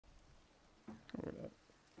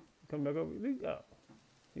Come back over. Oh.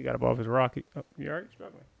 He got up off his rock. Oh, you alright?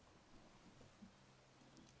 Struggling.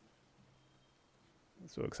 I'm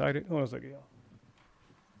so excited. Hold on a second, y'all.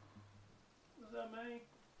 What's up, man?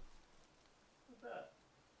 What's up?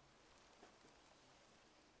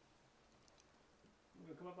 You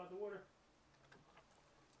gonna come up out the water?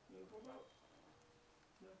 You gonna come out?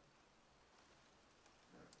 No.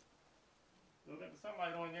 Don't got the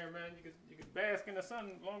sunlight on there, man. You can bask in the sun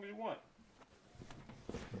as long as you want.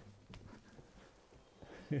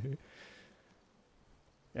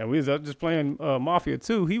 Yeah, we was up just playing Mafia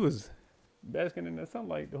 2. He was basking in the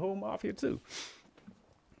sunlight, the whole Mafia 2.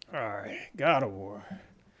 All right, God of War.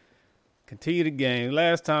 Continue the game.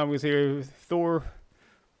 Last time we was here, Thor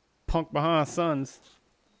punked behind Sons.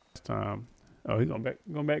 This time, oh, he going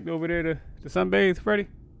back over there to sunbathe, Freddy?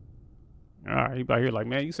 All right, he about here like,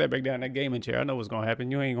 man, you sat back down in that gaming chair. I know what's going to happen.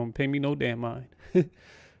 You ain't going to pay me no damn mind. All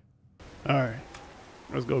right,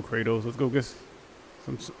 let's go, Kratos. Let's go get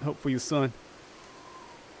some help for your son.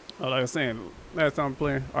 Oh, like I was saying, last time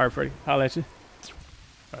playing. All right, Freddy, holla at you.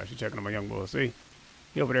 All right, she checking on my young boy. See,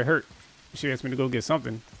 he over there hurt. She asked me to go get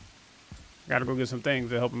something. Gotta go get some things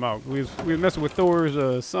to help him out. We was messing with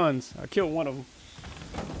Thor's sons. I killed one of them.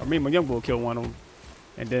 Or me and my young boy killed one of them.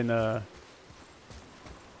 And then the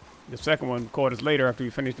second one caught us later after we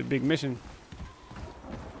finished the big mission.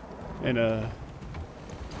 And I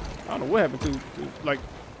don't know what happened to like.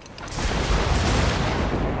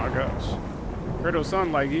 Oh my gosh. Kratos'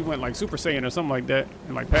 son, like, he went like Super Saiyan or something like that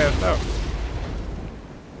and like passed out.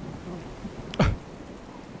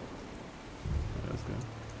 That's good.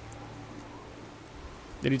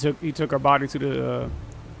 Then he took our body to the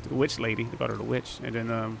witch lady. They called her the witch, and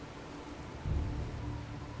then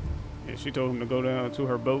yeah, she told him to go down to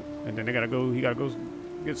her boat, and then he gotta go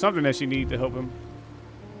get something that she needs to help him,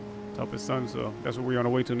 to help his son. So that's what we're on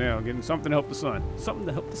our way to now, getting something to help the son. Something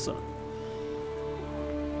to help the son.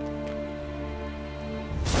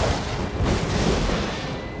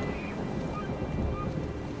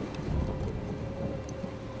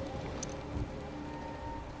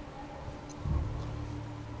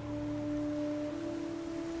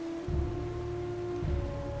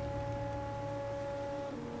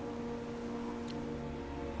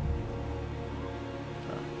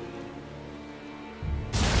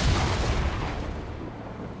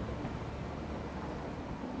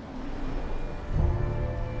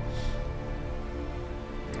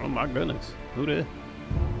 Oh my goodness. Who that?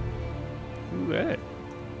 Who that?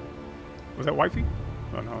 Was that wifey?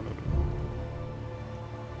 Oh no, no.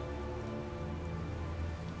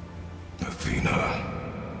 Athena.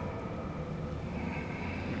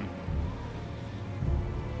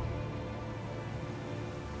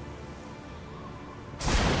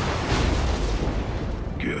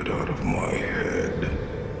 Get out of my head.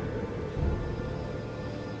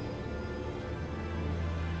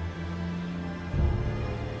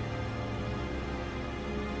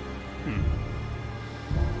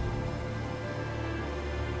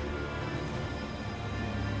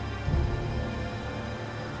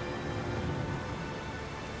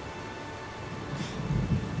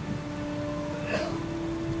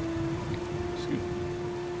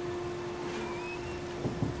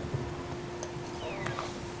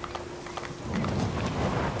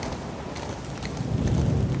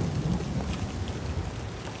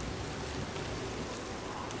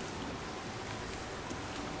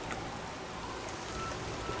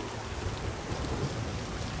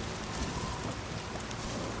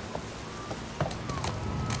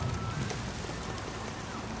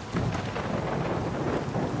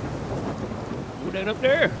 That up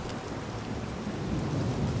there.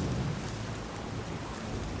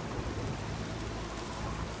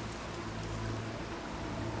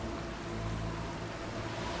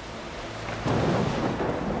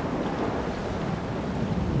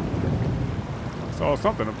 I saw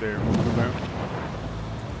something up there.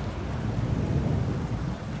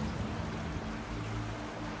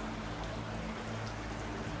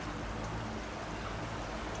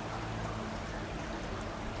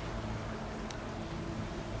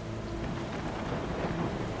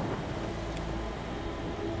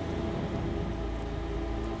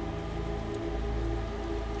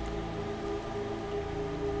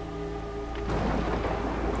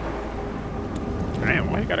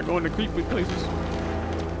 Damn, why he gotta go into creepy places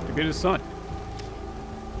to get his son?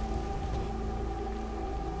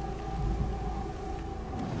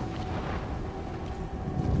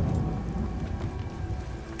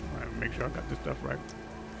 Alright, make sure I got this stuff right.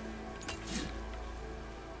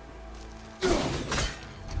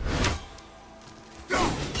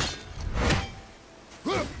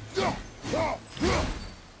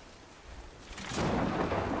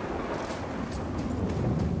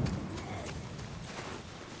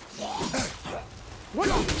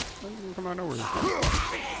 out nowhere.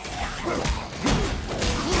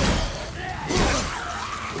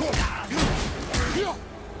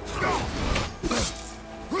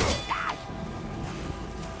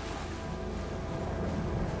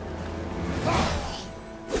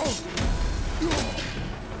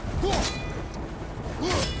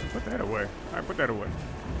 Put that away. All right, put that away.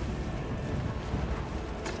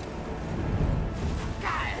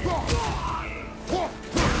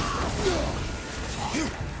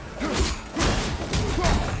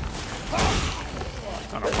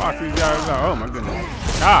 Trying to box these guys out. Oh my goodness.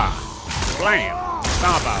 Ah! Slam!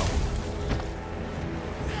 Stomp out.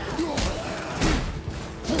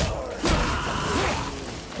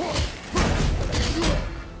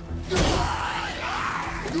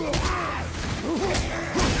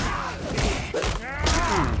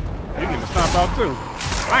 You're getting stomped out too.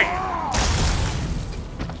 Bam!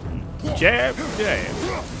 Jab, jab.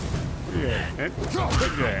 Yeah,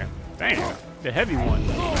 good jab. Damn, the heavy one.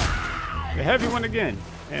 The heavy one again.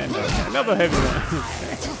 And another heavy one.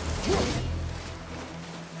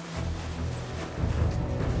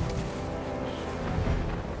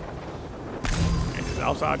 And just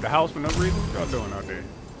outside the house for no reason. What y'all doing out there?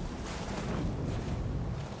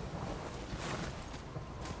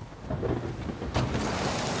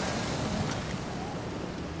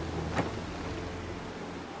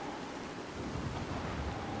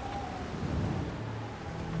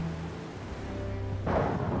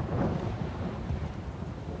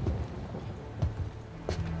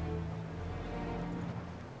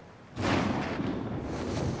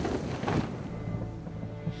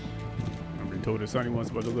 Told his son he wasn't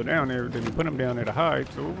supposed to go down there, then he put him down there to hide,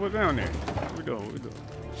 so we'll go down there. Here we go, here we go.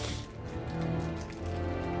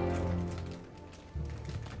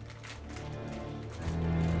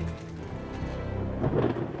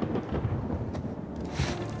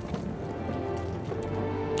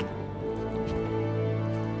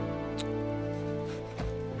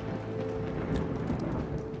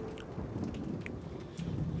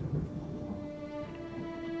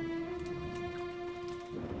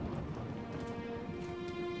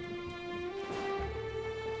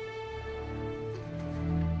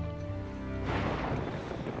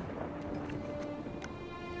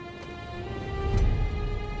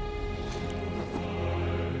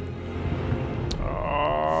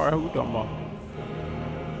 Who we talking about?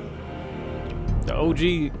 The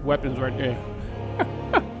OG weapons right there.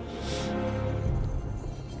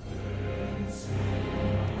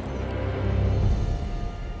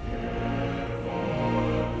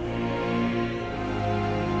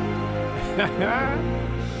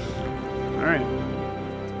 All right.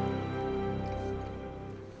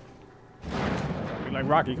 Be like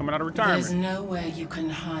Rocky coming out of retirement. There's nowhere you can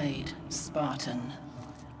hide, Spartan.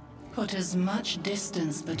 Put as much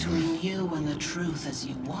distance between you and the truth as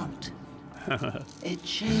you want. It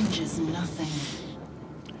changes nothing.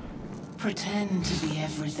 Pretend to be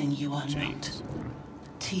everything you are not.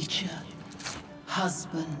 Teacher,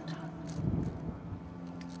 husband,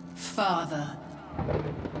 father.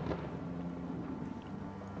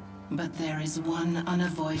 But there is one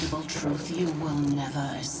unavoidable truth you will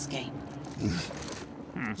never escape.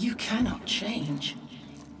 You cannot change.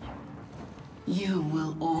 You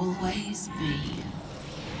will always be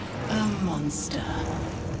a monster.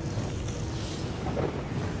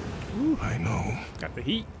 Ooh, I know. Got the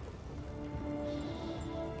heat.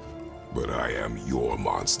 But I am your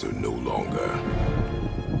monster no longer.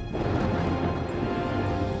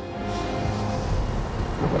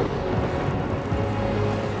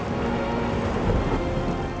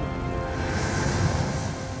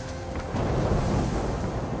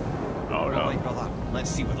 Oh no. All right, brother.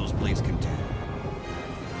 Let's see what those blades can do.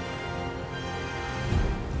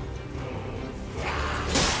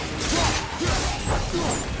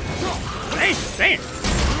 Hey, damn!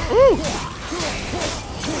 Ooh!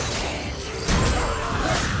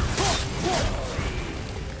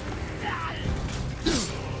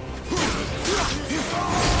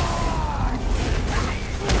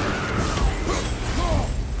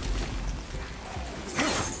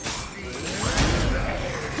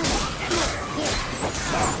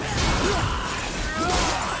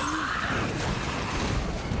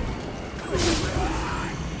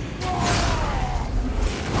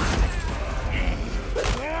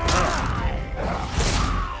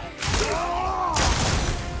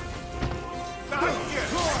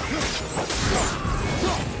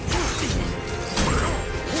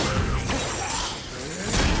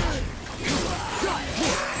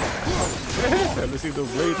 Let's see what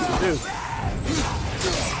those blades can do.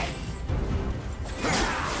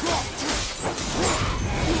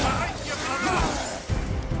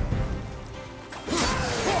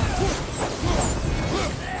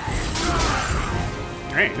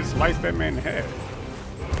 slice that man in half.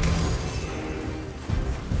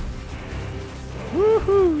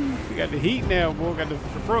 Woohoo! We got the heat now, boy. Got the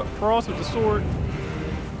frost with the sword.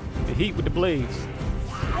 The heat with the blades.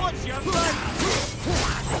 What's your blood?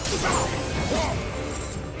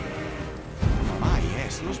 Ah,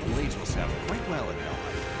 yes, those blades will serve quite well in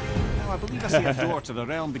Helheim. Now, I believe I see a door to the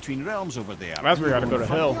realm between realms over there. That's where you gotta go to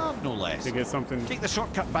hell. Yard, no less. To get something. Take the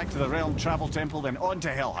shortcut back to the realm travel temple, then on to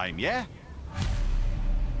Helheim, yeah?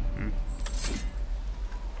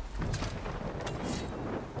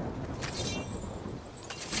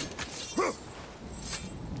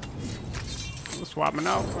 Swapping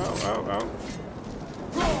out. Oh.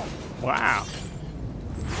 Wow.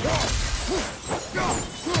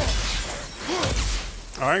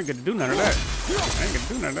 Oh, I ain't get to do none of that. I ain't get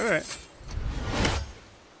to do none of that.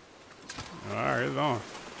 Alright, it's on.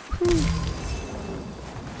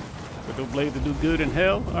 But those blades to do good in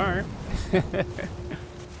hell? Alright.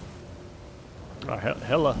 Oh,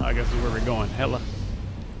 Hella, I guess is where we're going. Hella.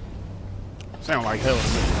 Sound like hell to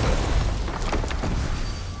me.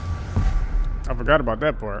 I forgot about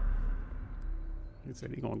that part. He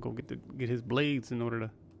said he's gonna go get his blades in order to.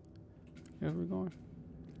 Where we going?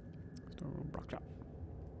 Rock shop.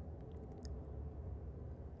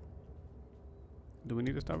 Do we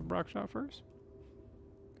need to stop at Brock Shop first?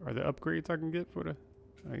 Are there upgrades I can get for the?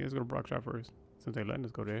 I guess go to Brock Shop first since they letting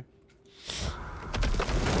us go there.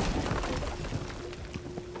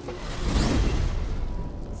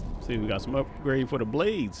 See, we got some upgrade for the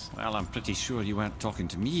blades. Well, I'm pretty sure you weren't talking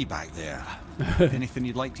to me back there. Anything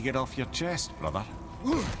you'd like to get off your chest, brother?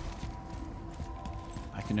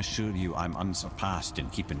 I can assure you I'm unsurpassed in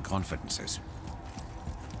keeping confidences.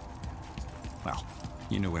 Well,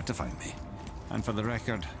 you know where to find me. And for the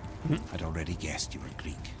record, I'd already guessed you were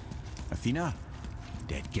Greek. Athena,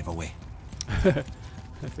 dead giveaway. I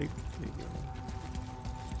think.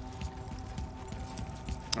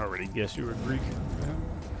 I already guessed you were Greek.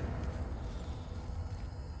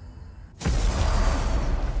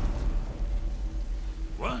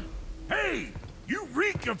 What? Hey! You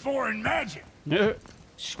reek of foreign magic! Yeah.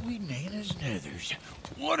 Sweet Nana's nethers.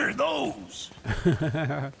 What are those?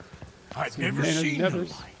 I've never Nana's seen them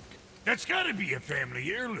nethers. like. That's gotta be a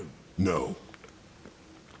family heirloom. No.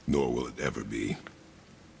 Nor will it ever be.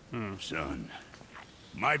 Son,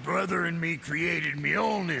 my brother and me created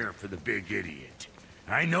Mjolnir for the big idiot.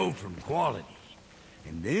 I know from quality.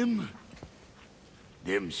 And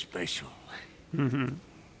them special.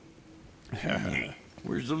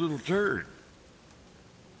 Where's the little turd?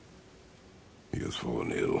 He has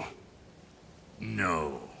fallen ill.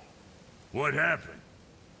 No. What happened?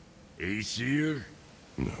 Aesir?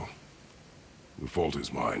 No. The fault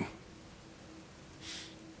is mine.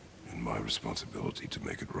 And my responsibility to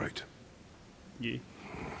make it right. Yeah.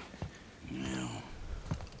 Well,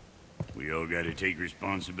 we all gotta take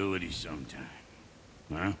responsibility sometime.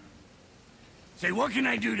 Huh? Say, what can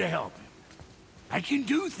I do to help him? I can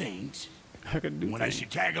do things. I can do When I things. should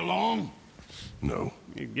tag along? No.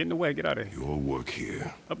 Get in the way. Get out of here. Your work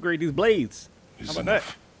here Upgrade these blades. is How about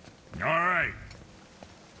enough. All right.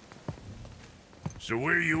 So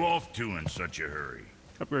where are you off to in such a hurry?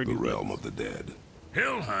 that? Upgrade The these realm blades. of the dead.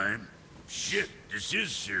 Helheim? Shit, this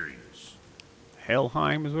is serious.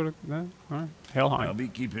 Helheim is what it. No? All right. Helheim. I'll be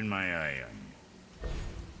keeping my eye on you.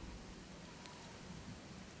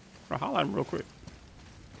 I'll holler at him real quick.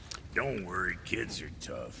 Don't worry, kids are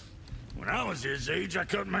tough. When I was his age, I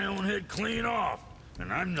cut my own head clean off.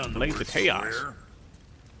 And I'm none the Blades worse of chaos. for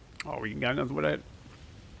wear. Oh, we got nothing with that.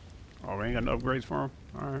 Oh, we ain't got no upgrades for him.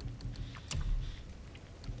 All right.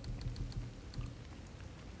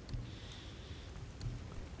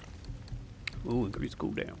 Ooh, increase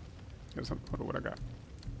cooldown. Got something. Hold on, what I got?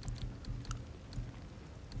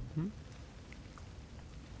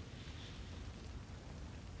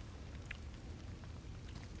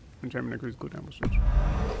 Enchantment increase cooldown. We'll switch.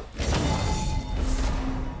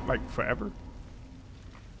 Like forever.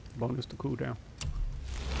 Bonus to cooldown.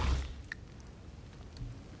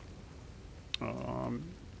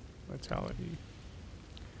 Vitality.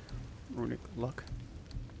 Runic luck.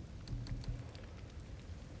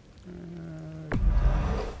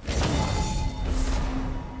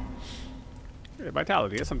 Yeah,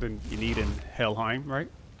 vitality. That's something you need in Helheim, right?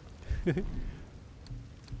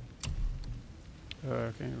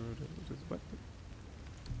 What?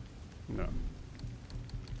 No.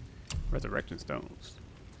 Resurrection stones.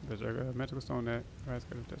 There's a magical stone that rise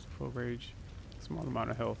got a full rage, small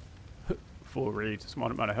amount of health. Full rage,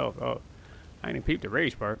 small amount of health. Oh, I ain't even peeped the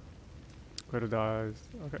rage part. Critical dies.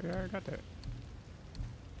 Okay, yeah, I got that.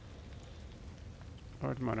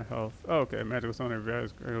 Large amount of health. Oh, okay, magical stone that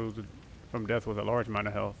rise from death with a large amount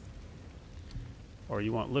of health. or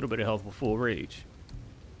you want a little bit of health with full rage.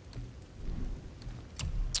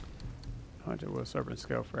 Hunter will serpent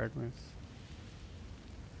scale fragments.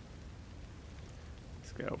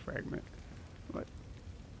 Scale fragment. What?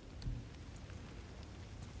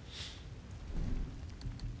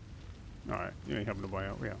 Alright, you ain't helping nobody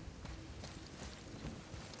out. Yeah.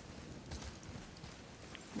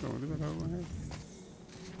 Oh, look at that over here.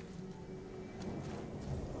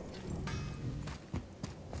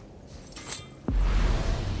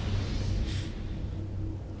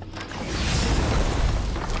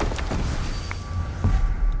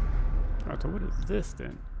 So what is this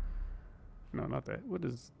then? No, not that. What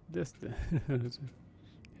is this then?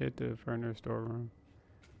 Hit the furnace storeroom.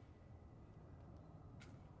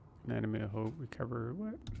 Anatomy of hope. Recover.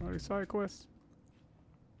 What? Are these side quests?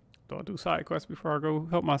 Do I do side quests before I go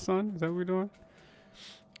help my son? Is that what we're doing?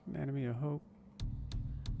 Anatomy of hope.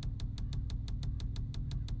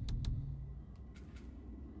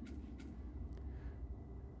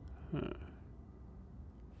 Huh.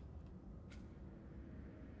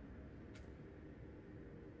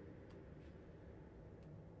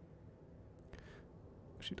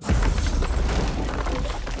 She does.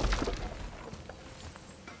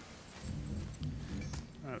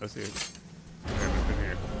 Alright, let's see it.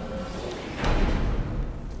 Here.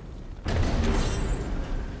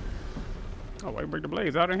 Oh, why bring the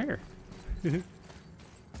blades out in here?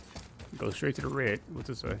 Go straight to the red. What's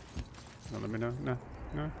this way? No, let me know. No,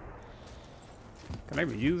 no. Can I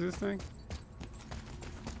even use this thing?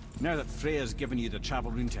 Now that Freya's given you the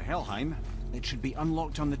travel rune to Helheim, it should be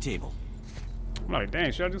unlocked on the table. I'm like,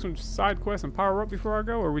 dang, should I do some side quests and power up before I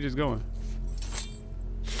go, or are we just going?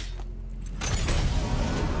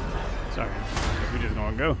 Sorry, we just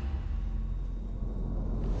gonna go.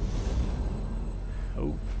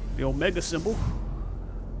 Oh, the Omega symbol.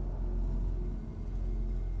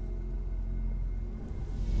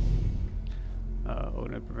 Oh,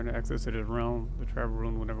 that prevented access to this realm. The travel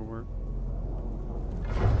rune will never work.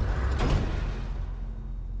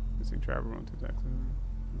 Missing travel rune to access.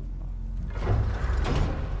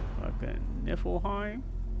 Okay, Niflheim.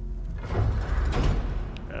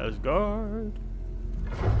 Asgard.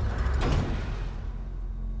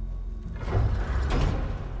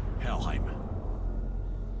 Helheim.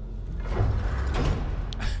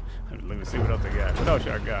 Let me see what else they got. What else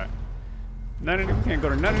y'all got? None of them can't go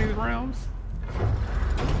to none of these realms.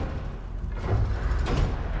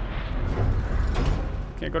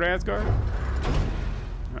 Can't go to Asgard?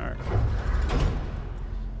 Alright.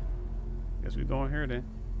 Guess we going here then.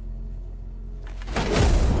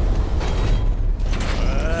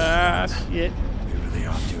 Shit. Maybe they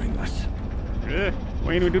are doing this. Yeah.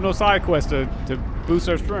 We ain't even do no side quest to boost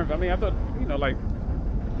our strength. I mean, I thought, you know, like,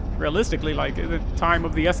 realistically, like, the time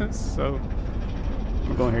of the essence, so I'm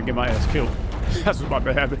gonna go in here and get my ass killed. That's what's about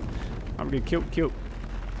to happen. I'm gonna get killed.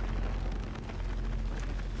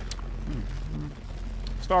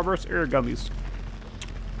 Starburst air gummies.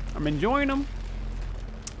 I'm enjoying them,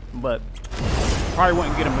 but probably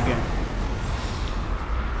wouldn't get them again.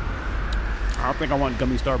 I don't think I want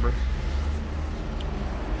gummy Starburst.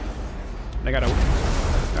 They got a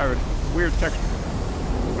weird texture.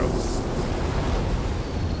 Gross.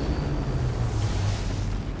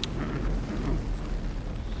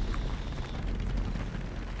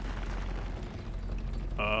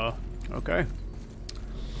 Okay. I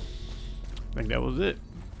think that was it.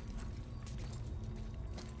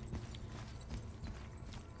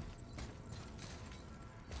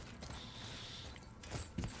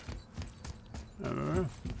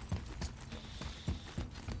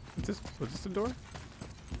 Was this the door?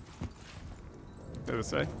 Does it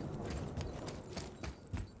say?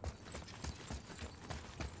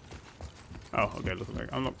 Oh, okay. Looks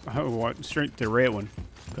like I want straight to the red one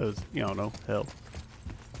because you don't know. Hell.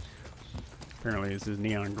 Apparently, it's this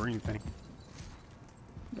neon green thing.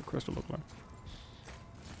 What the crystal look like?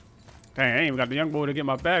 Dang, I ain't even got the young boy to get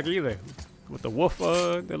my back either. With the wolf,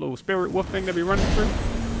 that little spirit wolf thing that be running through.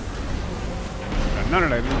 None of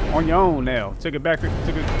that. On your own now. Took it back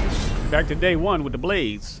to day one with the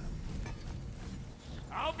blades.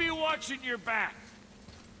 I'll be watching your back.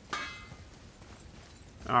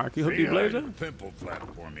 All right, can you hook these blades up? Pimple flap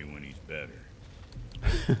for me when he's better.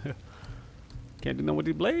 Can't do nothing with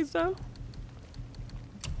these blades though.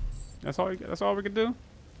 That's all we can do.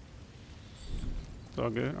 It's all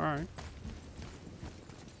good. All right.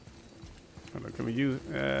 Can we use?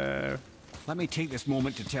 Let me take this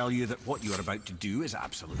moment to tell you that what you are about to do is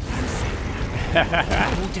absolutely insane.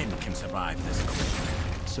 Odin can survive this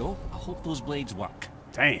collision, so I hope those blades work.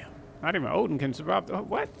 Damn, not even Odin can survive.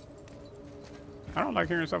 What? I don't like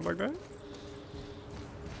hearing stuff like that.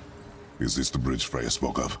 Is this the bridge Freya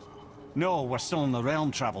spoke of? No, we're still on the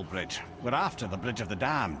realm travel bridge. We're after the Bridge of the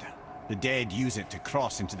Damned. The dead use it to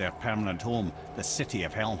cross into their permanent home, the city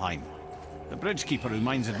of Helheim. The bridgekeeper who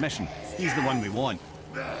minds admission, he's the one we want.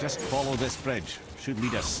 Just follow this bridge. Should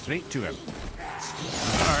lead us straight to him.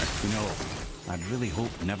 Alright. You know, I'd really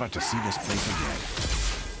hope never to see this place again.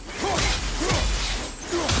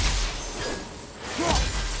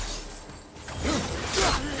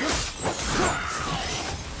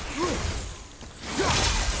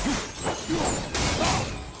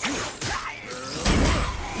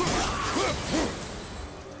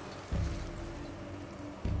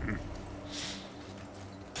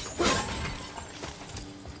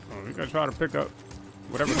 We gotta try to pick up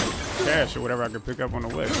whatever cash or whatever I can pick up on the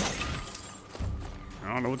way.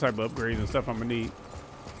 I don't know what type of upgrades and stuff I'm gonna need.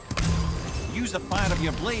 Use the fire of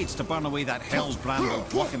your blades to burn away that hell's bramble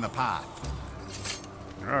blocking the path.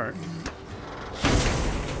 Alright.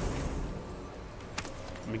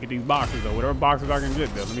 Let me get these boxes though. Whatever boxes I can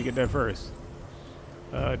get though. Let me get that first.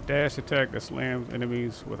 Dash attack that slams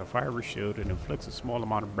enemies with a fiery shield and inflicts a small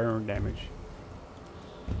amount of burn damage.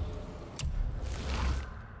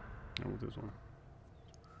 What's this one?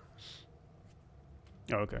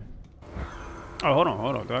 Oh, okay. Oh, hold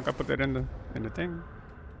on. Do I gotta put that in the thing?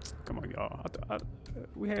 Come on, y'all.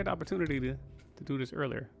 We had the opportunity to do this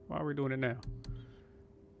earlier. Why are we doing it now?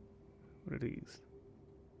 What are these?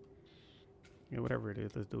 Yeah, whatever it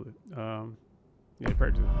is, let's do it. Yeah,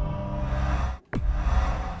 purchase.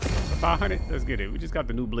 500. Let's get it. We just got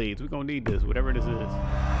the new blades. We're gonna need this, whatever this is.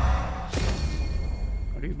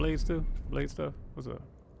 Are these blades too? Blade stuff? What's up?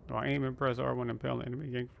 Do I aim and press R1 and impale the enemy?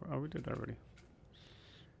 Yank. Oh, we did that already.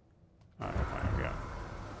 Alright, fine, we got it.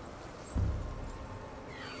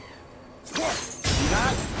 See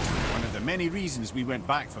that? One of the many reasons we went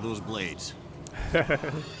back for those blades. Can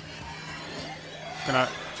I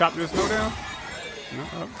chop this snow down? No.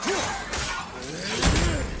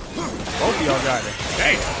 Both of y'all got it.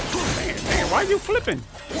 Damn. Why are you flipping?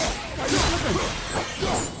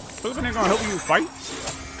 Flipping ain't gonna help you fight.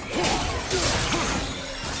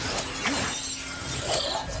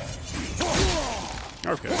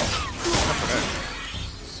 Okay. Enough of that,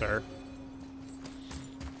 sir.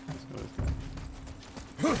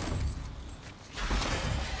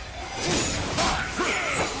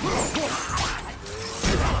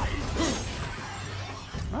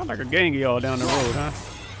 Not like a gang of y'all down the road, huh?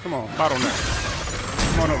 Come on, bottleneck.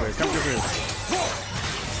 Come on over here. Come get this.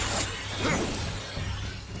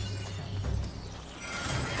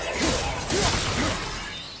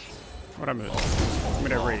 What I missed? Give me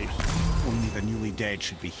that rage. Only the newly dead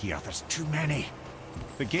should be here. There's too many.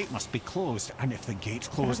 The gate must be closed, and if the gate's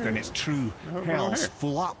closed, then it's true. Hell's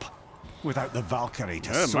full up. Without the Valkyrie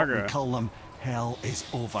to sort and kill them, hell is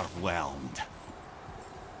overwhelmed.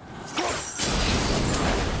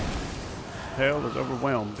 Hell is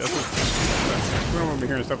overwhelmed. That's what, we don't want to be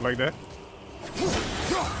hearing stuff like that.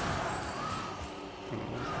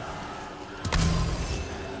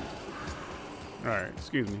 Alright,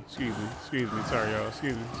 excuse me, sorry y'all,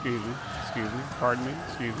 excuse me, pardon me,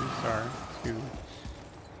 excuse me, sorry, excuse me.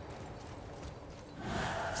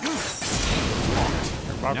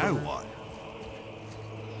 Now what?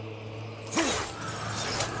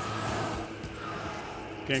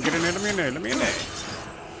 Can't get in there, let me in there.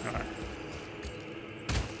 Alright.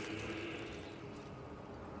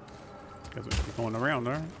 Guess we're going around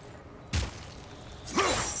there.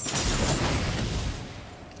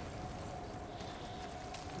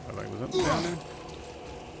 Like, was up and down there?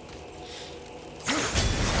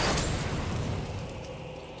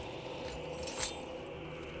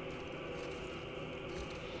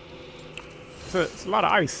 It's a lot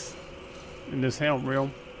of ice in this Helm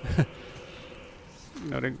realm. You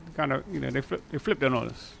know, they kind of, they flipped it on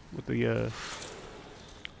us with the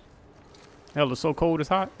hell is so cold it's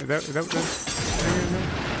hot. Is that what that thing is now?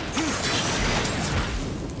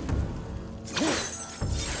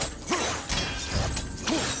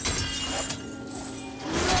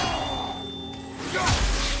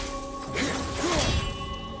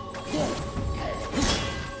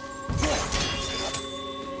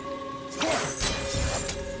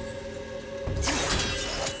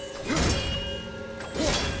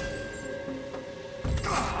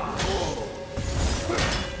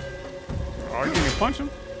 Oh, you can punch him?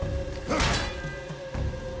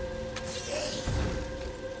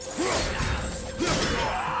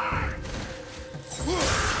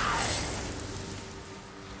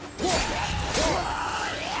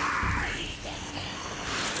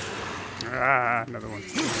 Ah, another one.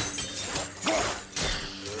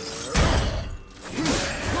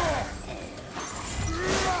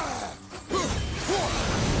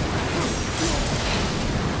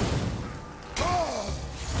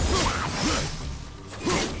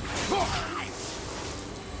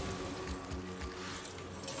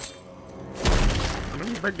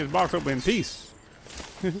 break this box open in peace.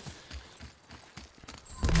 What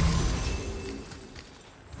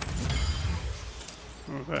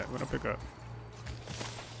was that? What'd I pick up?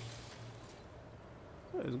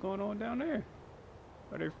 What is going on down there?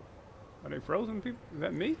 Are they frozen people? Is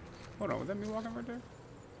that me? Hold on, was that me walking right there?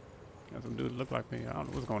 Got some dudes look like me. I don't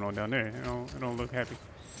know what's going on down there. It don't look happy.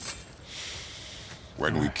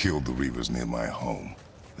 When we killed the Reavers near my home,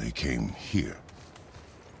 they came here.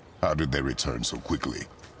 How did they return so quickly?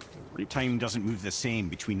 Time doesn't move the same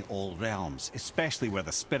between all realms, especially where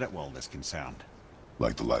the spirit world is concerned.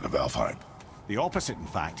 Like the light of Alfheim. The opposite, in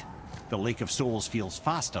fact. The Lake of Souls feels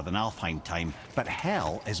faster than Alfheim time, but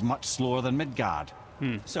Hell is much slower than Midgard.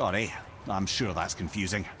 Sorry, I'm sure that's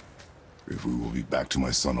confusing. If we will be back to my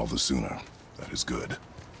son all the sooner, that is good.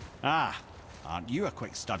 Ah, aren't you a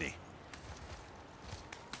quick study?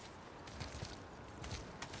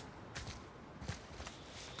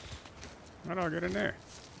 How do I get in there?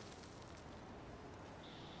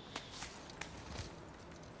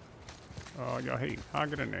 Oh, y'all hate. How I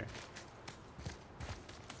get in there?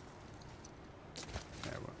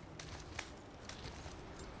 Yeah,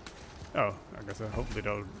 well. Oh, I guess hopefully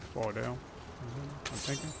they'll fall down. I'm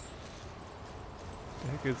thinking. What the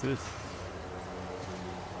heck is this?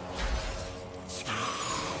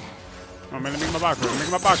 Oh man, let me get my box first. Let me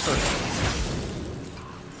get my box first.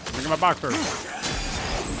 Let me get my box first.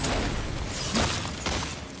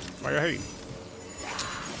 Why you hating?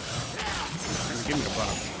 Give me the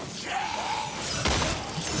box.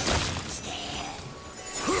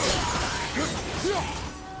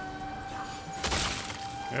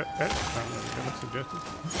 Yep, that looks suggestive.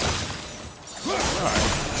 Alright.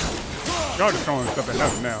 Y'all just throwing stuff at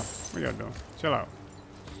nothing now. What y'all doing? Chill out.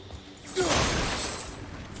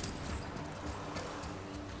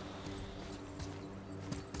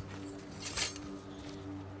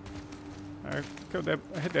 I killed that.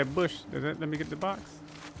 I hit that bush. Does that let me get the box?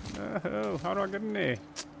 Oh, how do I get in there?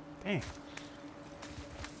 Dang.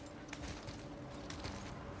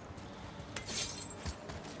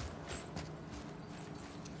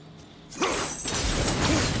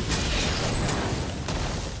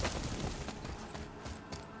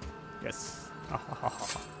 Yes.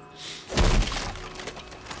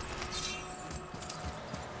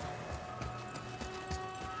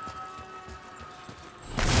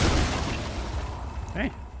 Hey,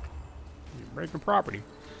 you're breaking property.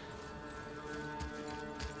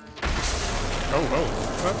 Oh,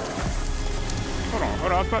 what?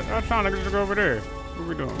 Hold on. I'm trying to just go over there. What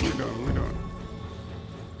we doing?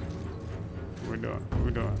 What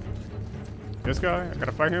we doing? This guy? I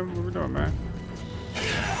gotta fight him? What we doing, man?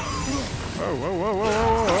 Whoa.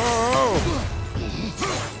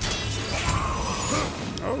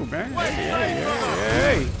 Oh, man.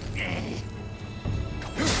 Hey.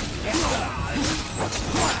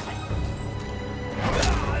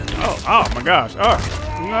 Oh my gosh. Oh,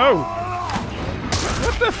 no.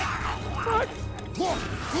 What the fuck?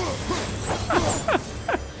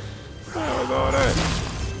 What was all that?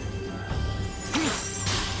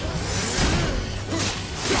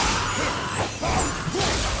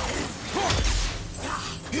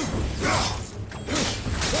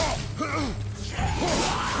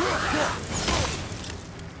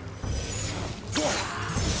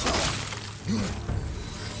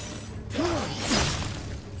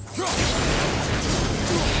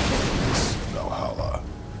 Valhalla.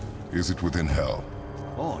 Is it within Hell?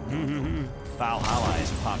 Oh, no. Valhalla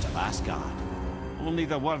is part of Asgard. Only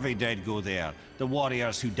the worthy dead go there, the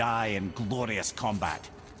warriors who die in glorious combat.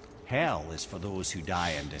 Hell is for those who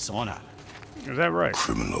die in dishonor. Is that right?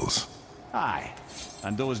 Criminals. Aye,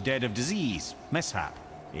 and those dead of disease, mishap,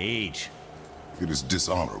 age. It is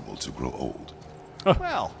dishonorable to grow old.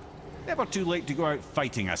 Well, never too late to go out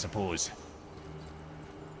fighting, I suppose.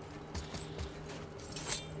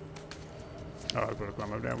 Oh, I was going to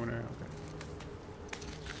climb up that one there.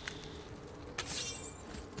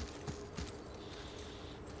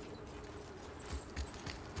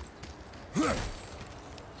 Okay.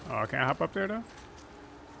 Oh, I can't hop up there though?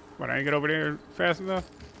 What, I ain't get over there fast enough?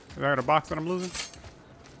 Cause I got a box that I'm losing?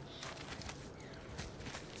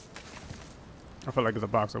 I feel like there's a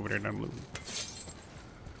box over there that I'm losing.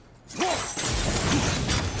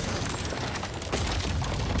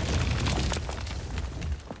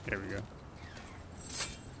 There we go.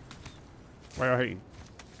 Why y'all hating?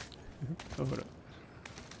 Oh, hold up.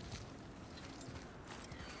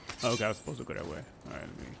 Oh, okay, I was supposed to go that way. Alright,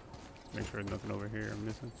 let me make sure there's nothing over here I'm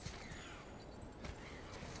missing.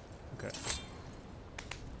 Okay.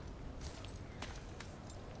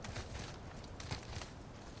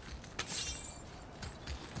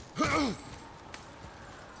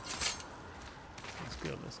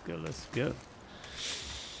 Skeleton. Let's go.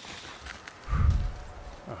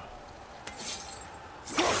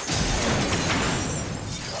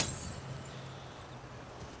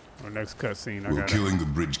 Our next cutscene. Will killing the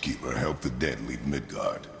Bridgekeeper help the dead leave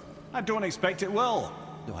Midgard? I don't expect it will,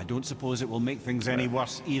 though I don't suppose it will make things any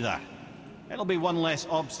worse either. It'll be one less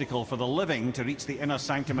obstacle for the living to reach the inner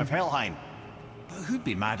sanctum of Helheim. But who'd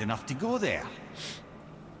be mad enough to go there?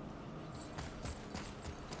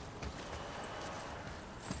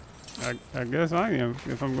 I guess I am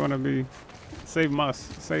if I'm gonna be save my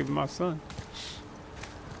son.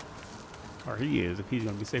 Or he is if he's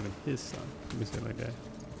gonna be saving his son. Let me say it like that.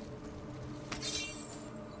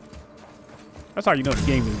 That's how you know the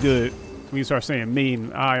game is good. When you start saying me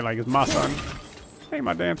and I like it's my son. Ain't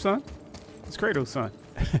my damn son. It's Kratos' son.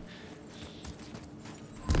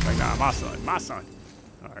 Like nah, my son.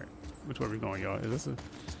 Alright. Which way we going, y'all? Is this a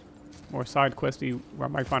more side questy where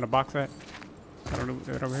I might find a box at? I don't know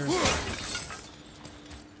that over here.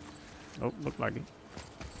 Nope, look like it.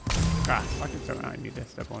 Ah, I can tell I need that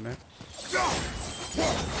step on that.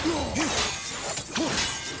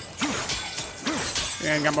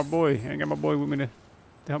 Yeah, I ain't got my boy with me to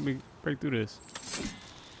help me break through this.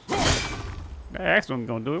 That axe wasn't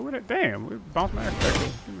gonna do it with it. Damn, we bounced my axe back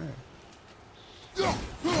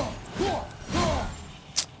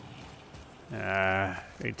there.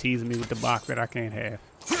 They teasing me with the box that I can't have.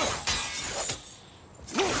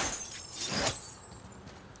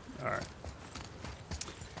 Alright.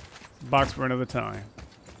 Box for another time.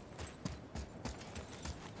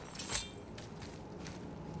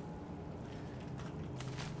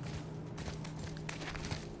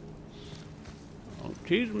 Don't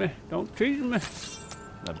tease me. Don't tease me.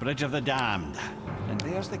 The Bridge of the Damned. And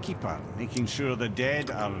there's the Keeper, making sure the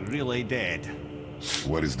dead are really dead.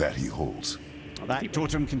 What is that he holds? That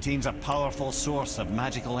totem contains a powerful source of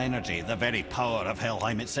magical energy, the very power of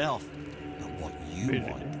Helheim itself. But what you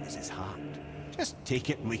want is his heart. Just take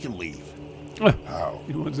it and we can leave. How?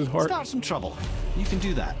 He wants his heart. Start some trouble. You can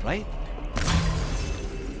do that, right?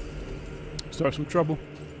 Start some trouble.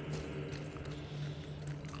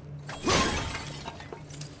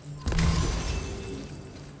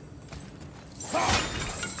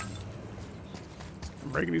 I'm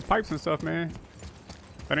breaking these pipes and stuff, man.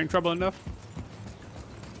 That ain't trouble enough.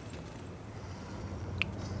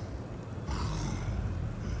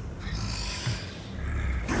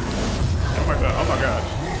 Oh my gosh.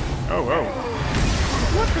 Oh, whoa.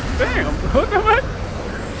 What the damn? What the heck?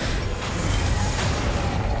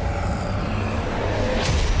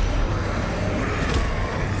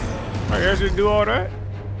 I guess you do all that?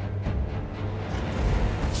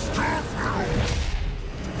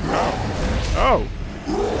 Oh.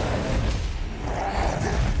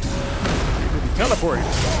 He teleported.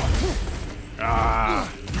 Ah.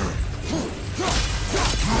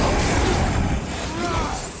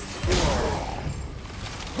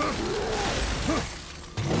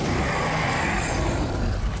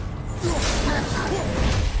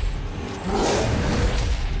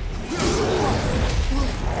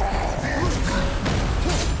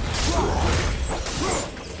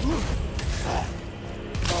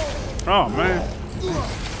 Oh man.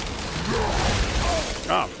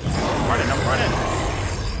 Oh, I'm running.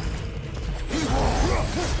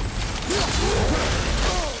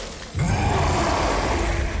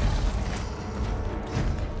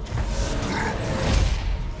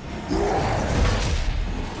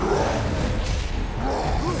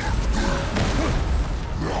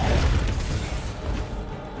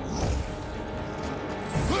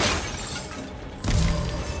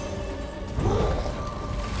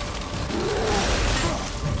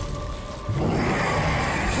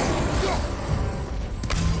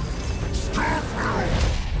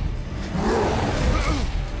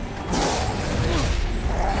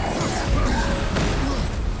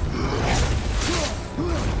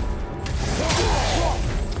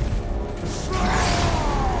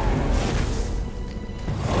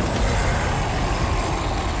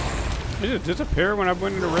 Did it disappear when I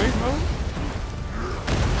went into raid mode?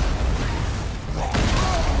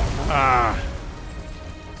 Ah.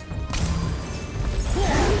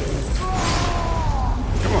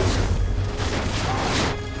 Come on.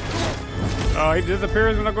 Oh, he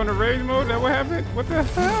disappears when I go into raid mode? Is that what happened? What the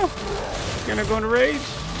hell? Can I go into raid?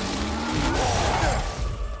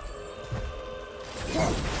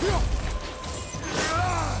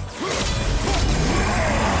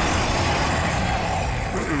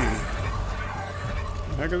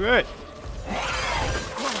 Heck is it?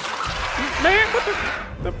 Man, what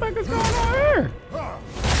the fuck is going on here?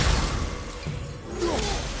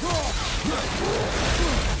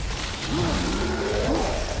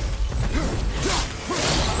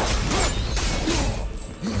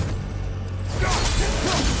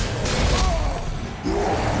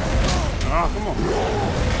 Oh, come on.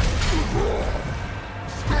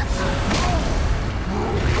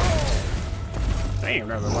 Damn,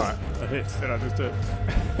 that was a lot of hits that I just took.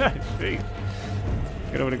 Jeez.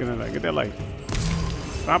 Get over there, get that light.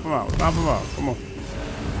 Stomp him out, stomp him out. Come on.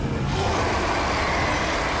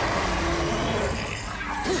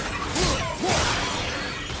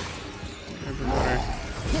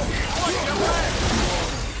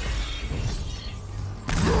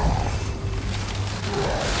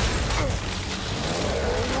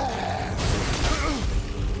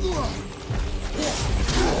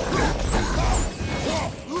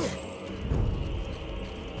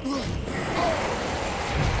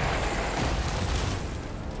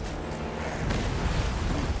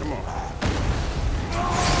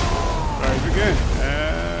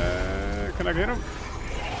 Can I get him?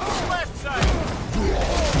 Left side.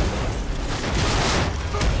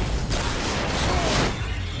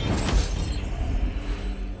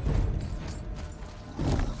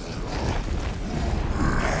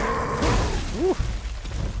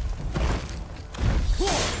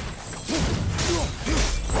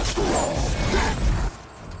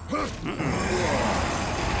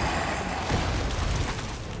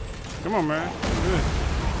 Come on, man. Good.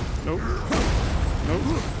 Nope. Nope.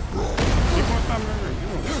 Keep on time, man.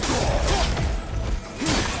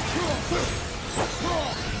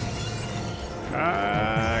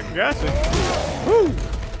 Gotcha. Woo!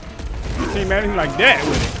 See, man, he's like that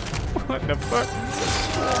with it. What the fuck?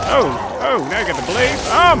 Oh, now I got the blade.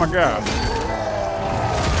 Oh my god.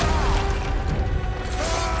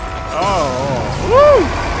 Oh, woo!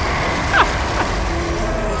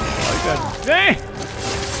 Dang!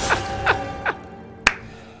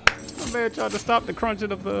 My man tried to stop the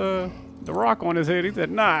crunching of the rock on his head. He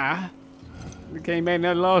said, nah. He came in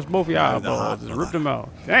and lost both of your eyeballs. Just ripped them out.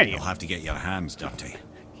 Dang. You'll have to get your hands dirty.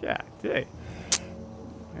 Yeah, dang.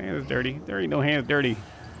 Hands dirty. There ain't no hands dirty.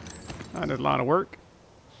 Not in this line of work.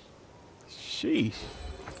 Sheesh.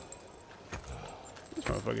 This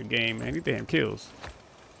motherfucking game, man. These damn kills.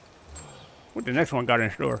 What the next one got in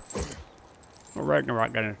store? What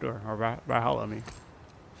Ragnarok got in store? Or Valhalla, I mean.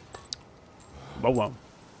 Both of them.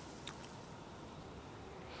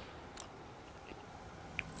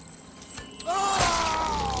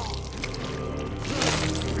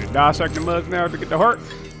 Dissect the mugs now to get the heart.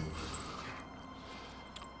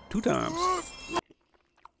 2 times.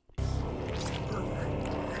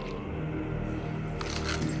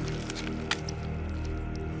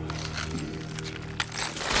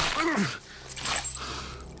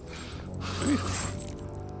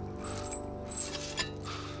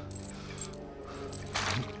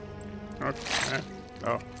 Okay.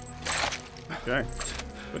 Oh. Okay.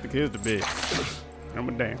 Put the kids to bed. I'm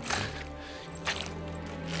a damn.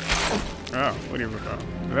 Oh, what do you look at?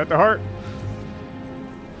 Is that the heart?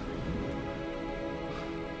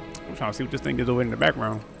 I'm trying to see what this thing is over in the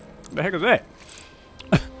background. What the heck is that?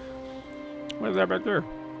 What is that back there?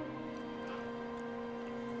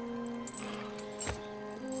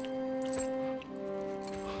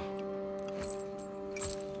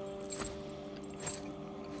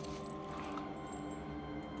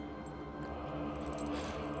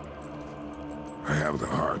 I have the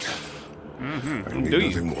heart. Mm-hmm. I need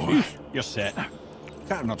nothing more. You're set.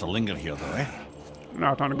 Better not to linger here, though, eh?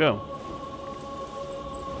 Now time to go.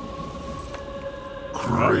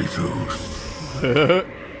 Kratos.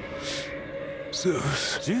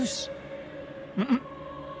 Zeus. Zeus?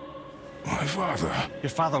 My father. Your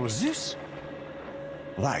father was Zeus?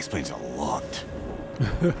 Well, that explains a lot.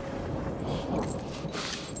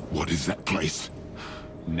 What is that place?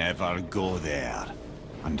 Never go there.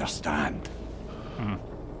 Understand?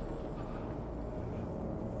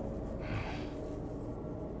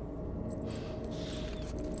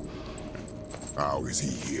 How is he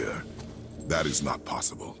here? That is not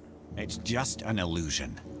possible. It's just an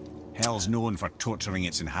illusion. Hell's known for torturing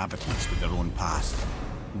its inhabitants with their own past.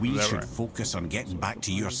 We should right? focus on getting back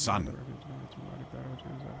to your son.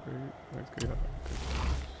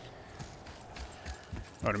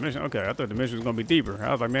 Oh, the mission? Okay, I thought the mission was going to be deeper.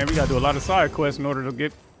 I was like, man, we got to do a lot of side quests in order to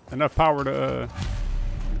get enough power to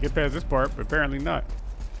get past this part, but apparently not.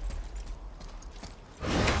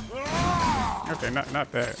 Okay,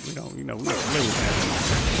 not that. We don't, we got the blades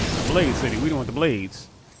now. Blade City. We don't want the blades.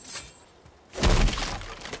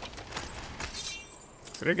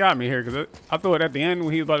 So they got me here because I thought at the end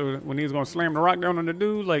when he was going to slam the rock down on the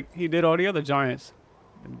dude, like he did all the other giants.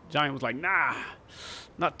 And the giant was like, nah,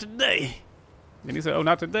 not today. Then he said, oh,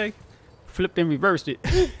 not today. Flipped and reversed it.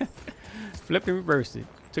 Flipped and reversed it.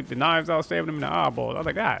 Took the knives out, stabbed him in the eyeball. I was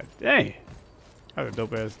like, God dang. That's a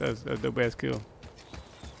dope ass. That's a dope ass kill.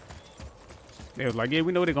 They was like, yeah,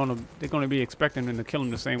 we know they're gonna be expecting them to kill him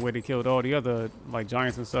the same way they killed all the other like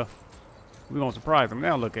giants and stuff. We gonna surprise them.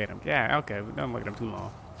 Now look at him. Yeah, okay. Don't look at him too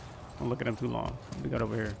long. Don't look at him too long. What we got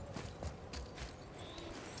over here?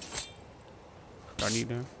 Do I need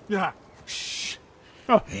them? Yeah. Shh.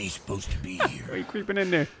 Oh. Ain't supposed to be here. Are you creeping in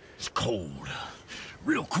there? It's cold.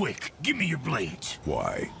 Real quick, give me your blades.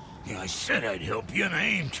 Why? Yeah, I said I'd help you, and I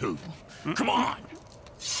aim to. Come on.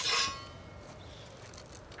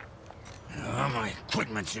 My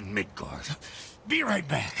equipment's in Midgard. Be right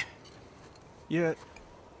back. You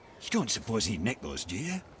don't suppose he nicked those, do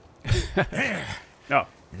you? There. No.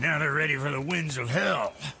 Now they're ready for the winds of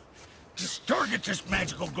hell. Just target this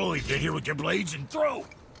magical glowy bit here with your blades and throw.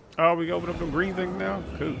 Oh, we open up the green thing now?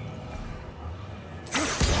 Cool.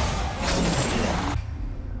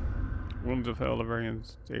 Winds of Hell are very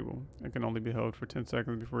unstable. It can only be held for 10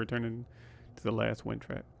 seconds before returning to the last wind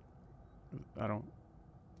trap. I don't...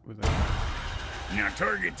 What's that? Now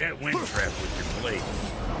target that wind trap with your blade.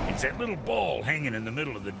 It's that little ball hanging in the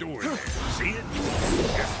middle of the door there. See it?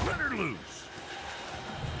 Just let her loose.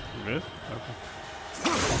 This? Okay.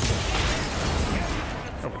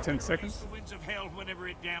 Oh, for 10 seconds? The winds of hell whenever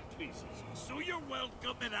it damp pleases. So you're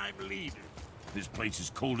welcome and I'm leaving. This place is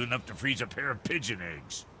cold enough to freeze a pair of pigeon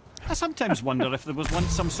eggs. I sometimes wonder if there was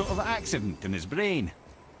once some sort of accident in his brain.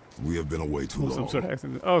 We have been away too long. Some sort of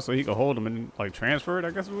accident. Oh, so he could hold them and like transfer it,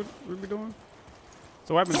 I guess is what we'd be doing?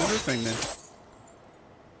 So what happens to this thing then?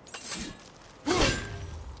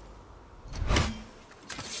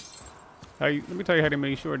 Let me tell you how they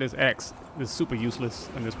made sure this axe is super useless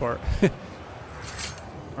in this part.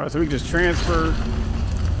 Alright, so we can just transfer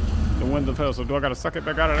the winds of hell. So do I gotta suck it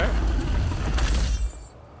back out of that?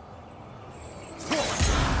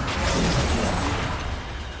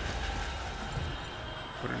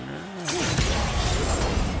 Put it in there.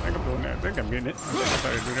 I think I'm doing that. I think I'm getting it. I think I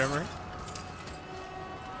tried to do that right.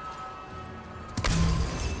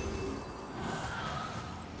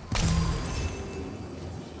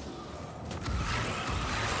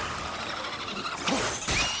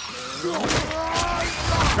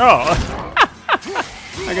 Oh,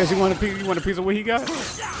 I guess you want a piece of what he got?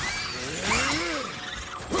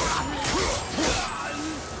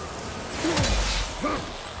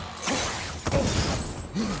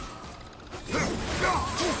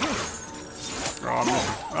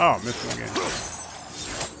 Oh, I missed him again.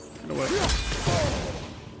 You know what?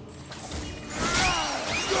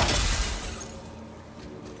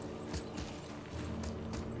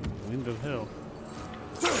 Wind of hell.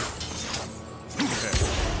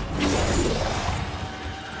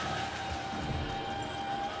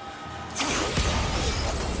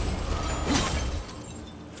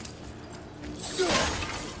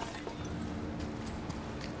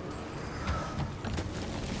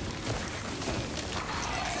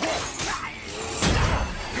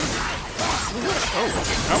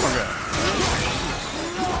 Oh my god.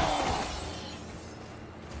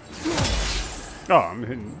 Oh, I'm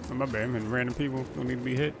hitting, my bad, I'm hitting random people who need to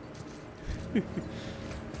be hit.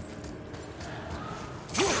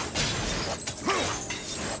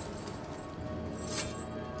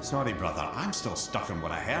 Sorry, brother, I'm still stuck on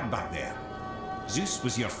what I heard back there. Zeus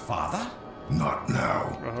was your father? Not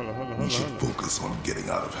now. Hold We should on. focus on getting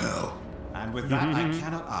out of hell. And with that, I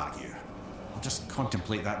cannot argue. I'll just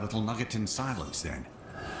contemplate that little nugget in silence then.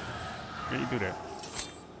 Yeah, you do that.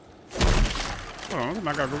 Oh, I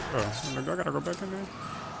gotta go back in there.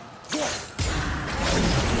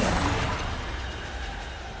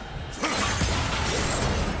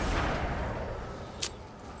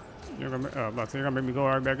 You're gonna make me go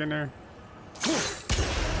right back in there. Some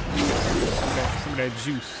of that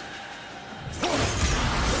juice.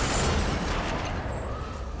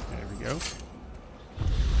 There we go.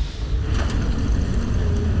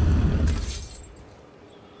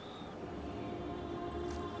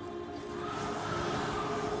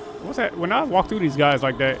 What's that? When I walk through these guys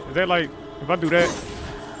like that, is that like, if I do that,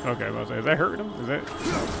 okay, I was say, is that hurting them? Is that,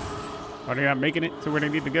 are they not making it to where they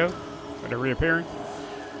need to go? Are they reappearing?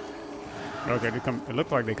 Okay, they come, it looks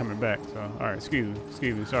like they're coming back, so, alright, excuse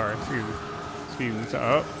me, sorry, excuse me, so,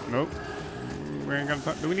 oh, nope. We ain't gonna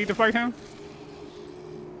talk, do we need to fight him?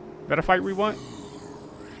 Is that a fight we want?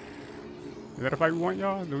 Is that a fight we want,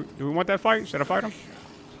 y'all? Do we want that fight? Should I fight him?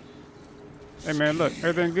 Hey man, look,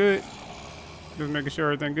 everything good? Just making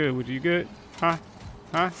sure everything good. With you good? Huh?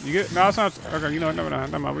 You good? No, it's not. Okay, you know what?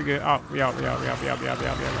 Never mind. We good. Oh, we out.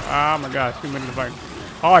 Oh my gosh, 2 minutes to fight.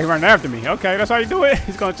 Oh, he running after me. Okay, that's how you do it.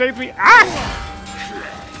 He's gonna chase me. Ah!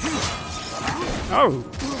 Oh,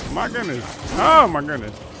 my goodness. Oh my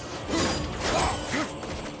goodness.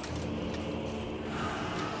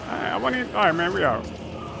 I want to. All right, man, we out.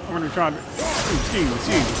 I want to try to.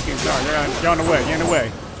 Excuse. Sorry, y'all in the way. You're in the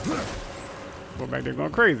way. Go back there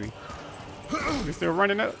going crazy. You still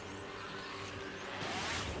running up?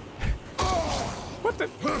 What the?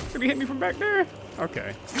 Did he hit me from back there?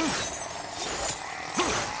 Okay.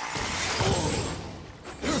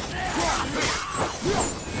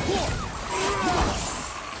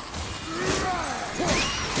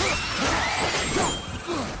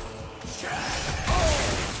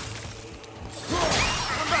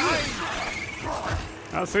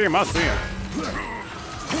 I see him. My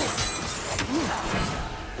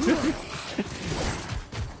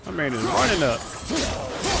man is running up.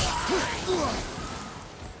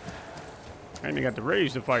 I ain't even got the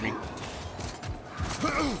rage to fight him.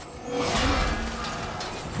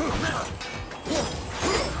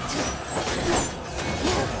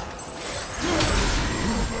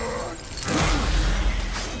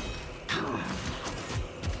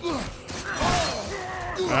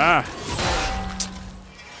 Ah.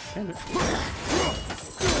 Damn it.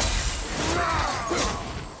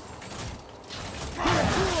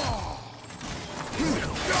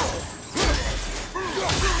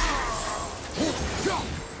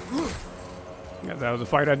 Yeah, that was a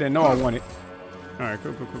fight I didn't know I wanted. Alright,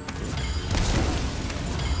 cool.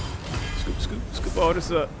 Scoop all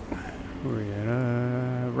this up. Where we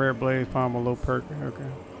at? Rare blaze, pommel, low perk. Okay.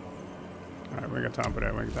 Alright, we ain't got time for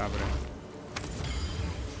that. Work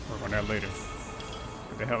on that later.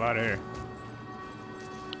 Get the hell out of here.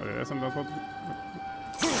 Oh, that's something I'm supposed to do?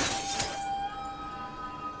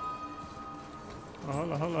 Oh,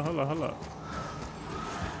 hold up.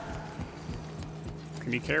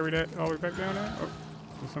 Can he carry that all the way back down there? Oh,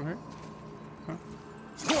 there's some here? Huh?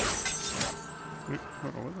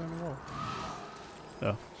 Hold on, what's that on the wall?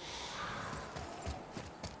 Oh.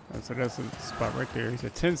 So that's a spot right there. He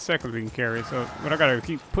said 10 seconds we can carry it, so, but I gotta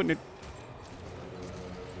keep putting it.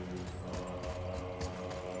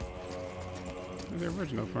 Where's the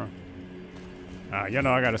original from? You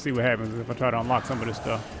know I gotta see what happens if I try to unlock some of this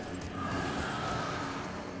stuff.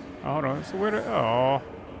 Oh, hold on, so where the,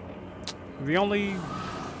 the only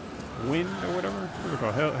wind or whatever? What's it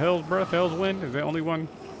called? Hell's breath? Hell's wind? Is the only one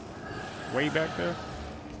way back there?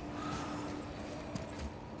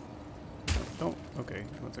 Don't. Okay.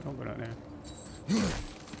 One second. Don't go down there.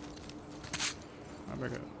 I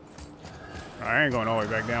back up. I ain't going all the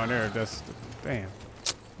way back down there. That's damn.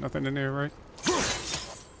 Nothing in there, right?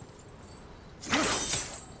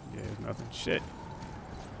 Yeah, there's nothing. Shit.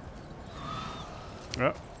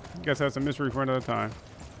 Well, guess that's a mystery for another time.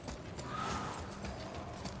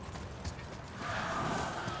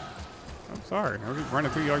 I'm sorry. I was just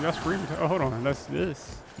running through y'all screaming. Oh, hold on. That's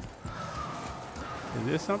this. Is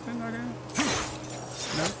this something I can?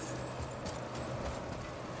 No?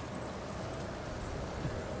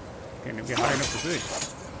 Can't even get high enough to see.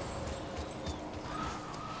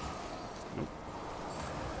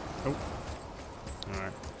 Nope.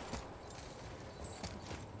 Alright.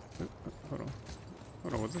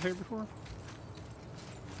 Hold on, was this here before?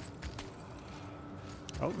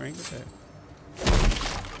 Oh, man, get that.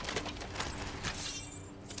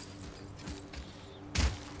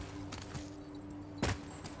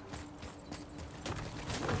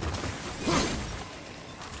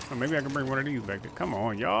 Oh, maybe I can bring one of these back there. Come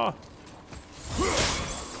on, y'all.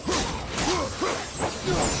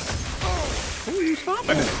 Who are you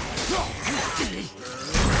stomping at?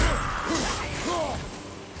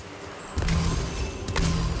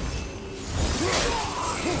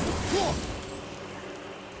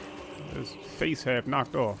 His face half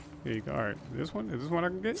knocked off. Here you go. Alright, this one? Is this one I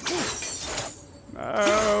can get?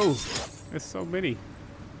 No! There's so many.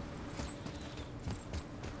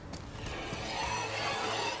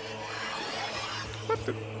 What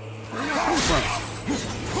the? Where y'all come from?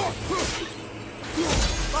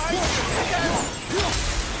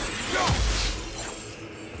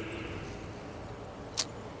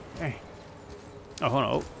 Dang. Oh, hold on.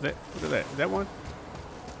 Oh, what is that? Is that one?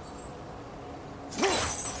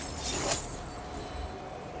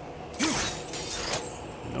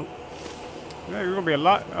 Nope. Yeah, there's gonna be a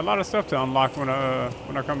lot of stuff to unlock when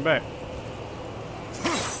I come back.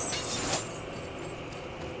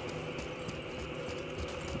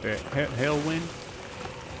 That hell wind.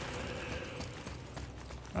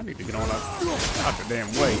 I need to get on out the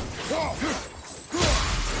damn way.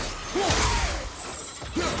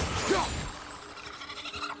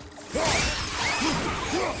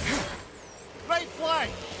 Right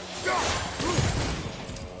flank.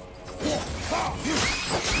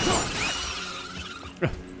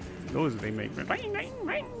 Those they make. Bang, bang,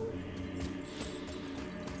 bang.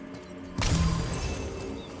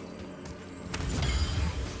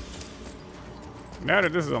 Now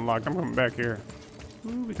that this is unlocked, I'm coming back here.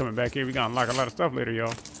 Ooh, we coming back here. We gonna unlock a lot of stuff later,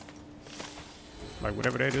 y'all. Like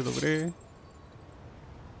whatever that is over there.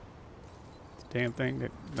 Damn thing that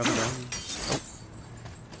nothing done.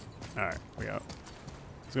 Oh. Alright, we out.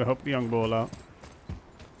 Let's go help the young bull out.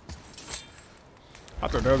 I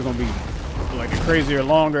thought that was gonna be like a crazier,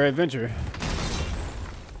 longer adventure.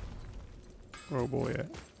 Where old boy at?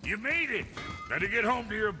 You made it! Better get home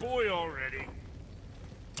to your boy already.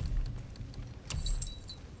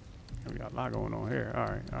 We got a lot going on here.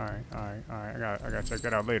 Alright. I gotta check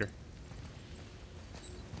that out later.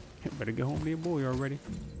 Better get home to your boy already.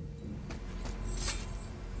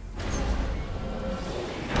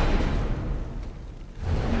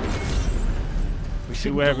 We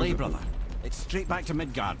shouldn't delay, brother. It's straight back to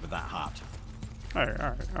Midgard with that heart.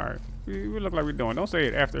 Alright. We look like we're doing. Don't say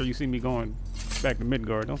it after you see me going back to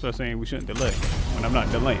Midgard. Don't start saying we shouldn't delay when I'm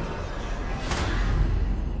not delaying.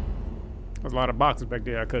 There's a lot of boxes back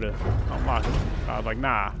there I could have unlocked. I was like,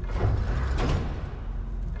 nah.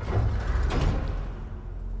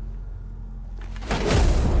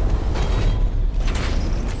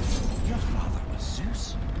 Your father was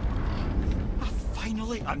Zeus? I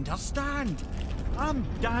finally understand. I'm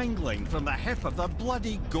dangling from the hip of the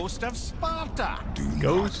bloody ghost of Sparta.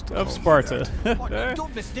 Ghost of Sparta.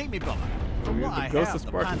 Don't mistake me, brother. From what I heard,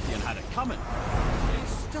 the Pantheon had it coming.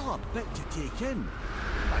 It's still a bit to take in.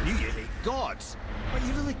 I knew you hate gods, but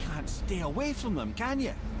you really can't stay away from them, can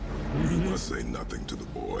you? You must say nothing to the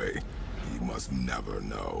boy. He must never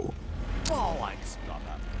know. Bollocks,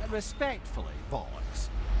 brother. Respectfully, bollocks.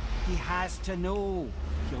 He has to know.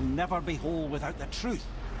 He'll never be whole without the truth.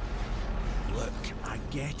 Look, I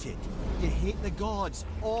get it. You hate the gods.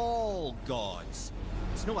 All gods.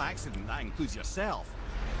 It's no accident that includes yourself.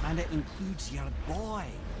 And it includes your boy.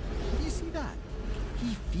 Do you see that?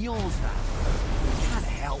 He feels that. He can't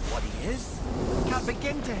help what he is. Can't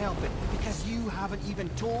begin to help it because you haven't even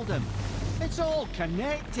told him. It's all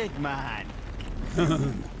connected, man.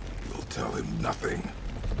 You'll tell him nothing.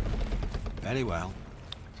 Very well.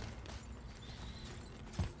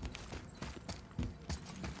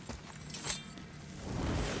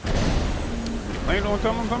 Ain't no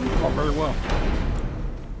tell him something? Oh, very well.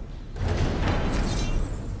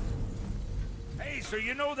 So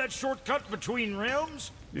you know that shortcut between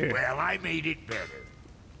realms? Yeah. Well, I made it better.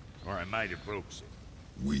 Or I might have broke it.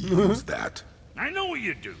 We use that. I know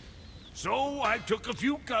you do. So I took a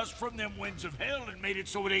few gusts from them winds of hell and made it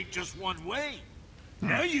so it ain't just one way.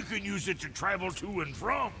 Now you can use it to travel to and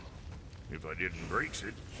from. If I didn't break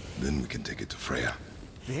it. Then we can take it to Freya.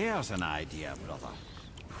 There's an idea, brother.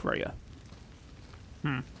 Freya.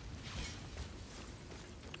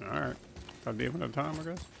 Alright. I'll deal with another time, I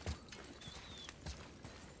guess.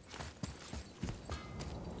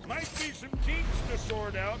 Might be some kinks to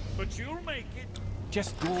sort out, but you'll make it.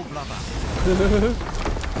 Just go, brother.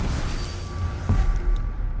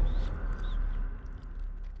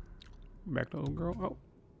 Back to old girl. Oh.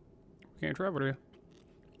 Can't travel there.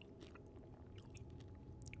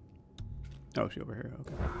 Oh, she over here.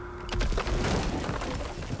 Okay.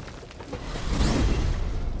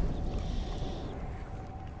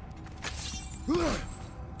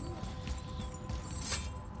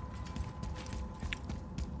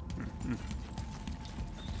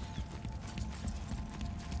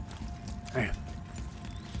 Man.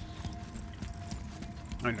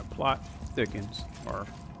 And the plot thickens, or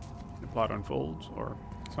the plot unfolds, or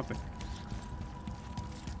something.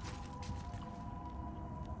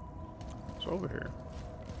 It's over here.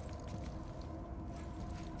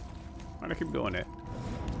 Why do I keep doing that?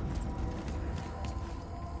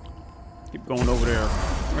 Keep going over there.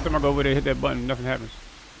 Every time I go over there, hit that button, nothing happens.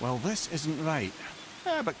 Well, this isn't right.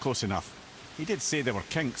 But close enough. He did say there were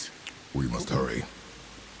kinks. We must hurry.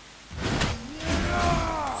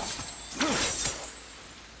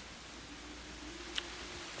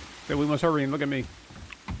 So we must hurry and look at me.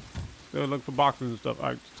 Go look for boxes and stuff.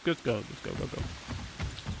 Alright, let's go. Go.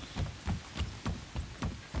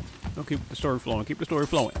 Don't keep the story flowing. Keep the story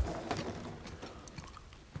flowing.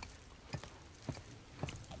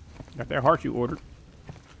 Got that heart you ordered.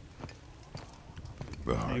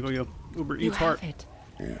 The There heart. you go, your Uber You Eats have heart. it.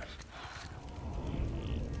 Yes.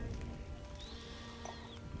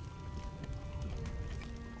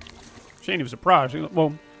 She ain't even surprised.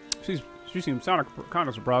 Well, she seemed kind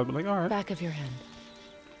of surprised, but like, all right. Back of your hand.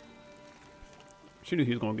 She knew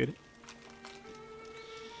he was gonna get it.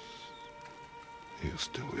 He is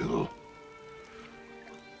still ill.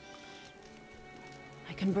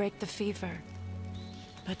 I can break the fever.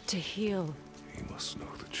 But to heal, He must know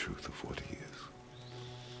the truth of what he is.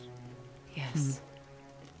 yes.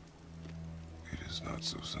 It is not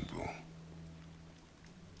so simple.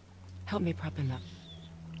 Help me prop him up.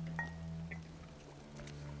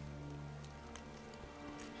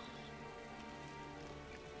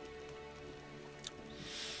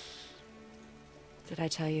 Did I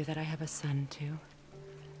tell you that I have a son, too?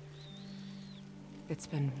 It's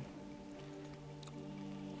been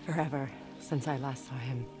forever since I last saw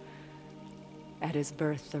him. At his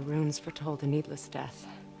birth, the runes foretold a needless death.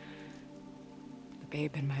 The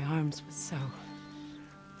babe in my arms was so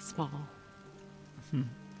small,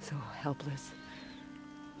 so helpless.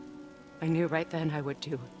 I knew right then I would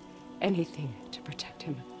do anything to protect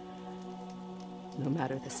him, no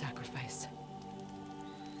matter the sacrifice.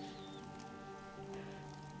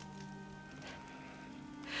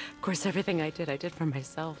 Of course, everything I did for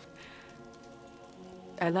myself.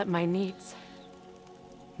 I let my needs,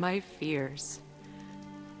 my fears,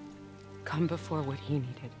 come before what he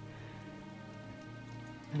needed.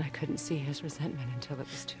 And I couldn't see his resentment until it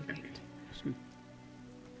was too late.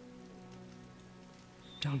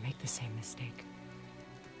 Don't make the same mistake.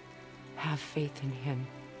 Have faith in him.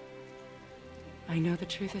 I know the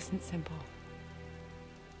truth isn't simple,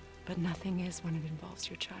 but nothing is when it involves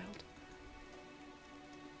your child.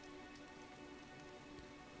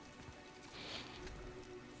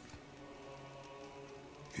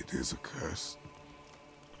 It is a curse.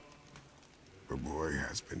 The boy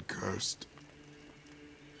has been cursed.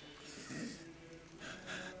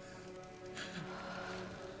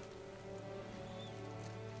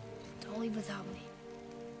 Don't leave without me.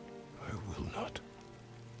 I will not.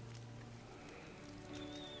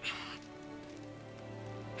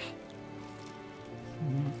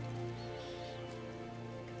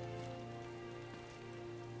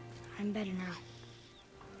 I'm better now.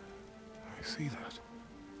 I see that.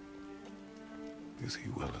 Is he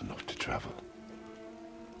well enough to travel?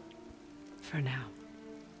 For now.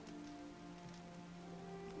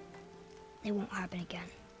 It won't happen again.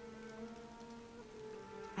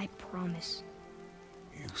 I promise.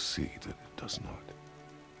 You see that it does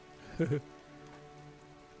not.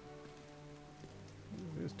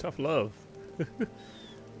 It's tough love.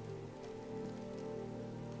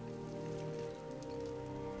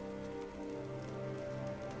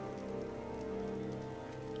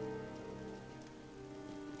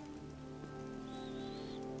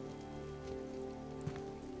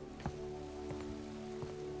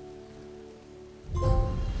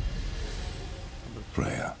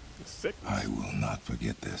 Freya, Sick. I will not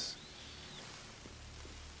forget this.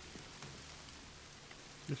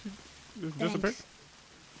 Disappear? Thanks.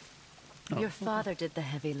 Your father did the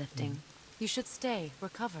heavy lifting. You should stay,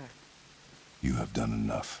 recover. You have done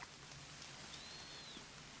enough.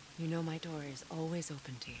 You know my door is always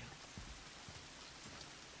open to you.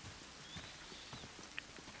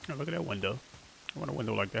 Oh, look at that window. I want a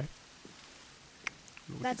window like that.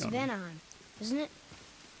 That's Venon, isn't it?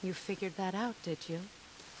 You figured that out, did you?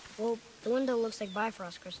 Well, the window looks like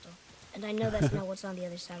Bifrost crystal, and I know that's not what's on the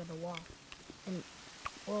other side of the wall. And,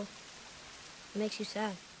 well, it makes you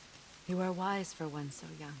sad. You are wise for one so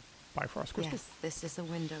young. Bifrost crystal. Yes, this is a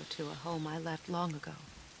window to a home I left long ago.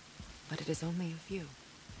 But it is only a view.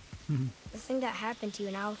 The thing that happened to you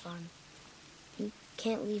in Alphon, you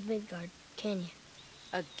can't leave Midgard, can you?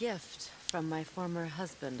 A gift from my former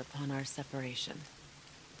husband upon our separation.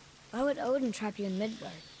 Why would Odin trap you in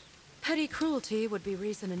Midgard? Petty cruelty would be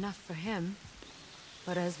reason enough for him.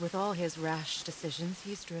 But as with all his rash decisions,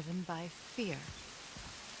 he's driven by fear.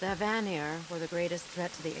 The Vanir were the greatest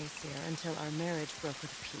threat to the Aesir until our marriage broke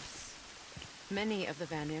with peace. Many of the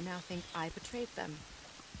Vanir now think I betrayed them.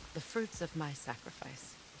 The fruits of my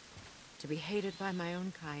sacrifice. To be hated by my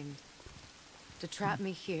own kind. To trap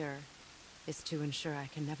me here is to ensure I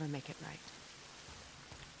can never make it right.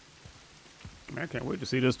 Man, I can't wait to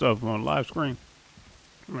see this stuff on live screen.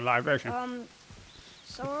 I mean, live action.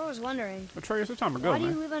 So I was wondering, Atreus, it's time to go, why do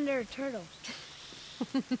you man. live under a turtle?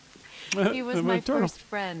 He was my turtle. first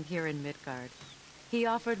friend here in Midgard. He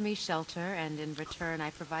offered me shelter, and in return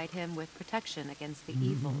I provide him with protection against the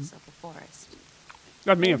evils of the forest.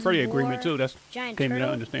 That's me and Freddie War, agreement, too. That's giant came to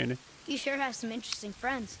turtle. understanding. You sure have some interesting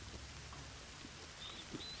friends.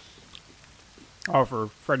 I offer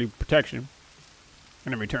Freddie protection.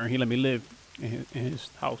 And in return, he let me live in his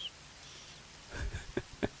house.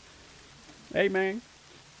 Hey, man.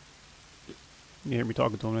 You hear me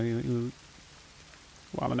talking to him. He was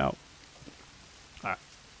wilding out. All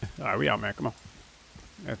right, we out, man. Come on.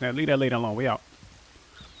 Now, leave that lady alone. We out.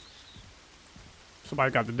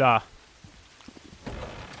 Somebody got to die.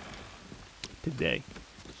 Today.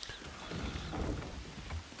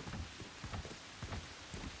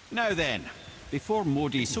 Now then, before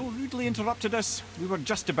Modi so rudely interrupted us, we were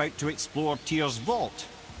just about to explore Tyr's vault.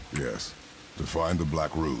 Yes, to find the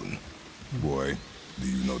Black Rune. Boy, do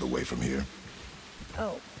you know the way from here?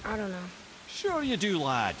 Oh, I don't know. Sure you do,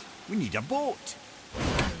 lad. We need a boat. I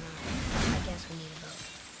don't know. I guess we need a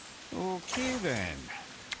boat. Okay, then.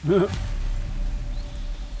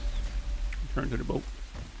 Turn to the boat.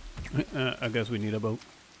 I guess we need a boat.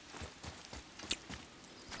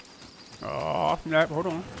 Oh, snap. Hold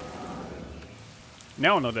on.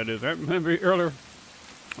 Now I know what that is. That remember earlier.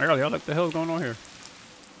 Earlier, what the hell's going on here?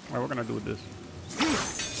 All right, what can I do with this?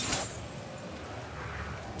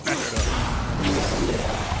 Snatch it up.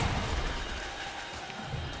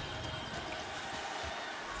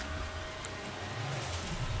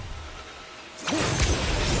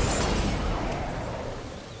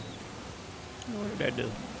 What did that do?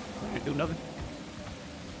 Did it do nothing?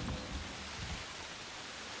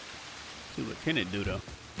 See what can it do though?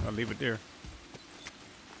 I'll leave it there.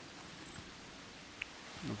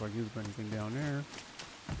 I don't know if I use anything down there.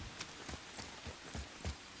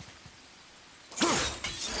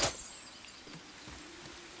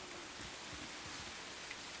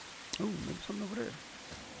 Oh, maybe something over there.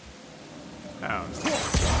 I don't know.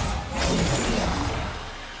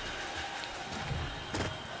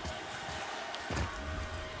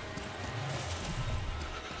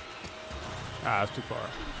 Ah, it's too far.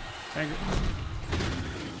 Dang it.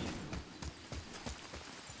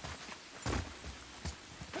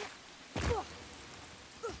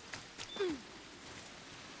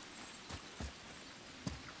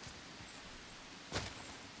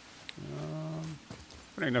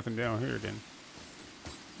 There ain't nothing down here then.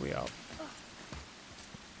 We out.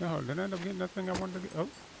 Oh, did I end up getting that thing I wanted to get?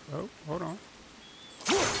 Oh, hold on.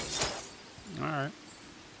 Alright.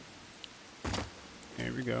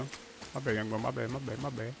 Here we go. My bad, young boy. My bad.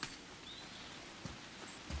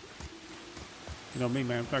 You know me,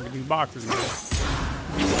 man. I'm trying to get these boxes, man.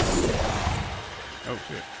 Oh,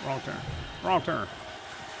 shit. Wrong turn.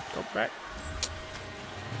 Go back.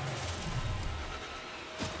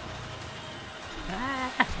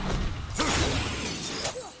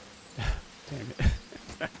 Damn it.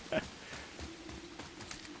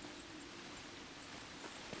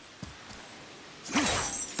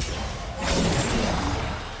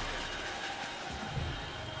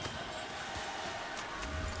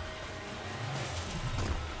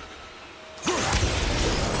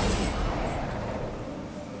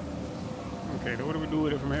 Okay, then what do we do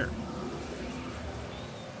with it from here?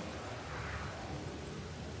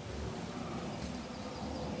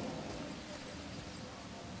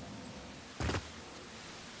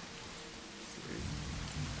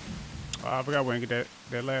 Oh, I forgot we didn't get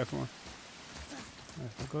that last one.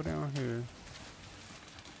 Let's go down here.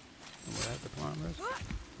 Oh, I have to climb this.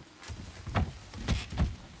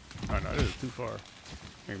 Oh no, this is too far.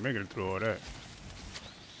 Ain't making it through all that.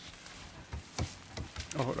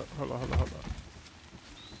 Oh, hold up.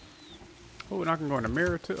 Oh, and I can go in the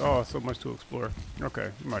mirror too. Oh, so much to explore.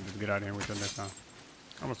 Okay, we might just get out of here and wait till next time.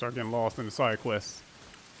 I'm gonna start getting lost in the side quests.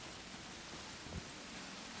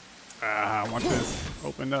 Ah, I want this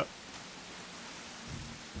opened up.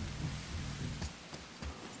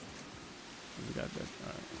 We got that.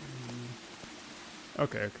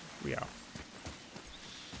 Okay, we out.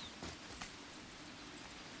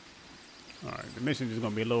 Alright, the mission is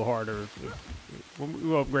gonna be a little harder.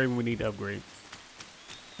 We'll upgrade when we need to upgrade.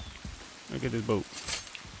 Look at this boat.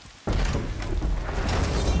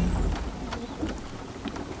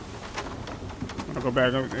 I'm gonna go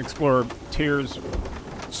back and explore Tyr's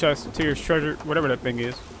chest, Tyr's treasure, whatever that thing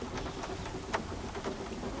is.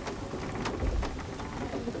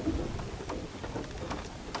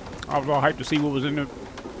 I was all hyped to see what was in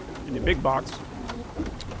the big box.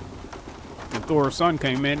 And Thor's son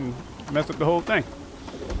came in and messed up the whole thing.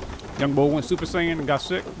 Young boy went Super Saiyan and got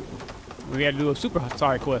sick. We had to do a super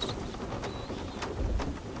side quest.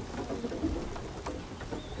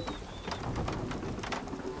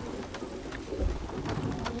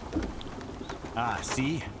 Ah,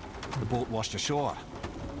 see? The boat washed ashore.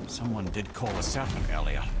 Someone did call a serpent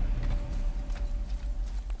earlier.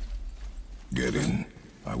 Get in.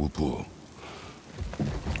 I will pull.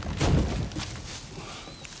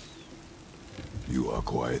 You are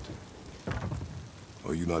quiet.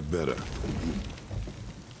 Are you not better?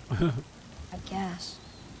 I guess.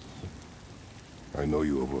 I know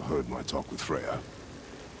you overheard my talk with Freya.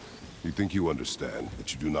 You think you understand,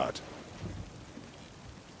 but you do not.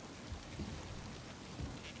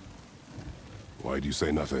 Why do you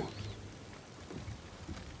say nothing?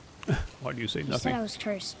 Why do you say You nothing? said I was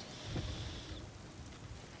cursed.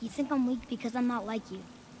 You think I'm weak because I'm not like you.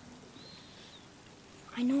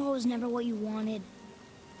 I know I was never what you wanted.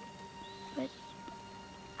 But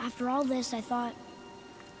after all this, I thought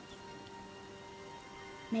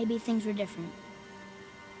maybe things were different.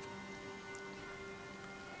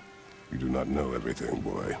 You do not know everything,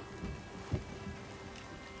 boy.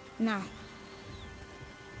 No.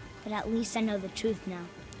 But at least I know the truth now.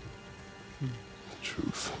 The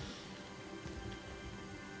truth.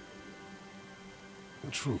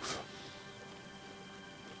 The truth.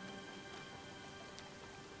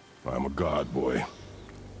 I am a god, boy.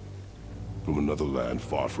 From another land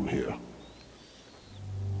far from here.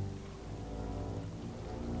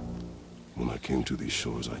 When I came to these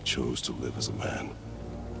shores, I chose to live as a man.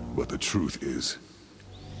 But the truth is,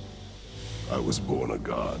 I was born a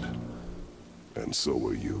god. And so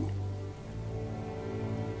were you.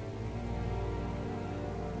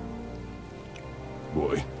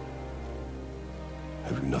 Boy,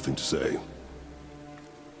 have you nothing to say?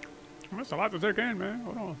 That's a lot to take in, man.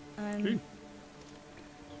 Hold on.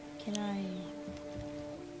 Can I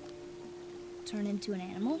turn into an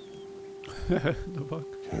animal? The fuck?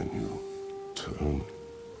 Can you turn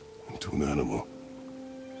into an animal?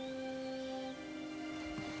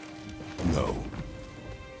 No.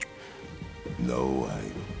 No, I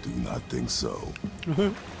do not think so.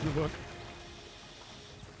 The fuck?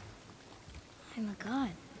 I'm a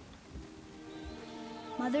god.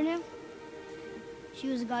 Mother knew? She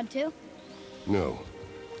was a god too? No.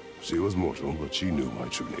 She was mortal, but she knew my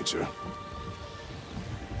true nature.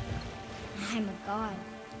 I'm a god.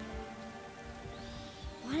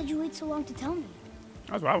 Why did you wait so long to tell me?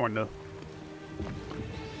 That's what I want to know.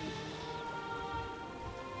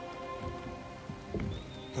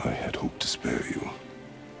 I had hoped to spare you.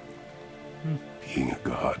 Being a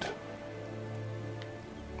god,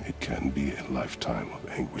 it can be a lifetime of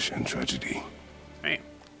anguish and tragedy. Damn.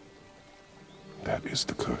 That is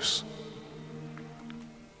the curse.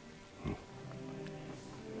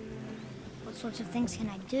 What sorts of things can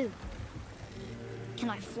I do? Can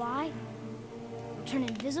I fly? Or turn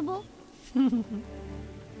invisible?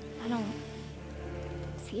 I don't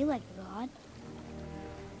feel like a god.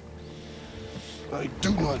 I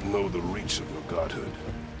do not know the reach of your godhood.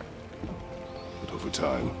 But over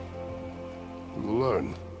time, you will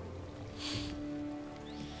learn.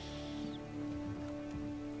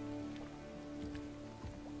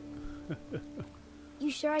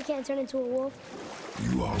 You sure I can't turn into a wolf?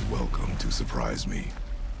 You are welcome to surprise me.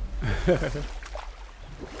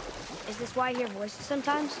 Is this why I hear voices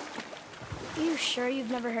sometimes? Are you sure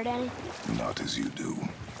you've never heard any? Not as you do.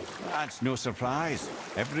 That's no surprise.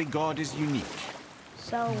 Every god is unique.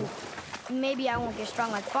 So, maybe I won't get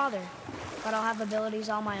strong like Father, but I'll have abilities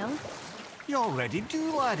all my own? You already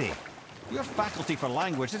do, laddie. Your faculty for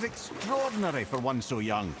language is extraordinary for one so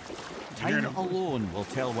young. Time alone will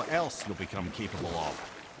tell what else you'll become capable of.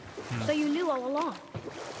 So you knew all along?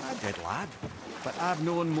 I did, lad. But I've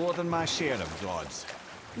known more than my share of gods.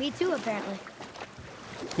 Me too, apparently.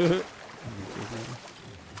 I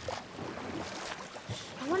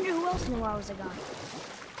wonder who else knew I was a god.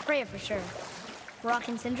 Freya for sure. Rock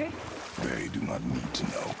and Sindri? They do not need to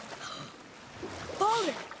know.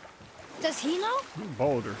 Baldur! Does he know?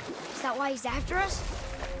 Boulder. Is that why he's after us?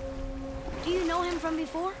 Do you know him from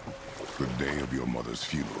before? The day of your mother's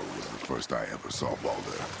funeral was the first I ever saw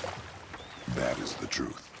Baldur. That is the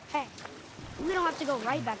truth. Hey, we don't have to go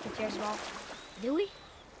right back to Tearswell, do we?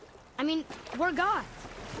 I mean, we're gods.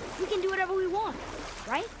 We can do whatever we want,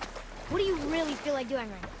 right? What do you really feel like doing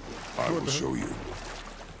right now? I will show you.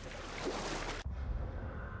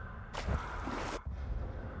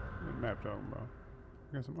 What map talking about?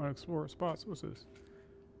 I got some unexplored spots. What's this?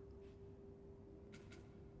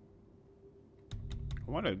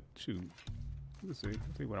 I want to shoot. Let's see.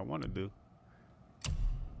 Let's see what I want to do.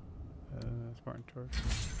 Spartan Torch.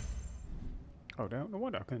 Oh, damn. No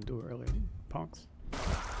wonder I couldn't do it earlier. Punks.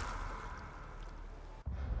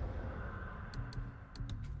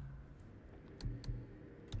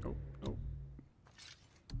 Oh, oh.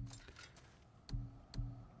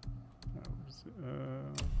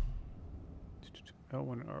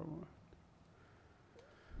 L1 and R1.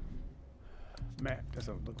 Map. That's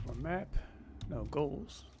what I was looking for. Map. No,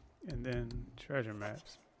 goals. And then treasure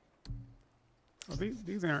maps. Well,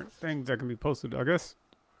 these aren't things that can be posted. I guess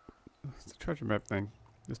it's the treasure map thing.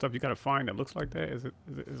 The stuff you gotta find that looks like that. Is it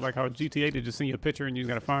like how GTA they just send you a picture and you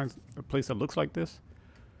gotta find a place that looks like this?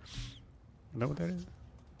 You know what that is?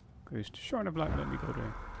 It's sure enough like let me go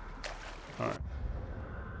there. Alright.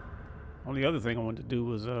 Only other thing I wanted to do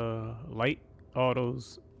was light all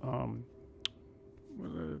those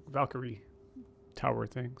Valkyrie tower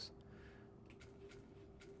things.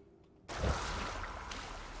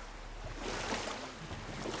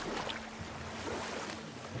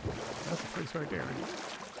 That's a place right there.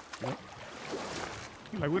 Yep.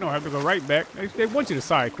 Like, we don't have to go right back. They want you to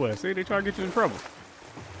side quest. They try to get you in trouble.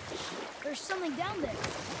 There's something down there.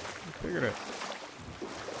 Figure that.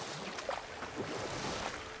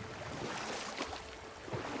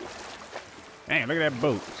 Damn, look at that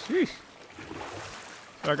boat. Sheesh.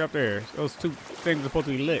 Back up there. Those two things are supposed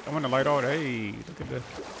to be lit. I want to light all that. Hey, look at the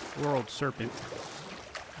world serpent.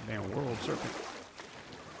 Damn world serpent.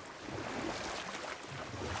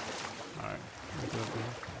 Alright.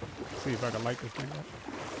 See if I can light this thing up.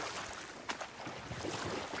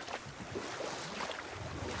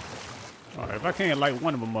 Alright, if I can't light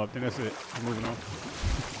one of them up, then that's it. I'm moving on.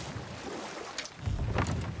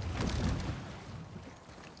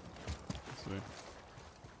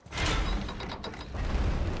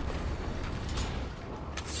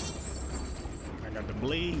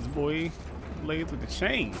 Blades, boy. Blades with the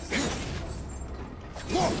chains.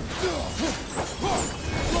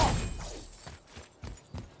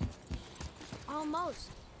 Almost.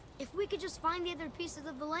 If we could just find the other pieces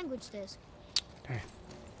of the language disc. Damn.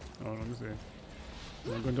 Hold on, let me see.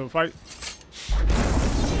 You want to go into a fight?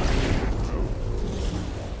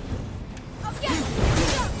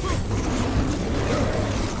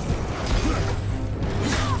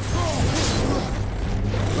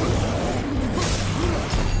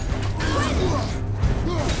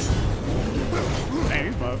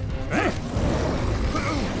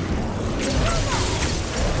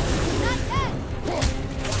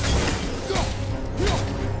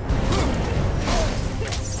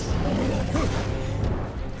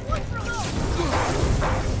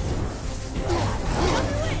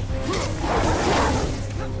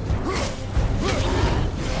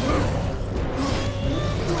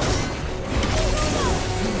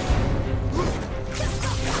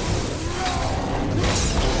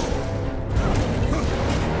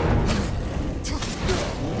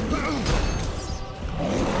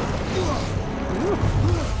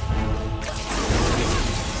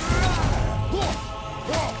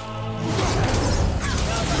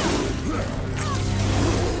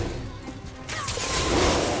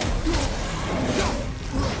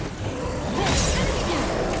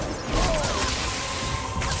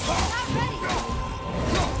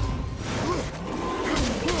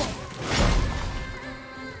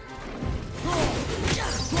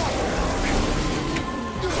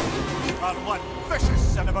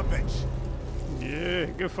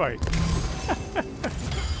 Good fight.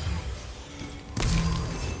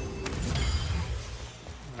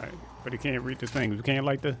 Alright, but he can't read the things. You can't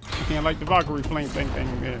light the Valkyrie flame thing.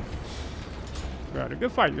 Yeah. Got it.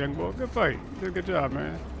 Good fight, young boy. Good fight. You did a good job,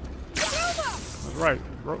 man. That's right.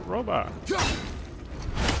 Robot.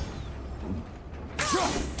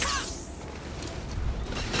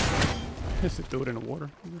 Just throw it in the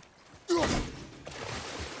water.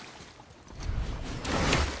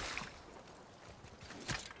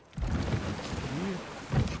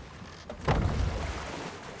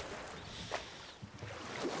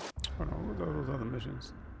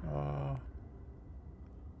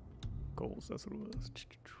 Goals, that's what it was.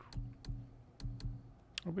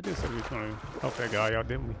 Oh, we did say we were going to help that guy out,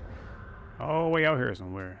 didn't we? Oh, way out here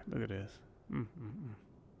somewhere. Look at this.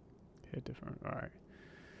 Hit different. All right.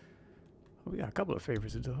 Oh, we got a couple of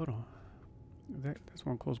favorites to do. Hold on. That's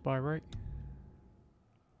one close by, right?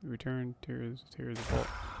 Return tears of vault.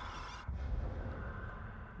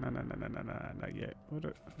 No, not yet.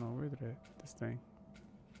 No, where's it at? This thing.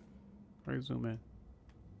 Where you zoom in?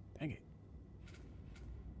 Dang it.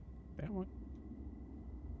 That one.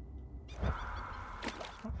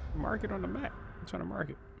 Oh, mark it on the map. I'm trying to mark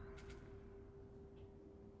it.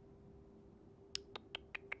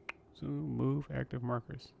 Zoom, move, active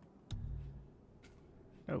markers.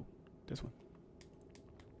 Oh, this one.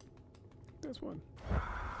 This one.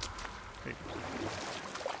 Hey.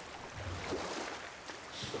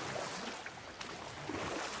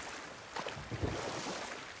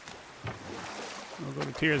 We'll go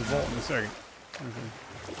to Tears Vault in a second. Okay.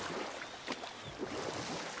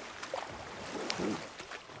 Ooh.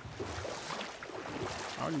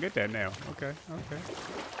 I can get that now. Okay.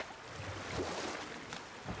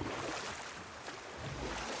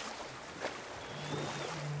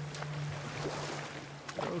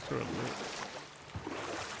 Those are lit.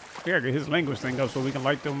 Yeah, get his language thing up so we can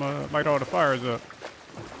light them, light all the fires up.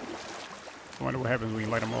 I wonder what happens when you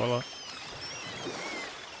light them all up.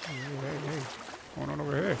 Hey. What's going on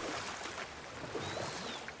over here?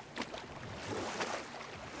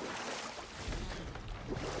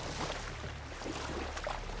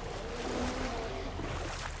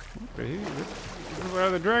 What the hell? Is this where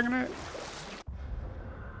the dragon at?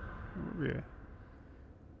 Oh, yeah.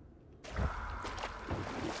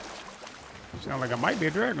 Sound like I might be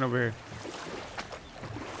a dragon over here.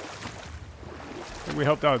 think we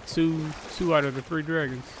helped out two out of the 3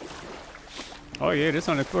 dragons. Oh yeah, this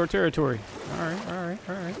unexplored territory. All right, all right,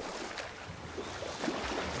 all right.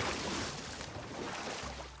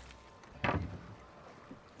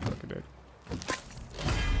 Look at that.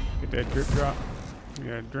 Get that drip drop. You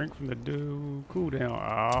gotta drink from the dew cooldown.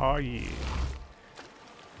 Oh yeah.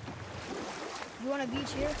 You want a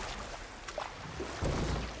beach here?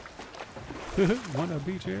 Want a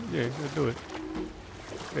beach here? Yeah, let's do it.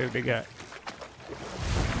 See what they got.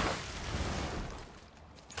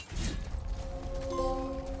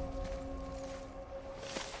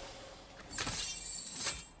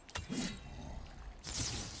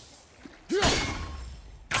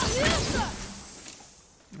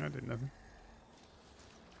 I did nothing.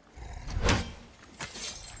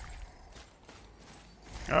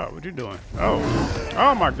 Oh, what you doing?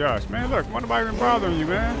 Oh my gosh, man! Look, why nobody even bothering you,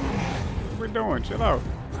 man? What we doing? Chill out.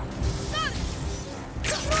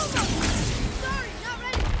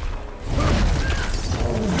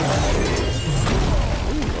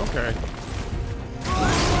 Ooh, okay.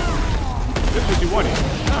 This is what you wanted.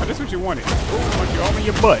 Nah, this is what you wanted. I want you all in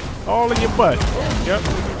your butt. All in your butt. Yep, this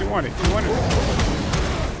is what you wanted. You wanted.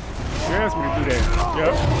 You asked me to do that.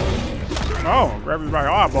 Yep. Oh, grab me by the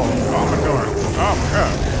eyeball. Oh my god. Oh my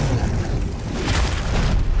god.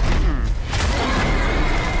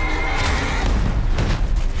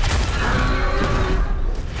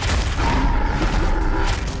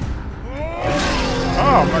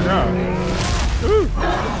 Oh my god. Ooh.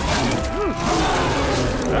 Ooh.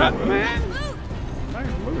 That man.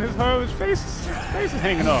 His whole face is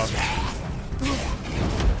hanging off.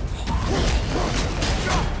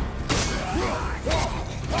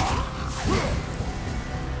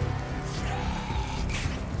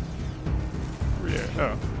 Yeah,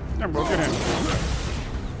 oh. Come on, get him.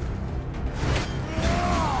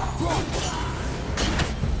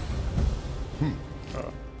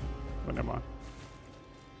 Oh, but never mind.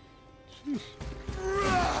 Sheesh.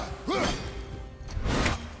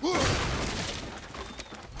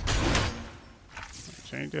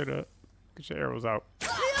 Change that up. Get your arrows out.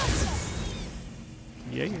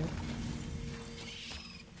 Yeah, yeah.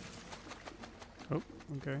 Oh,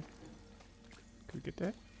 okay. Can we get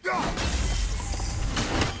that?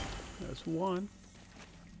 That's one.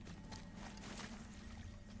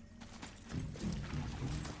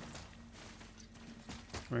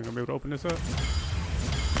 We ain't gonna be able to open this up.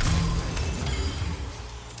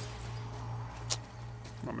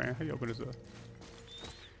 Oh man, how you open this up?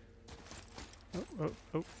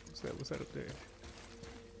 Oh, what's that up there?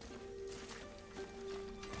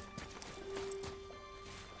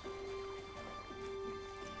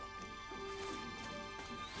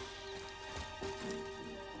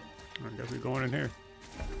 I guess we're going in here.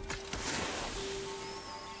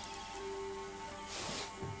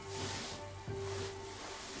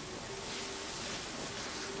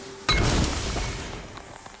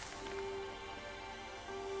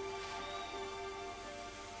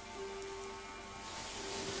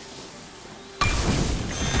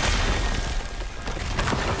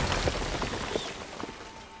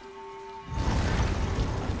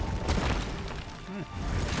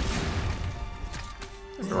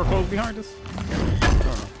 Door closed behind us?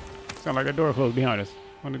 Oh, sound like a door closed behind us.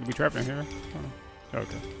 I need to be trapped in here. Oh,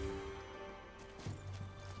 okay.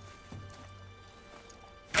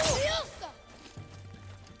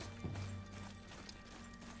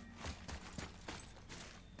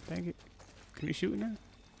 Dang it. Can he shoot now?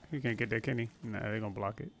 He can't get that, can he? Nah, they're gonna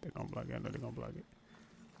block it. They're gonna block it. I know they're gonna block it.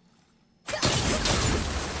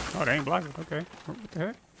 Oh, they ain't blocking. Okay. What the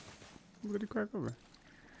heck? Look at the crack over.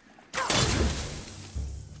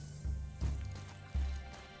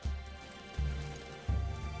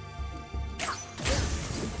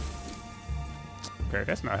 Okay,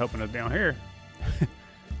 that's not helping us down here.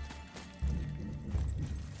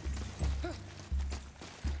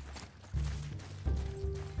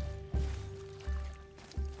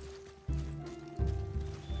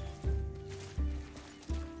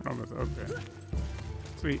 Almost okay.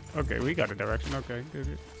 Sweet. Okay, we got a direction. Okay,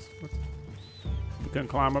 good. We couldn't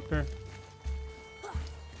climb up there.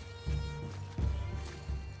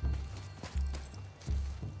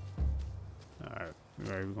 All right,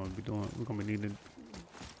 we're gonna be doing. We're gonna be needing.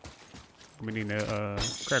 We need to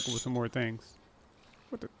crack with some more things.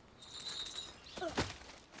 What the?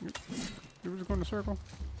 You were just going to circle?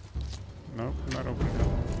 Nope, not over there.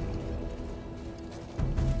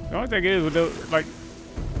 The only thing is with the like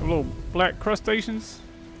the little black crustaceans,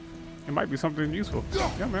 it might be something useful.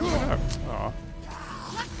 Yeah, man, what up? Aw.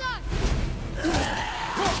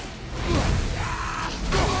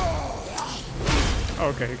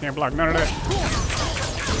 Okay, you can't block none of that.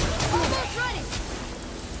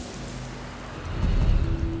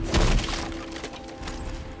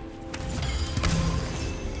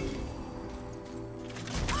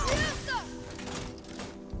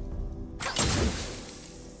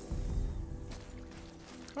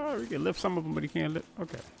 Oh, we can lift some of them, but he can't lift.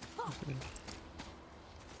 Okay.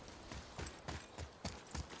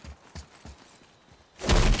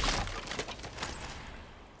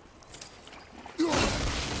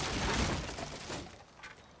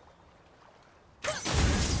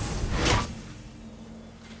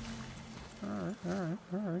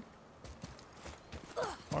 Alright.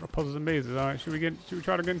 A lot of puzzles and mazes. Alright, should we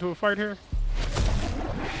try to get into a fight here?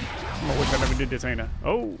 I wish I never did this, ain't I?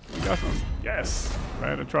 Oh, we got some. Yes!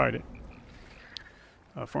 Glad I tried it.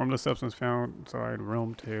 Formless substance found inside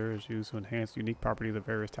realm tear is used to enhance unique properties of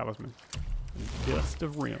various talismans. Dust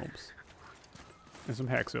of realms. And some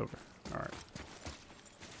hack silver. Alright.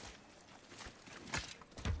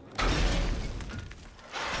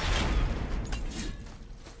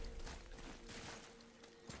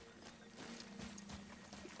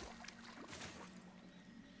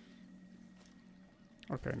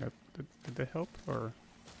 Okay, now, did that help, or?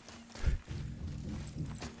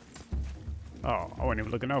 Oh, I wasn't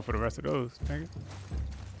even looking out for the rest of those. Dang it.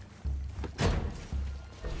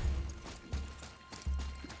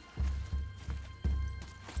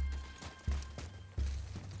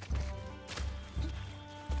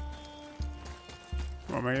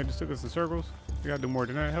 Come on, man, you just took us in circles. You gotta do more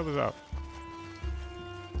than that. Help us out.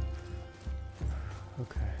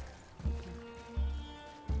 Okay.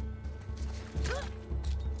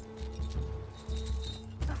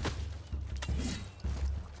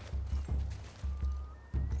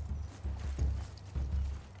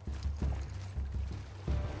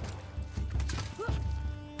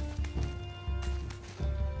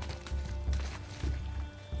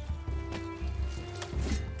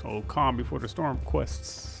 Oh, calm before the storm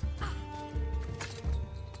quests.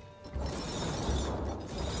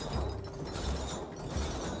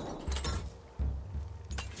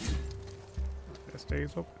 That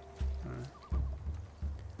stays open.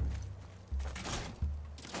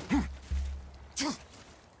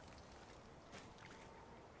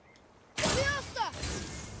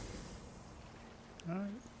 Alright,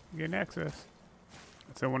 getting access.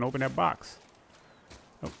 Someone open that box.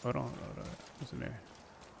 Oh, hold on. What's in there?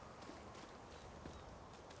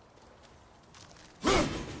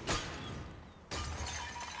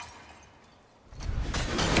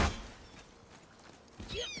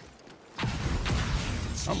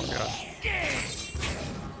 Oh my god.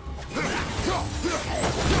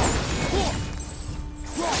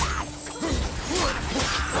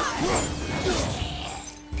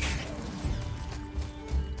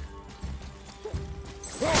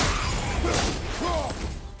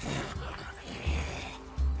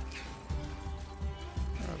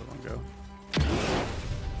 Where'd the one go?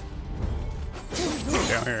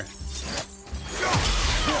 Down here.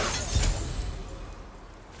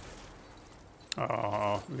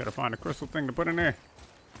 Oh, we gotta find a crystal thing to put in there.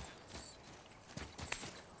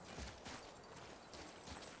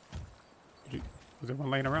 Was there one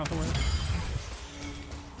laying around somewhere?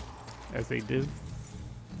 As they do.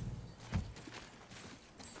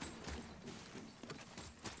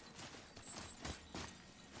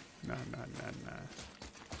 Nah.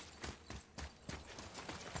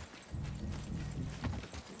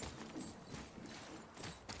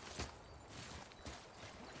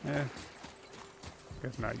 Yeah.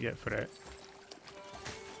 Guess not yet for that.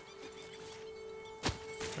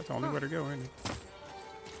 That's the only way to go, isn't it?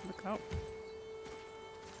 Look out.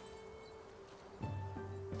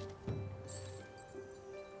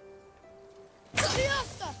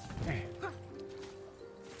 Damn.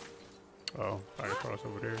 Oh, I gotta cross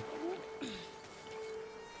over there.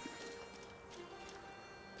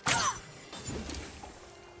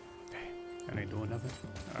 Damn, that ain't doing nothing.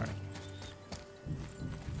 Alright.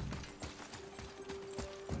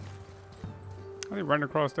 I think running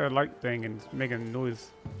across that light thing and it's making noise.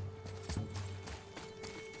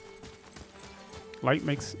 Light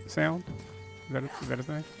makes sound? Is that a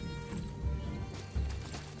thing?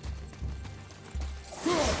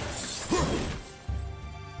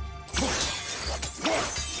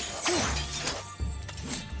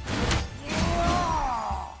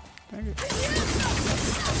 Dang it.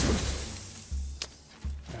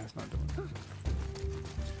 That's not doing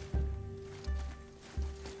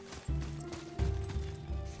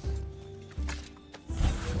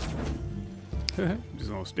it. Just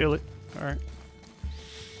gonna steal it. All right.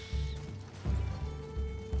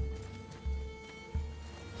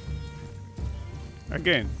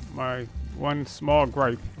 Again, my one small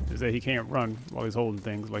gripe is that he can't run while he's holding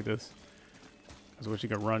things like this. I wish he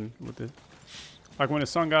could run with it. Like when his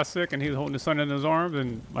son got sick and he was holding his son in his arms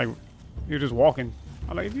and like you're just walking.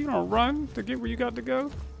 I'm like, if you don't run to get where you got to go,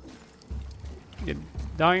 your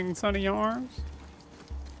dying son in your arms.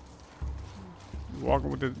 walking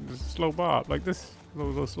with the slow bob, like this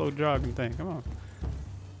little slow jogging thing. Come on.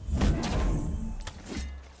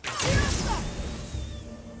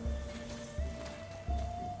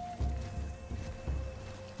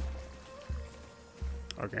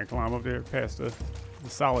 Okay, climb up there past the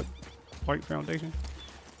solid white foundation.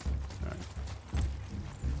 All right.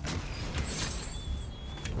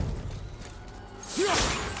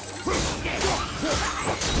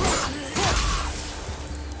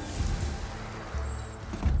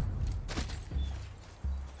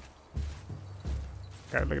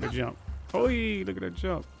 God, look at the jump. Oh, look at that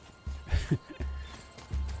jump.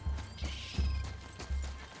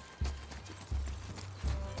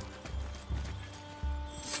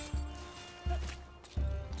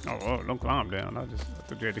 Oh, don't climb down. I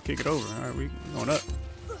thought you had to kick it over. All right, we going up.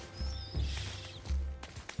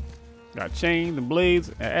 Got chain, the blades,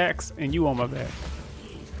 an axe, and you on my back.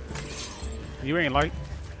 You ain't light.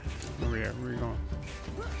 Where we at? Where you going?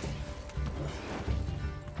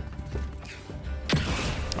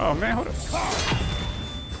 Oh man, hold up.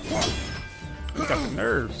 You got the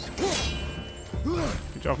nerves.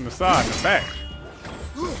 Get you off on the side and the back.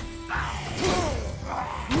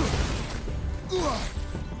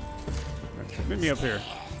 Get me up here.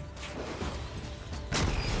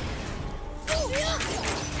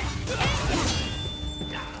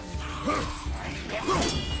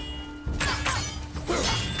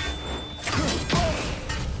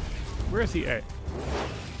 Where is he at?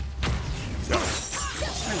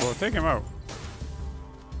 Hey, well, take him out.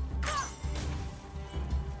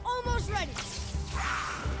 Almost ready.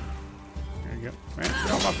 There you go. Man,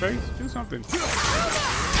 get on my face. Do something. Stay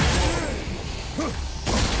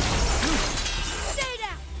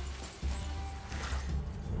down.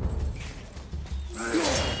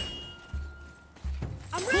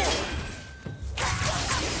 I'm ready.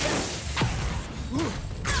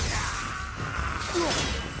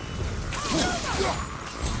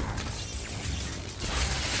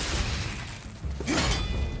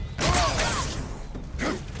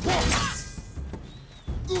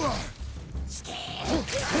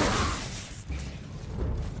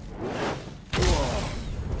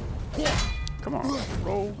 Come on,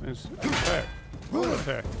 roll and attack. Roll and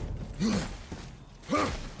attack.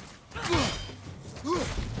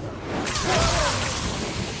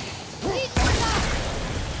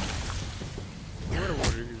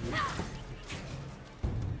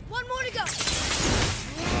 One more to go.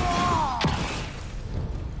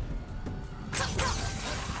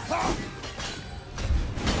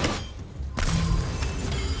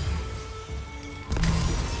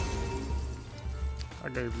 I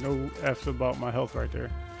gave no F's about my health right there.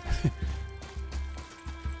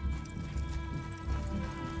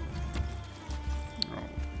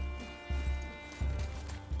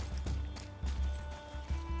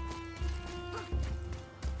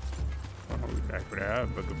 Back for that.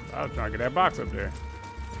 I was trying to get that box up there.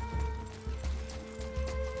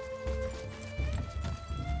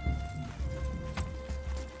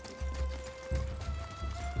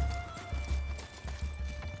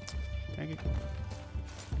 Dang it.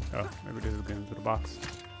 Oh, maybe this is getting to the box.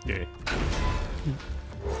 Yeah.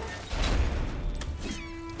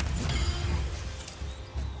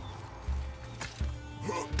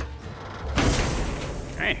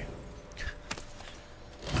 Damn.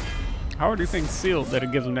 How are these things sealed that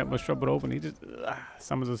it gives him that much trouble to open? He just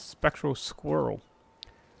summons a spectral squirrel.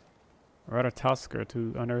 Ratatosker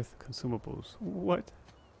to unearth consumables. What?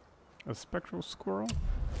 A spectral squirrel?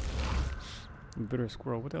 Bitter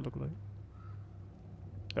squirrel. What that look like?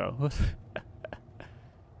 Oh, what?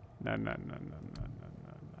 Nah.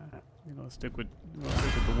 You're gonna stick with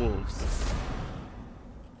the wolves.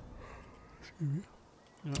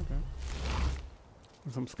 Okay.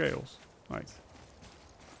 And some scales. Nice.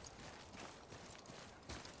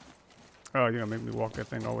 Oh, you're gonna make me walk that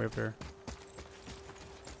thing all the way up there.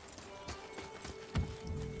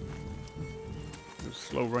 Just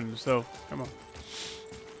slow running yourself. Come on.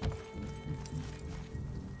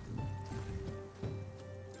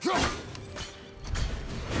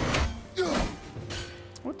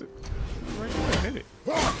 What the? Right there, hit it.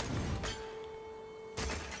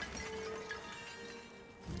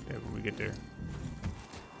 Yeah, when we get there.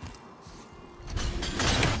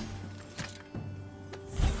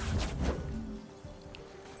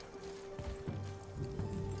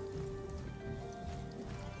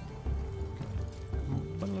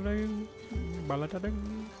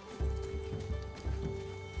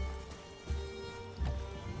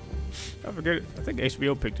 I forget it. I think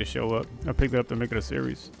HBO picked this show up. I picked it up to make it a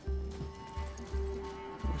series.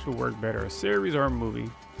 Which would work better, a series or a movie?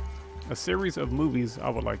 A series of movies I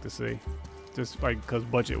would like to see. Just like, cause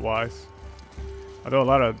budget wise. Although a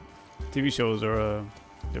lot of TV shows are,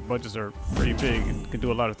 their budgets are pretty big and can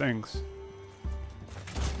do a lot of things.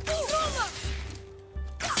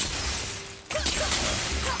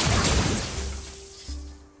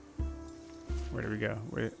 Where did we go?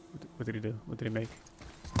 What did he do? What did he make?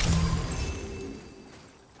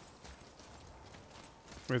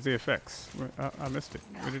 Where's the effects? I missed it.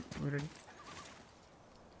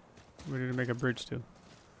 Where did he make a bridge to?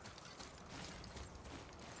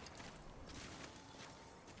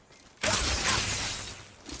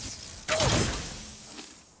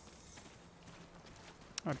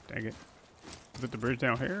 Oh, dang it. Is it the bridge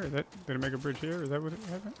down here? Did it make a bridge here? Is that what it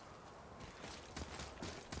happened?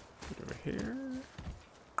 Put it over here.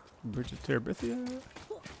 Bridge of Terabithia.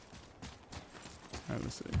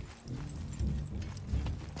 Let's see.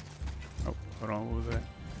 Oh, hold on. What was that?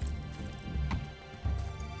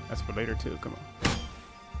 That's for later too. Come on.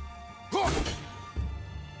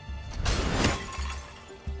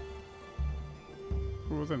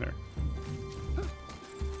 What was in there?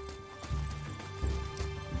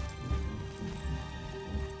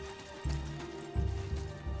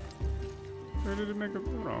 Where did it make a?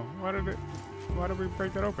 Hold on. Why did we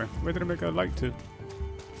break that open? Where did it make a light to?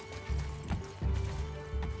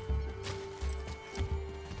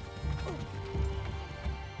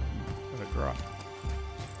 There's a drop.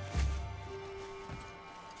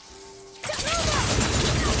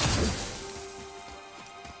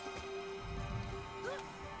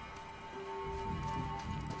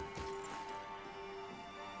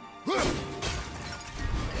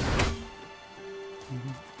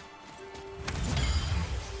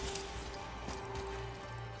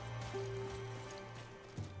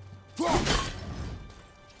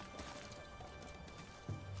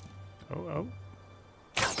 Oh.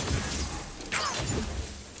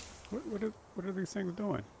 What are these things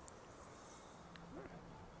doing?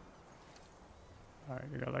 Alright,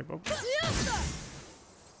 you got light bulb.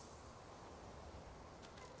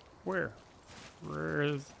 Where? Where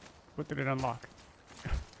is... What did it unlock?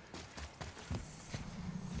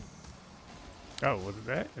 Oh, was it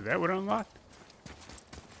that? Is that what unlocked?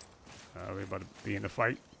 We're about to be in a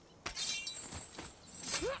fight.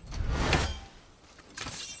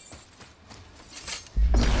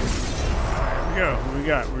 Go. What we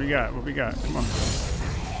got? What we got? What we got? Come on.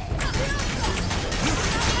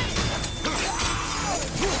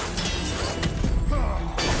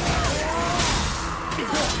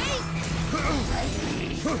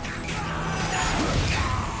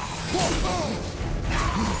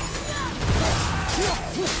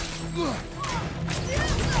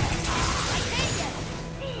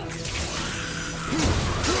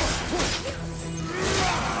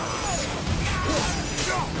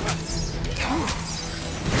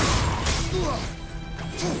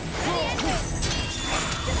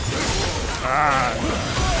 Ah,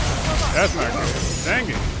 that's not good. Dang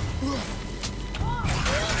it.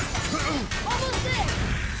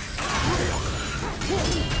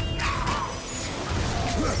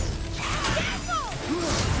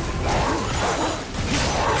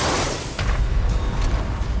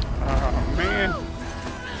 Oh, man.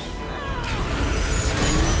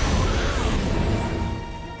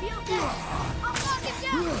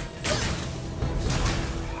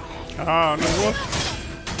 Oh, no, what?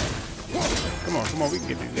 Come on, we can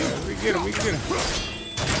get these guys. We can get him, we can get him.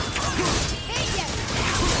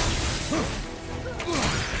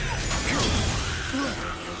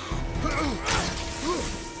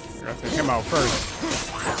 I gotta take him out first.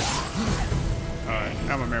 Alright,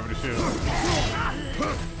 now I'm remember to shoot.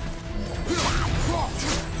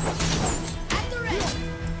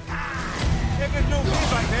 Take a new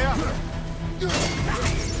piece right there.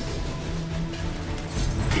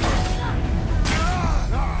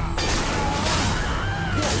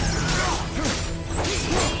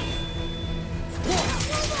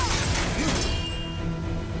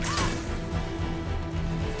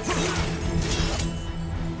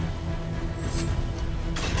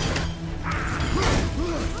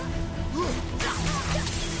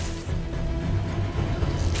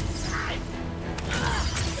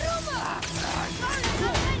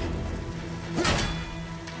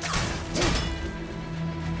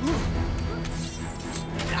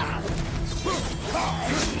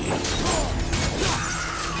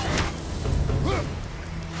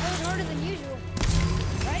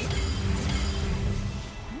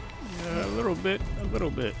 A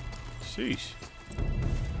little bit. Sheesh.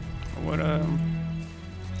 What, does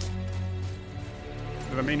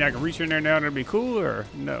that mean I can reach in there now and it'll be cool, or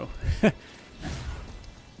no?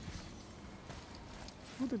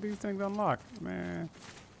 What did these things unlock? Man,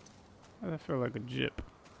 I feel like a jip.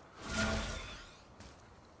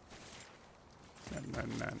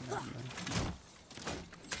 Nothing.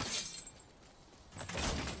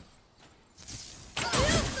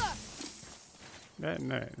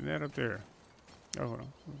 That up there. Oh, hold on.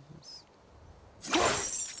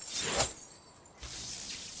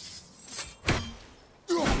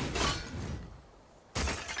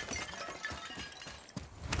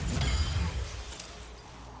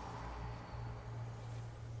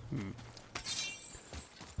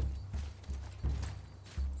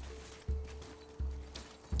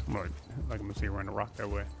 I'm gonna see around the rock that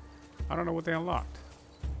way. I don't know what they unlocked.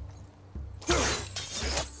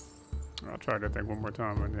 I'll try that thing one more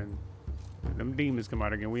time, and then them demons come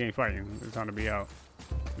out again. We ain't fighting. It's time to be out.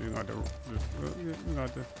 We're gonna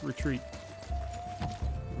have to retreat.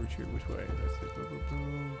 Retreat which way? That's it.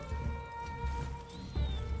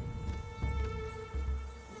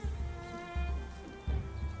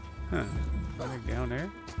 Huh? I think down there.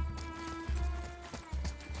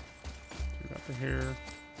 We got the hair.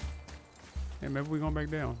 Hey, maybe we're going back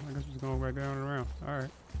down. I guess we're just going back down and around.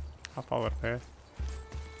 Alright. I'll follow the path.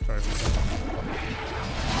 Sorry.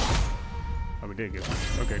 Oh, we did get one.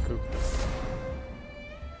 Okay, cool.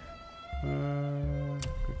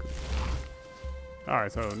 Cool.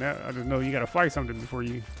 Alright, so now I just know you gotta fight something before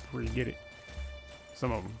you get it.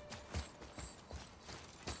 Some of them.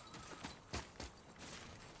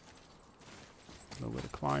 No way to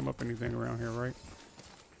climb up anything around here, right?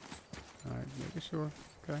 Alright, making sure.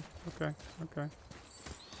 Okay. We're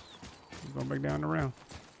going back down and around.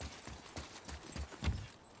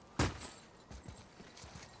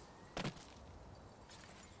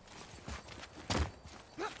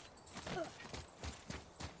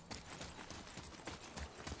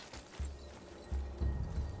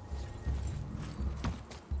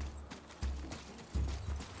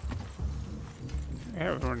 I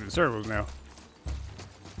have running in circles now.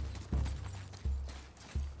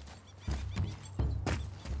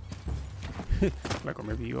 Like, or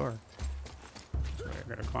maybe you are. So I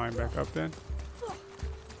gotta climb back up then.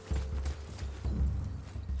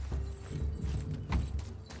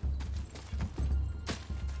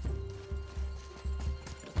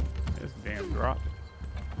 This damn drop.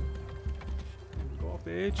 Go off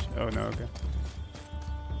the edge. Oh no, okay.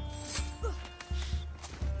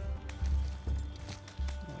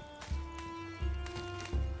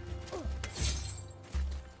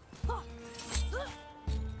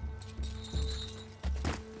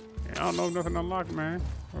 I don't know if nothing unlocked, man.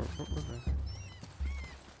 What was that?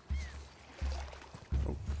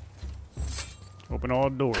 Oh. Open all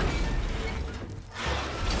doors.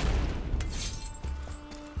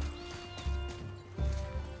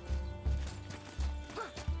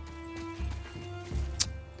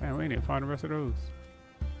 Damn, we ain't even find the rest of those.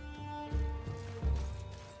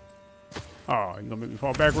 Oh, you gonna make me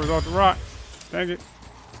fall backwards off the rock? Dang it.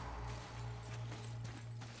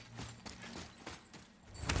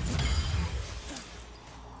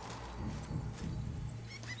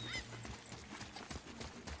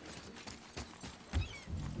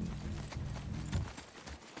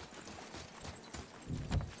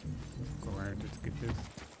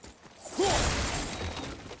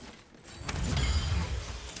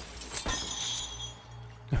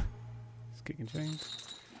 Kicking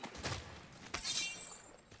chains.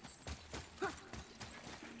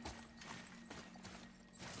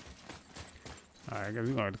 Alright, I guess we're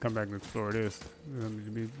gonna have to come back and explore this. We're gonna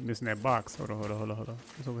be missing that box. Hold on.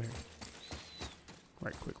 It's over here.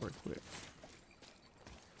 Right quick.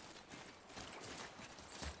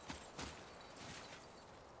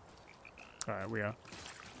 Alright, we out.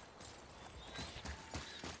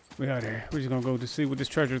 We out here. We're just gonna go to see what this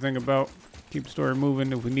treasure thing about. Keep the story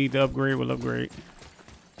moving. If we need to upgrade, we'll upgrade.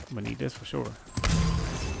 I'm gonna need this for sure.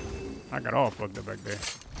 I got all fucked up back there.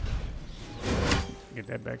 Get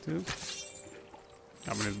that back too.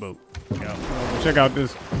 I'm in this boat. Yeah. We'll check out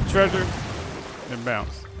this treasure and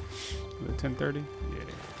bounce. Is it 10:30? Yeah.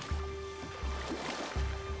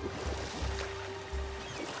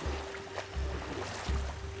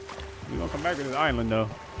 We're gonna come back to this island though.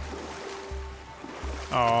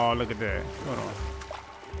 Oh, look at that. Hold on.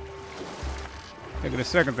 Look at the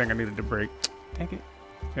second thing I needed to break. Dang it.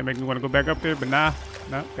 That make me want to go back up there, but nah.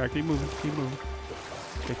 Gotta keep moving.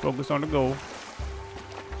 Stay focused on the goal.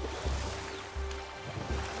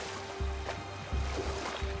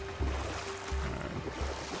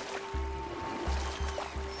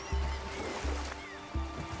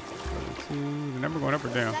 The number going up or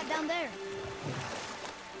down? That down there.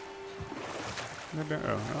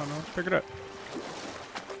 Oh, I don't know. Pick it up.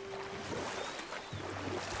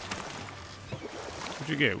 What'd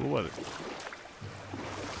you get? What was it?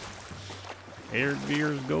 Air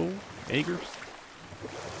beers gold? Acres?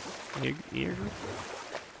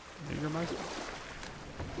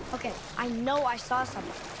 Okay, I know I saw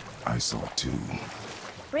something. I saw it too.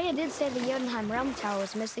 Freya did say the Jotunheim Realm Tower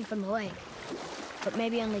was missing from the lake. But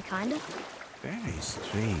maybe only kinda? Very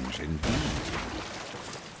strange indeed.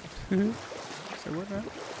 Say what now?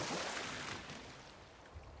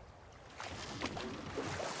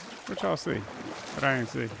 What y'all see? But I ain't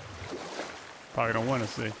see. Probably don't want to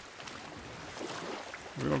see.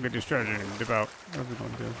 We're gonna get this treasure and dip out. What we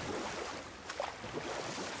gonna do?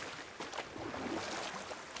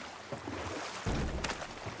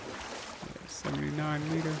 Yeah, 79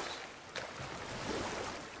 meters.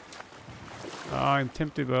 I'm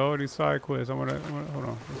tempted by all these side quests. Hold on.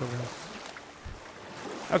 What's over here?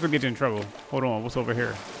 That's what gets you in trouble. Hold on. What's over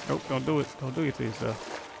here? Nope. Don't do it. Don't do it to yourself.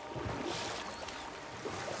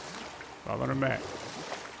 Follow the map.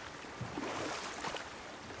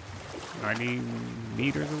 90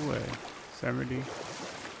 meters away. 70.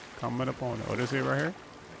 Coming up on it. Oh, this here right here?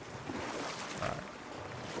 Alright.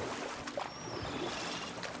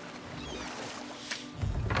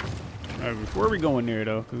 Alright, before we go in there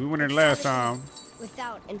though, because we went in last time.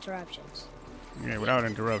 Without interruptions. Yeah, without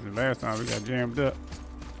interruptions. Last time we got jammed up.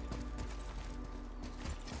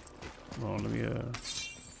 Well, let me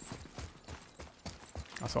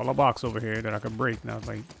I saw a box over here that I could break, and I was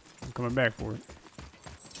like, I'm coming back for it.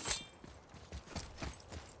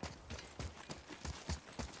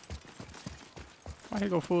 Why he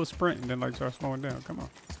go full sprint and then like start slowing down? Come on.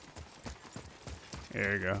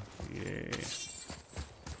 There you go. Yeah.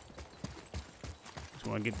 Just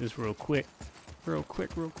want to get this real quick. Real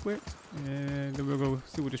quick. And then we'll go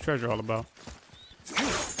see what this treasure all about. I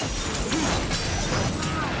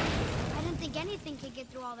didn't think anything could get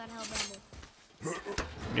through all that hell bramble.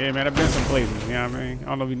 Yeah, man, I've been some places, you know what I mean? I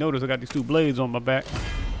don't know if you noticed, I got these two blades on my back.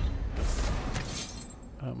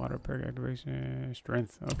 Moderate perk activation,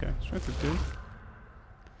 strength. Okay, strength is good.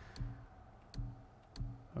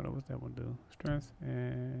 Hold on, what's that one do? Strength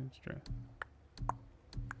and strength.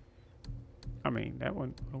 I mean, that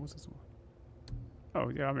one, hold on, what's this one? Oh,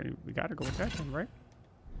 yeah, I mean, we gotta go with that one, right?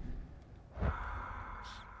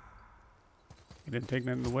 It didn't take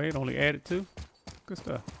nothing away, it only added two. Good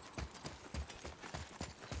stuff.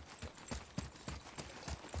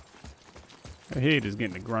 The head is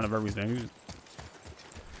getting the grunt of everything.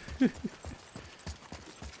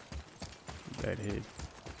 That head.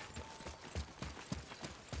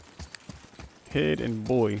 Head and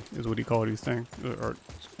boy is what he call these things. Or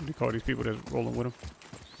what he call these people that's rolling with him.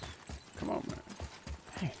 Come on,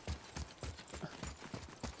 man.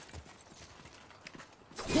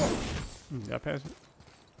 Dang. Did I pass it?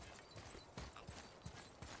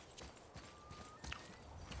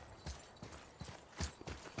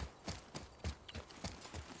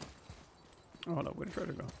 Oh, hold up, where did the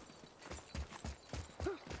treasure go?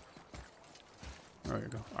 There you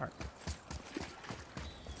go. All right.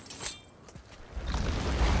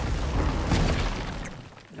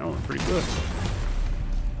 That was pretty good.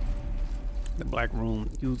 The black room.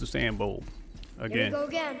 Use the sand bowl. Again. Here we go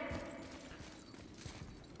again.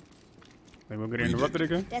 They will get interrupted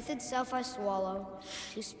again? Death itself I swallow,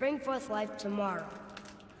 to spring forth life tomorrow.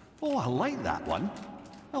 Oh, I like that one.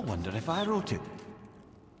 I wonder if I wrote it.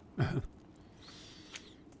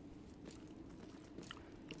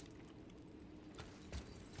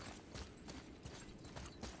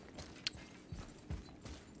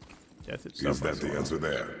 Is that the answer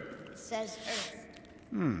there? It says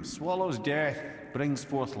Earth. Swallows death, brings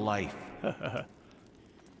forth life.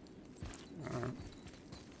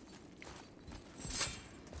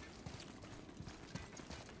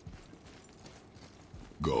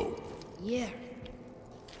 Go. Yeah.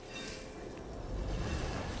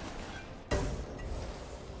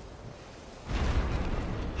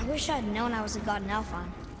 I wish I'd known I was a god in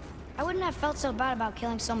Elfheim. I wouldn't have felt so bad about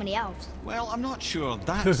killing so many elves. Well, I'm not sure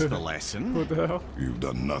that's the lesson. What the hell? You've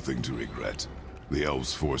done nothing to regret. The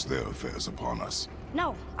elves forced their affairs upon us.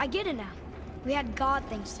 No, I get it now. We had god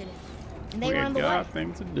things to do. And they We were had in the way, God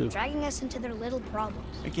things to do. dragging us into their little problems.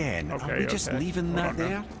 Again, Okay, are we just okay. leaving Hold that on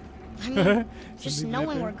there? I mean, just leave it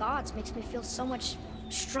knowing there. we're gods makes me feel so much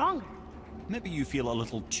stronger. Maybe you feel a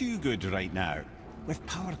little too good right now. With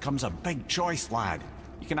power comes a big choice, lad.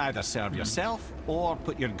 You can either serve yourself, or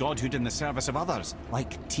put your godhood in the service of others,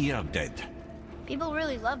 like Tyr did. People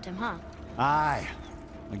really loved him, huh? Aye,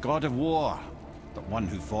 a god of war, but one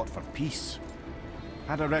who fought for peace.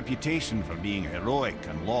 Had a reputation for being heroic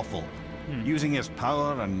and lawful, using his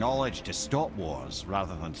power and knowledge to stop wars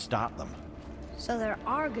rather than start them. So there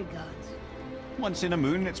are good gods. Once in a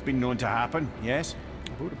moon, it's been known to happen, yes?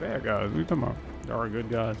 Who the bad guys? What are you talking about? There are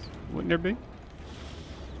good guys. Wouldn't there be?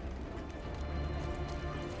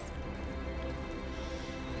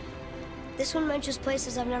 This one mentions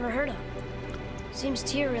places I've never heard of. Seems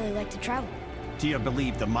Tyr really liked to travel. Tyr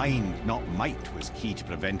believed the mind, not might, was key to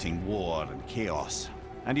preventing war and chaos.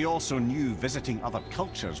 And he also knew visiting other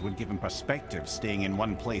cultures would give him perspective staying in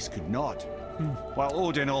one place could not. While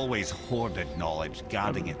Odin always hoarded knowledge,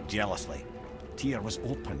 guarding it jealously, Tyr was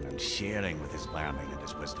open and sharing with his learning and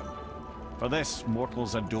his wisdom. For this,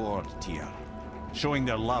 mortals adored Tyr, showing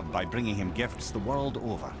their love by bringing him gifts the world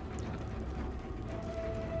over.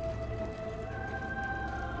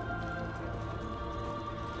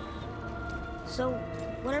 So,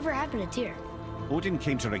 whatever happened to Tyr? Odin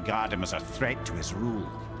came to regard him as a threat to his rule.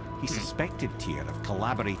 He suspected Tyr of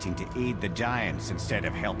collaborating to aid the giants instead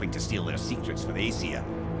of helping to steal their secrets for the Aesir.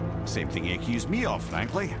 Same thing he accused me of,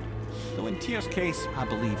 frankly. Though in Tyr's case, I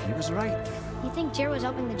believe he was right. You think Tyr was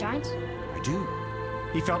helping the giants? I do.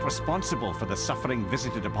 He felt responsible for the suffering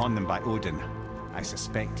visited upon them by Odin. I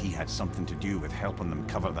suspect he had something to do with helping them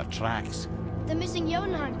cover their tracks. The missing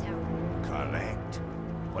Jotunheim tower. Correct.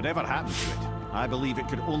 Whatever happened to it, I believe it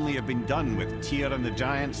could only have been done with Tyr and the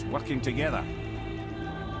giants working together.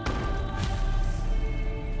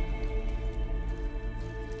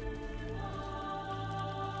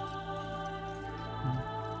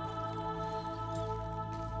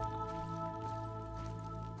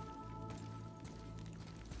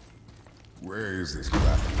 Where is this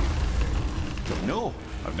platform? Don't know.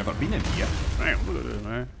 I've never been in here. Damn, look at this,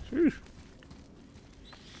 man. Sheesh.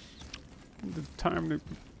 The time,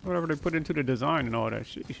 whatever they put into the design and all that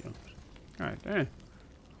shit. Alright, damn.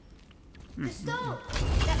 The stone!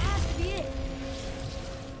 That has to be it.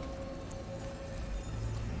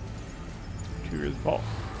 Tyr's vault.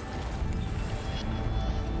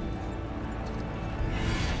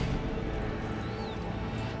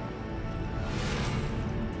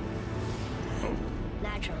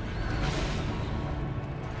 Naturally.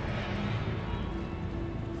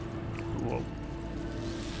 Whoa.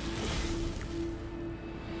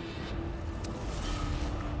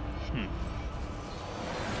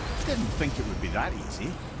 Didn't think it would be that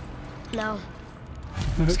easy. No.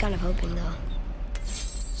 I was kind of hoping, though.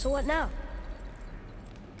 So what now?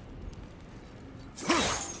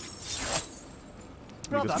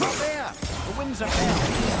 Brother, up there! The winds of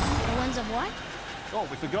hell! The ones of what? Oh,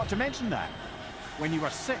 we forgot to mention that. When you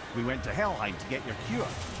were sick, we went to Helheim to get your cure.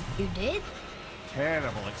 You did?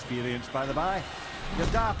 Terrible experience, by the by. Your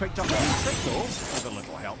dad picked up a few sick though, with a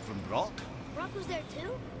little help from Brock. Brock was there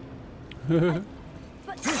too?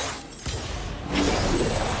 But...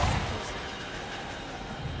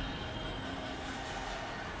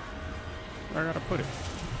 Where I gotta put it?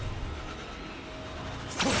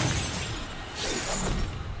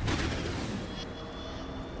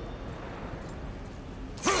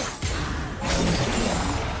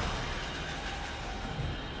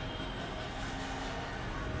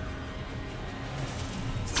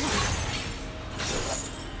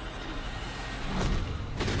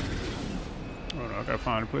 Oh no, I gotta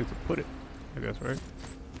find a place to put it, I guess, right?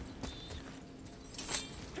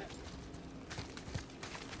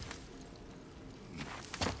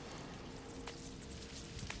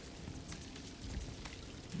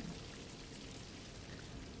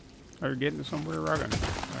 Are you getting to somewhere, Rogan?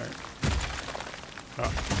 Alright.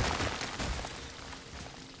 Oh.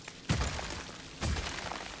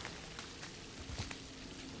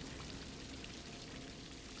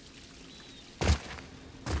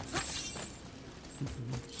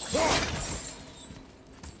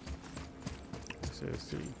 Let's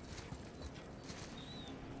see.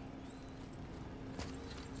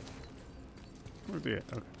 Where's it?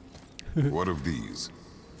 Okay. What of these?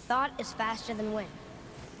 Thought is faster than wind.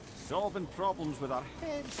 Solving problems with our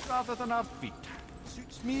heads rather than our feet.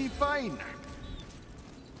 Suits me fine.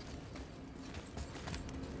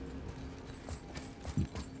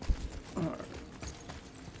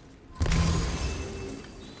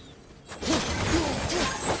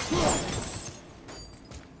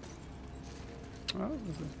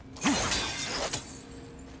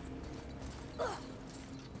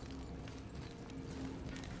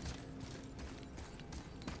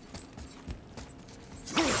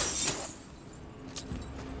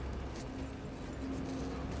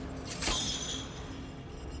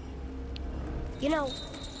 You know,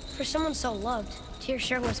 for someone so loved, Tyr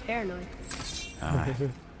sure was paranoid.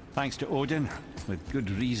 Thanks to Odin, with good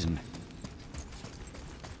reason.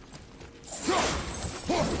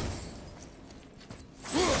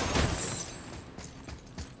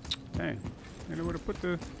 Dang. You know where to put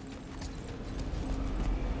the...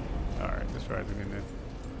 Alright, this rising in there.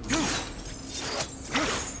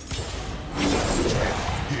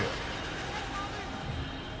 Here.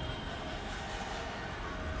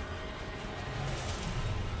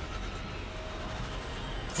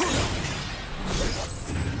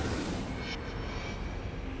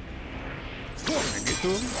 to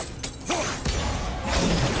him?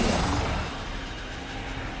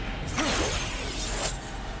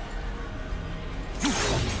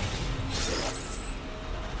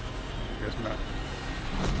 Guess not.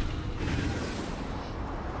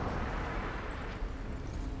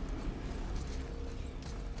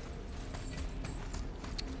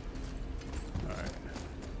 Alright.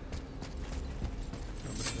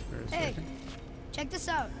 Hey, check this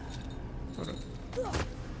out. Hold up.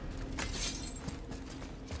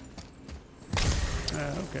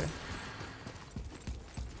 Okay.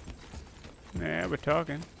 Nah, we're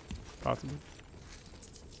talking. Possibly.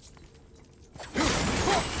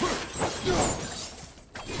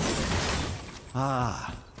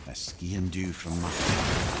 Ah, a ski and do from my...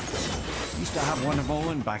 Used to have one of my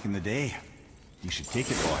own back in the day. You should take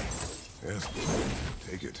it, boy. Yes, boy.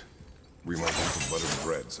 Take it. We might want some buttered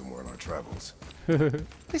bread somewhere in our travels.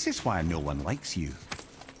 This is why no one likes you.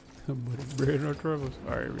 Buttered bread in our travels.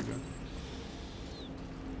 Alright, here we go.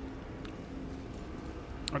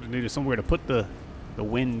 I just needed somewhere to put the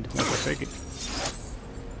wind once I take it.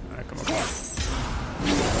 Alright, come on.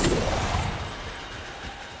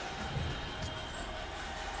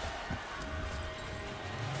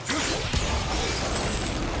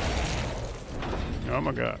 Oh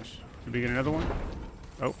my gosh. Did we get another one?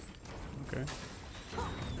 Oh. Okay. How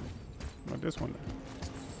about this one then?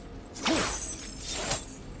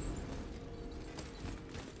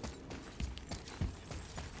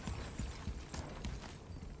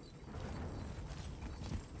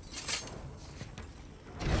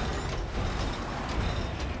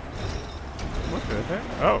 What the heck?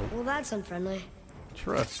 Oh. Well, that's unfriendly.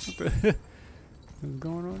 Trust. What the heck is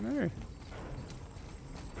going on there?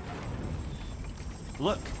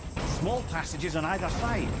 Look, small passages on either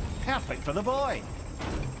side. Perfect for the boy.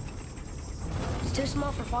 It's too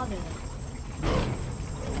small for father, though. No,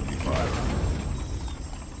 that would be fine.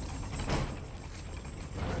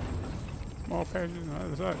 Small passages on the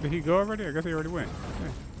other side. Did he go already? I guess he already went.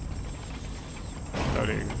 Yeah. Oh,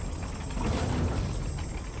 there you go.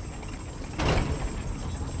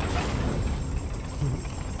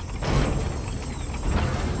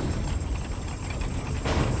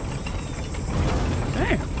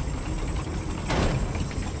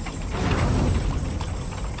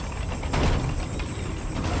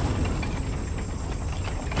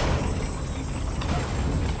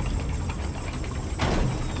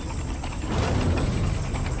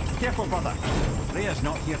 Careful, brother. Rhea's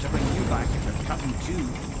not here to bring you back if you're cut in two.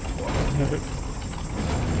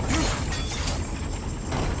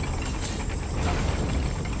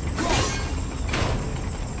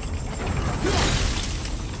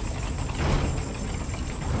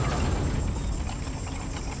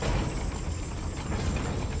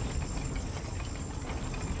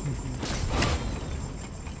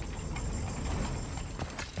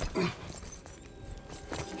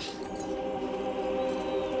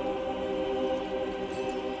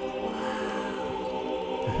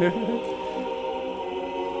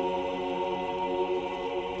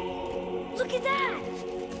 Look at that!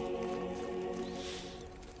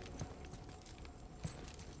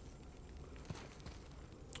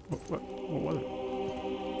 What was it?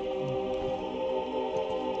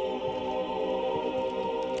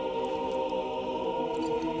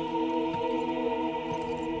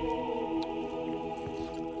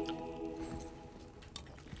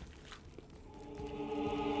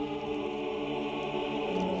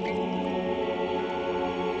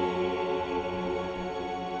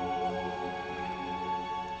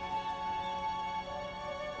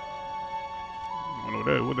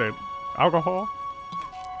 What that? Alcohol?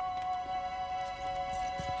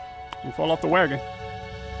 We fall off the wagon.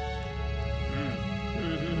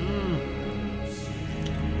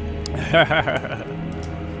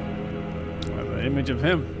 The image of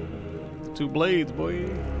him. Two blades, boy.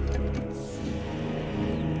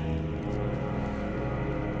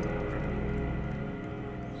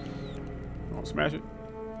 I'll smash it.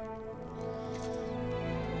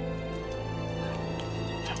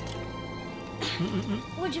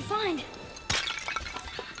 What'd you find?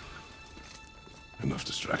 Enough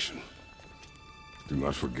distraction. Do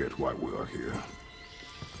not forget why we are here.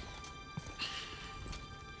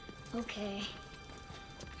 Okay.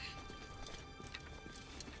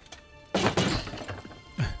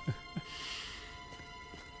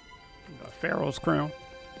 Pharaoh's crown.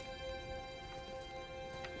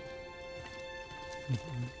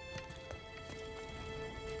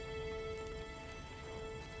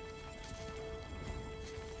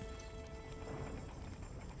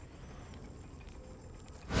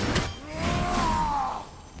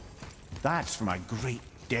 That's from a great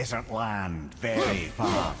desert land very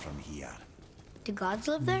far from here. Do gods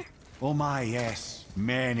live there? Oh my, yes.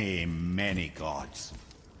 Many, many gods.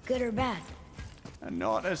 Good or bad? And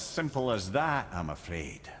not as simple as that, I'm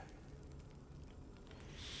afraid.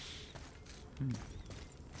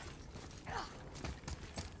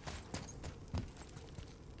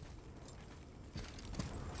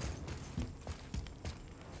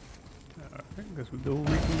 I guess we go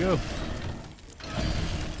where we can go.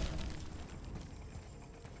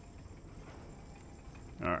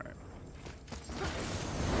 Alright.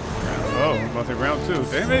 Oh, I'm about to round 2.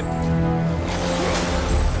 Damn it!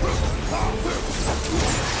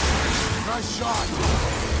 Nice shot.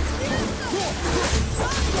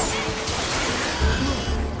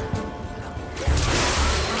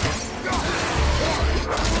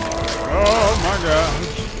 Oh my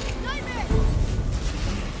god.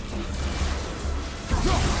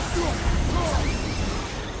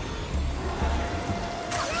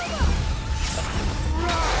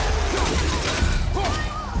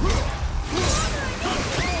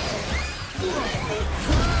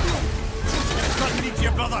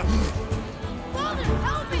 Brother! Father,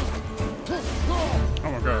 help me! Oh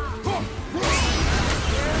my god.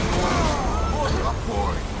 Up for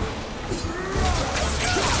it.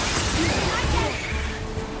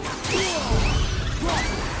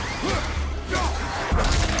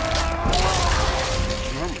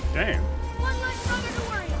 Oh, damn. One less brother to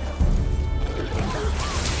worry about.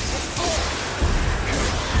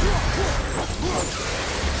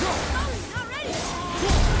 Oh, not ready!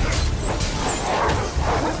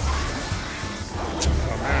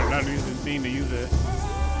 Oh man, I'm not using the team to use it.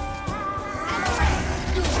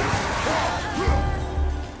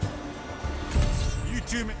 You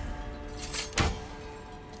two me.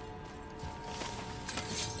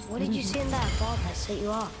 What did you see in that vault that set you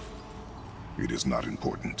off? It is not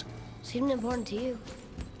important. Seemed important to you.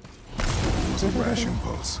 It was a rash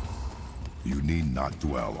impulse. You need not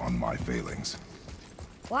dwell on my failings.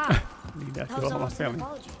 Wow. Need that That to was all my almost an family.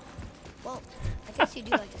 apology. Well, I guess you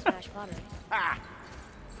do like to smash pottery.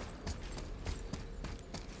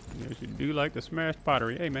 Yes, you do like to smash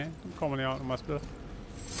pottery. Hey man, I'm calling out on my stuff.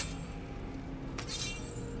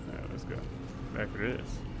 Alright, let's go. Back to this.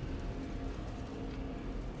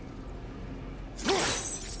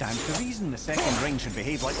 Stands to reason the second ring should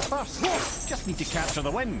behave like the first. Just need to capture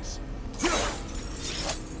the winds. Oh,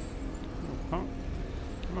 punk.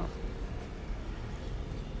 Come on.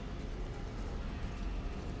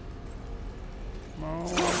 Come on.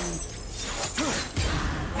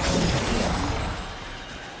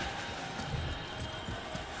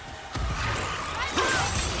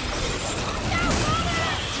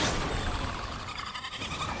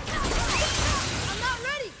 I'm not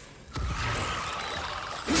ready!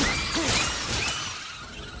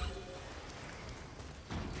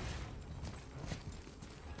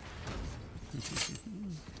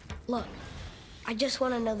 Look, I just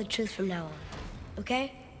want to know the truth from now on,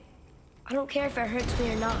 okay? I don't care if it hurts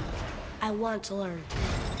me or not. I want to learn.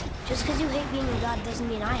 Just because you hate being a god doesn't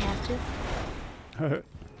mean I have to. You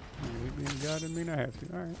being God doesn't mean I have to.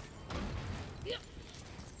 Alright.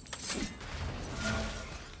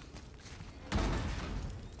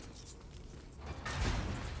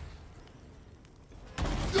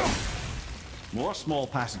 More small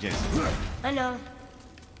passages. I know.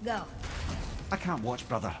 Go. I can't watch,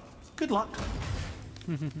 brother. Good luck.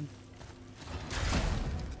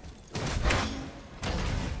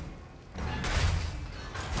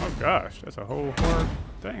 Oh gosh, that's a whole hard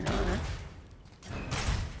thing. Alright.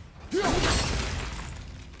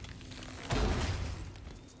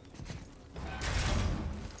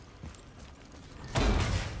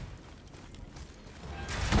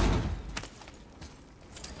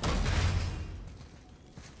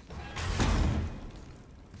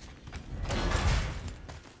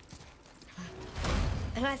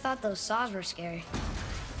 And I thought those saws were scary.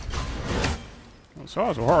 Well,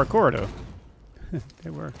 saws were hardcore though.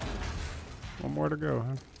 They were. One more to go,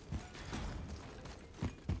 huh?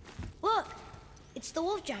 Look! It's the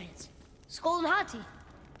wolf giants. Skull and Hati.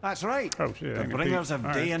 That's right. Oh shit. I The can bringers peek. of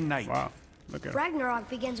All day right. and night. Wow. Look at it. Ragnarok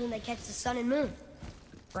begins when they catch the sun and moon.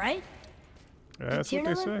 Right? That's Did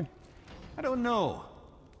what they Tyr know say. I don't know.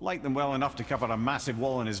 Like them well enough to cover a massive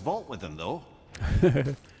wall in his vault with them, though.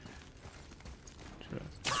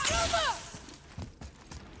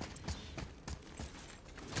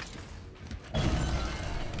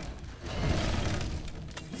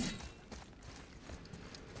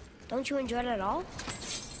 Don't you enjoy it at all?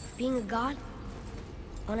 Being a god?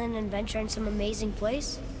 On an adventure in some amazing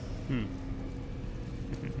place?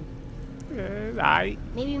 Alright.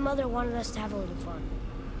 Maybe Mother wanted us to have a little fun.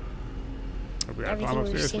 We gotta Everything climb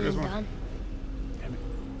we've upstairs for seen this and one. done. Damn it.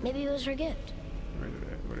 Maybe it was her gift. Where's it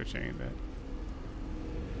at? Where the chain at?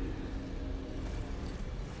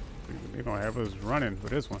 They're gonna have us running for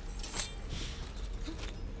this one.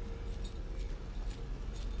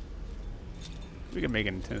 We can make it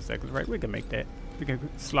in 10 seconds, right? We can make that. We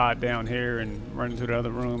can slide down here and run into the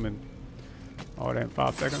other room and all that in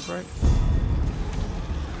 5 seconds, right?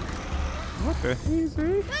 What the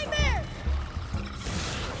easy? Nightmare!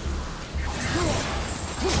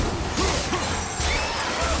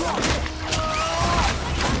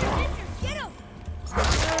 Get him!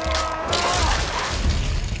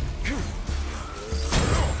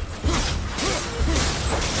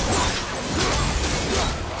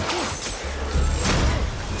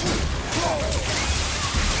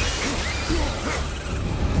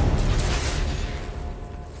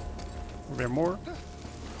 Are there more?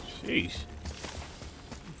 Sheesh.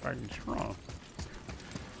 Fighting strong.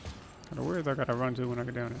 Where is I gotta run to when I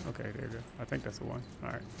get down there? Okay, there you go. I think that's the one.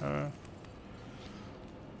 Alright, where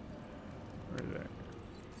is that?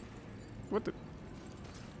 What the?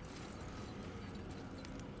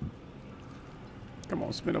 Come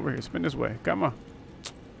on, spin over here. Spin this way. Come on.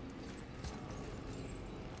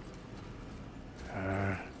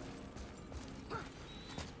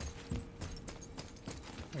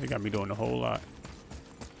 They got me doing a whole lot.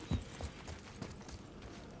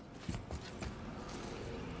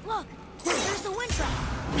 Look, there's the wind trap.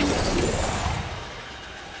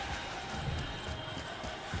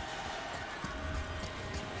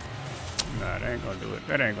 Nah, that ain't gonna do it.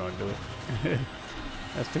 That ain't gonna do it.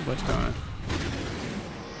 That's too much time.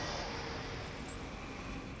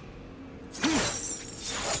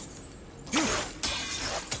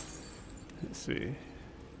 Let's see.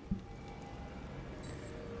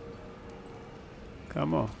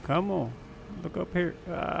 Come on, come on. Look up here.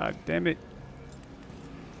 Ah, damn it.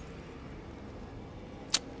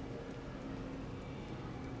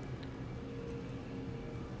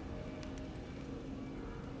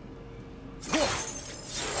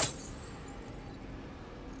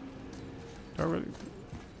 Really,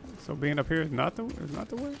 so being up here is not the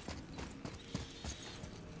way?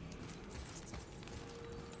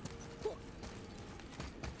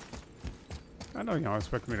 I know y'all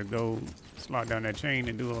expect me to go slide down that chain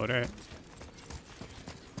and do all that.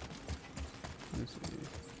 Let's see.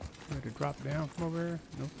 Ready to drop down from over here?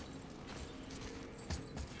 Nope.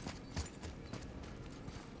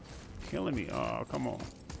 Killing me. Oh, come on.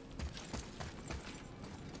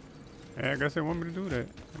 Hey, I guess they want me to do that.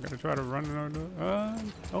 I gotta try to run it on the.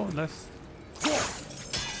 Oh, let's.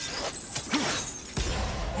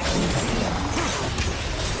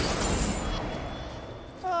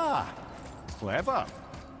 Ah, clever.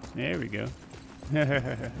 There we go.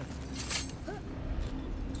 There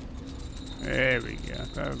we go.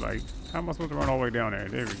 That was like, how am I supposed to run all the way down there?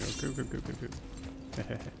 There we go. Cool, cool, cool, cool, cool.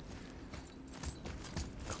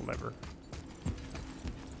 Clever.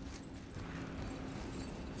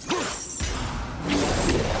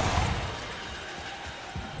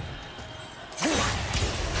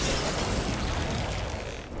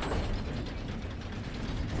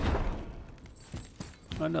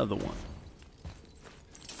 Another one.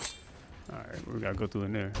 Alright, we gotta go through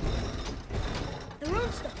in there. The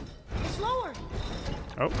rune stuff. It's lower.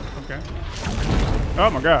 Oh, okay. Oh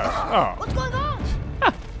my gosh. Oh. What's going on?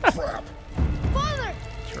 Crap. Father!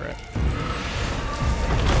 Trap.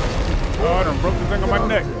 Oh, I done broke the thing on my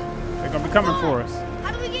neck. They're gonna be coming for us.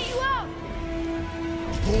 How do we get you out?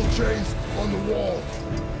 Pull chains on the wall.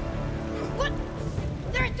 What?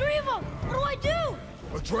 There are 3 of them. What do I do?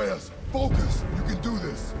 Atreus, focus. You can do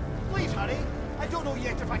this. Please, honey. I don't know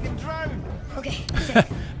yet if I can drown. Okay.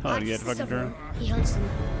 Oh, you had to fucking drown. He hunts them.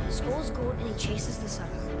 Skull's goat and he chases the sun.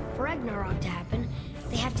 For Ragnarok to happen,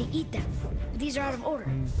 they have to eat them. These are out of order.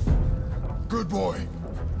 Good boy.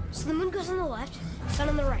 So the moon goes on the left, sun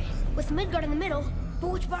on the right, with Midgard in the middle. But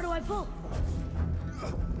which bar do I pull?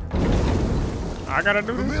 I gotta do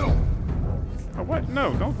The this? middle. Oh, what?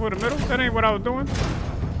 No, don't put the middle. That ain't what I was doing.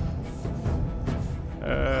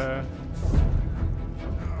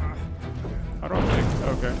 How do I take?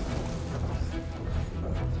 Okay.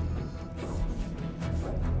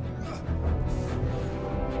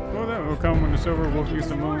 Well, that will come when the silver wolf gets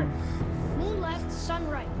the moon. Moon left, sun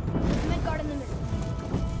right, with Midgard in the middle.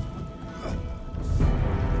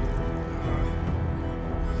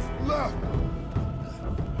 Left.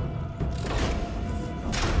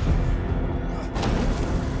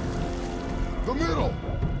 The middle.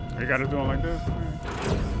 You gotta do it like this?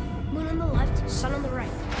 Moon on the left, sun on the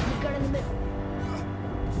right, Midgard in the middle.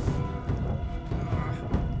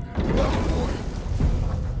 Left, boy.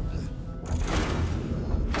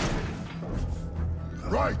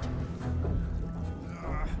 Right.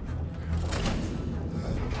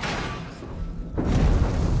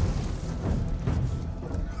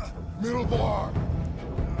 Middlebar!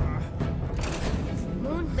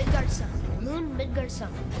 Moon, Midgard sun. Moon, Midgard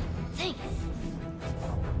sun. Think.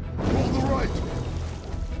 Pull the right!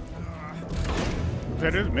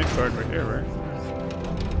 That is Midgard right there, right?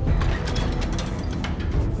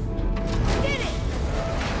 Get it!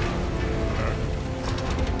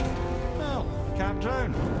 Well, can't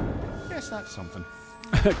drown. Guess that's something.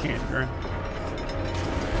 Can't drown.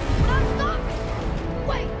 Stop, stop!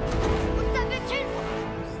 Wait! What's that big chain for?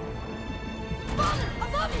 Father,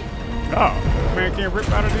 above you! Oh, man, can't rip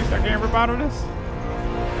out of this? I can't rip out of this?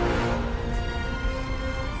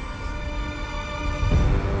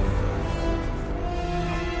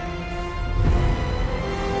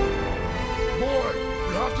 Boy,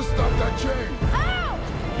 you have to stop that chain! Ow!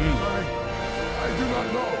 I do not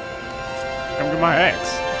know. Come get my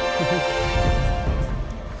axe.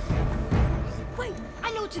 Wait,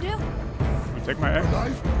 I know what to do. You take my axe?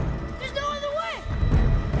 Knife? There's no other way!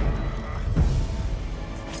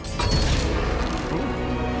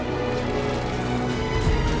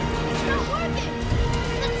 It's not working!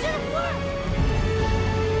 That should have worked!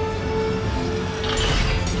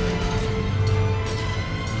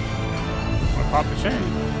 I'll pop the chain.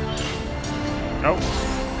 Nope.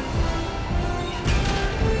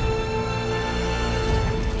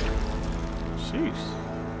 Jeez.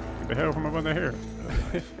 Get the hell from up under here.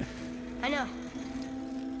 I know.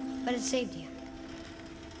 But it saved you.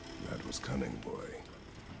 That was cunning, boy.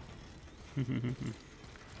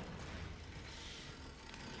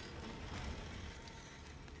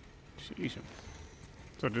 Jeez.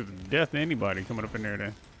 So there's death to anybody coming up in there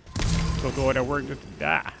then. So do all that work just to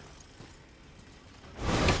die.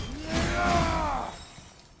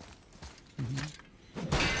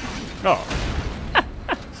 Oh.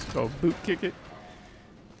 So boot kick it.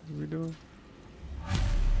 What are we doing?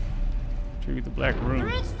 Retrieve the black The room.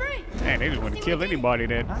 room's free! Man, they just want to kill anybody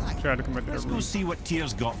that tried to come into Let's that go room. see what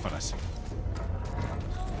Tyr's got for us.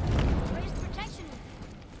 Raised protection.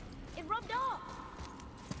 It rubbed off.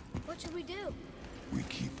 What should we do? We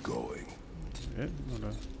keep going. Yeah, we're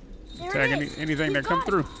gonna There attack it is. anything We that come got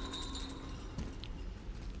it. through.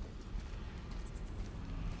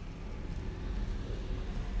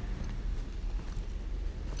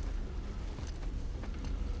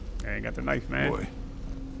 I ain't got the knife, man. Boy.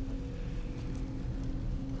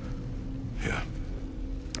 Yeah.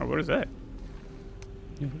 Oh, what is that?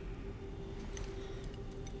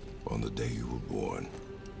 On the day you were born,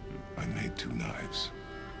 I made 2 knives,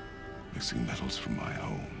 mixing metals from my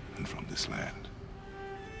home and from this land.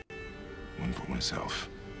 One for myself,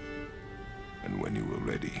 and when you were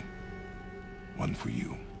ready, one for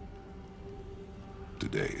you.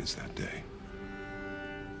 Today is that day.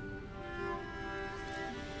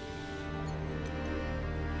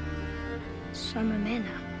 So I'm a man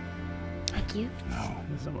now. Like you? No,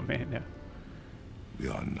 I'm a man now. we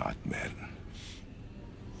are not men.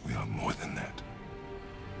 We are more than that.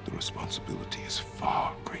 The responsibility is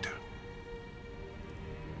far greater.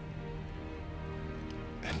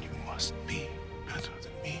 And you must be better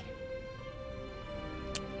than me.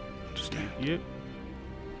 Understand? Yep.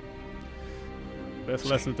 Best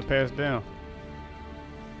lesson to pass down.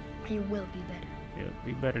 You will be better. Yeah,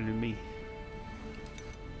 be better than me.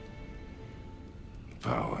 The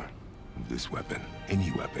power of this weapon,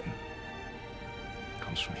 any weapon,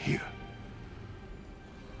 comes from here.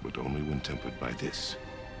 But only when tempered by this.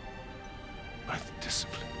 By the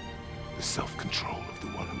discipline, the self-control of the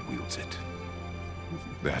one who wields it.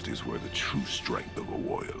 That is where the true strength of a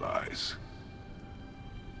warrior lies.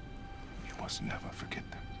 You must never forget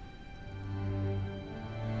that.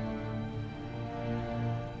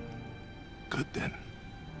 Good then.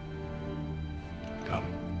 Come.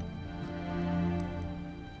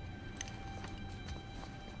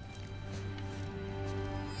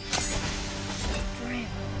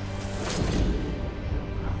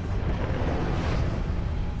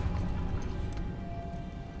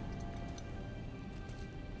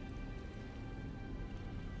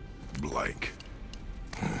 Blank.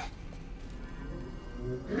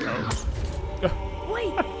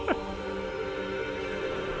 Wait!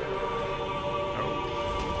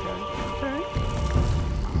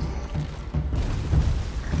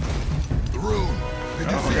 The room. Did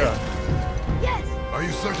you see it? Yes! Are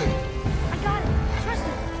you certain? I got it! Trust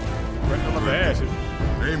me! Right on the ashes.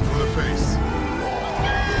 Aim for the face.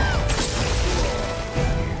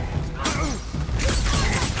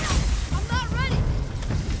 I'm not ready!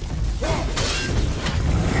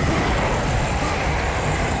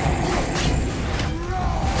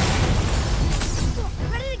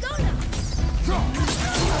 Ready to go now!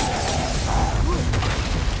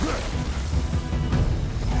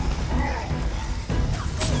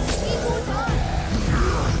 Easy!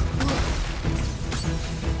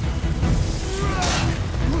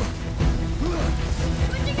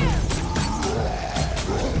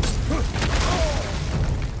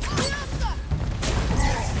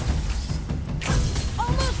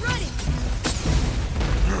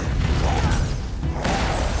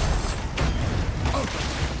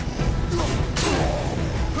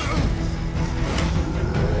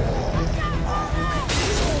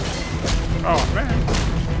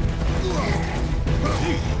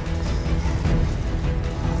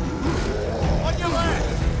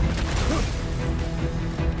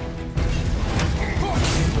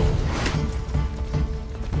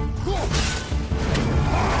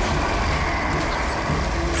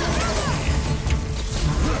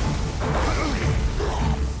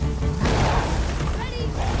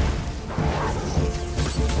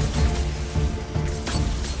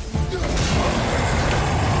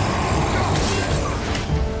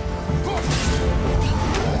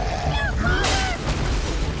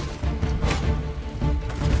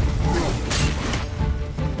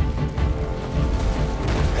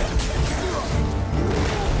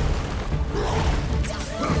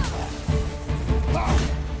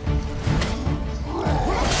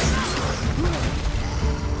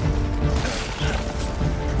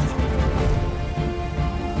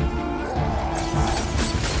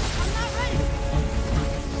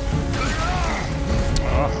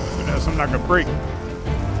 break.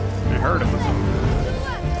 I heard him or something.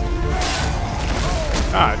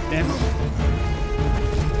 Ah, damn it.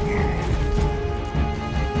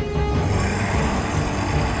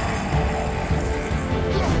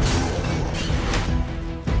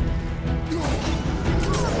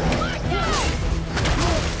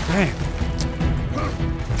 Damn.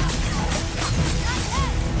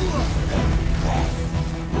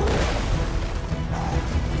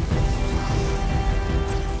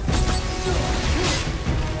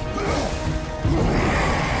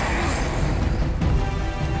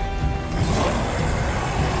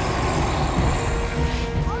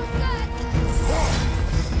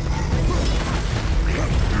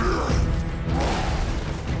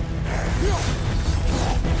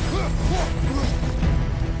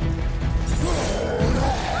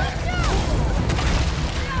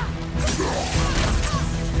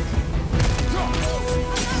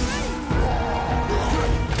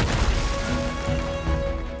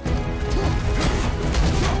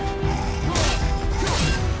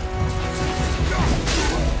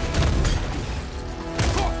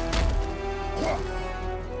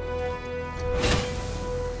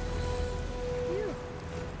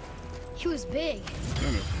 He was big,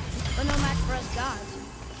 but no match for us gods.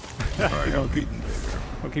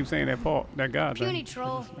 Don't keep saying that part. That god. Puny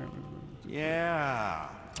troll. Yeah.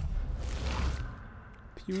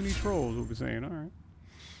 Puny trolls, we'll be saying. All right.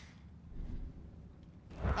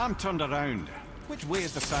 I'm turned around. Which way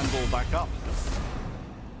is the sandball back up?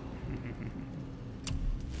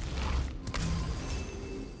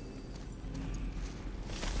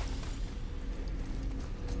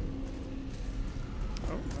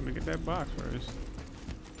 Oh, let me get that box first.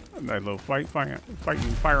 A nice little fighting fire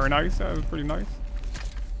and ice. That was pretty nice.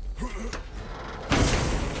 Which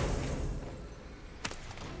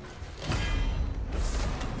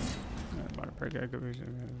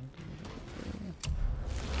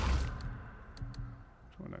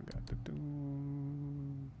one I got to do?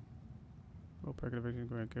 Low perk activation,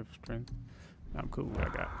 go ahead and give strength. I'm cool with what I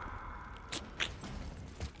got.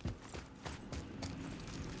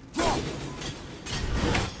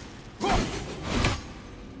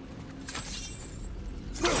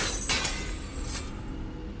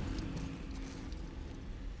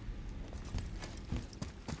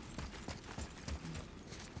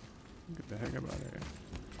 Get the heck out of here.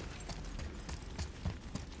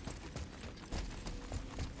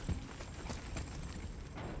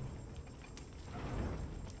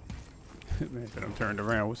 Man said I'm turned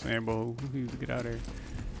around with Sambo. Who needs to get out of here?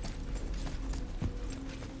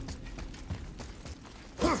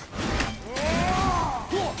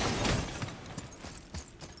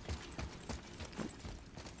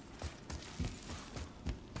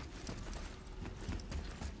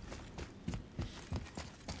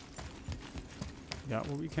 Got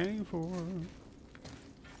what we came for.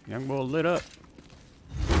 Young boy lit up.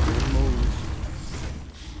 Good move.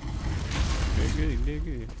 Did good, did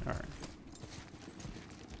good. All right.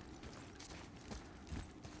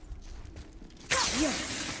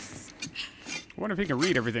 I wonder if he can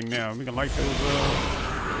read everything now. We can light those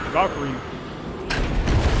Valkyrie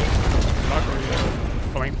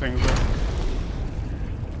flame things up.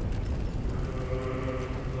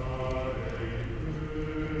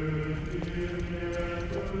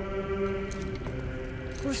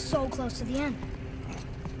 We're so close to the end.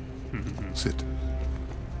 Sit.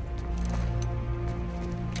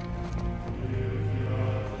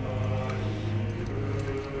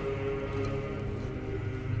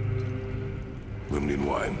 Lemnian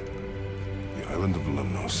wine. The island of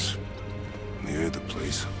Lemnos. Near the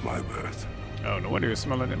place of my birth. Oh, no wonder you're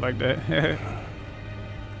smelling it like that.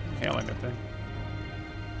 Hailing that thing.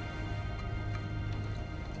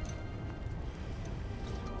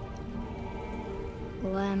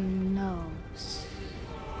 Lemnos.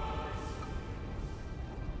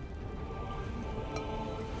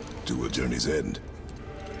 To a journey's end.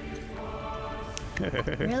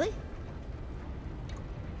 Really?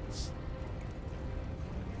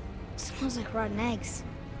 Smells like rotten eggs.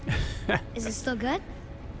 Is it still good?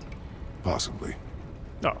 Possibly.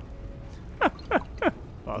 No.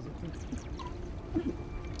 Possibly.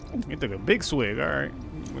 You took a big swig, alright.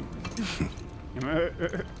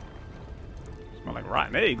 Smell like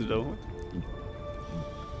rotten eggs, though.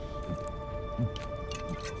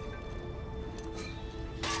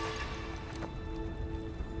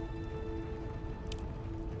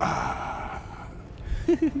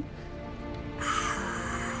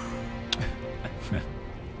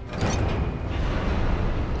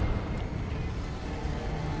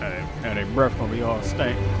 Now their breath gonna be all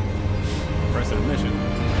stank. Rest of the mission.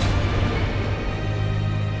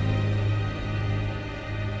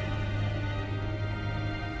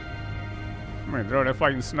 Man, through that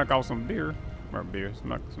fight and snuck out some beer. Or beer,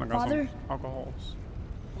 snuck out Father? some alcohols.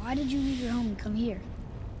 Why did you leave your home and come here?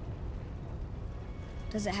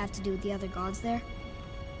 Does it have to do with the other gods there?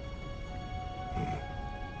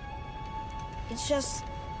 It's just...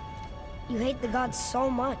 you hate the gods so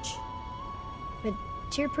much. But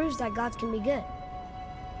Tyr proves that gods can be good.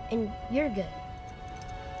 And you're good.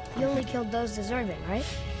 You only killed those deserving, right?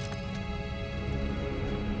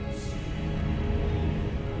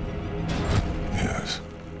 Yes.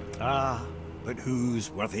 Ah, but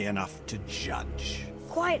who's worthy enough to judge?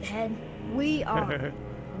 Quiet head. We are.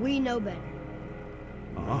 We know better.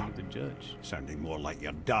 Ah, The judge. sounding more like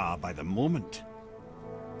your da by the moment.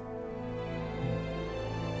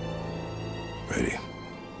 Ready.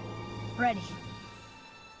 Ready.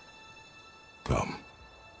 Come.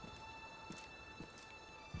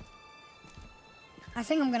 I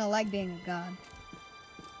think I'm gonna like being a god.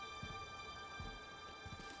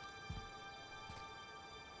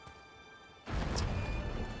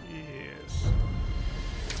 Yes.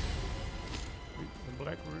 The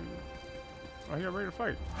black room. Oh, here, ready to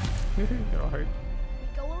fight. All right. We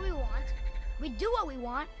go where we want, we do what we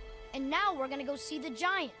want, and now we're gonna go see the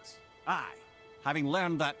giants. Aye. Having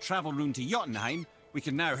learned that travel rune to Jotunheim, we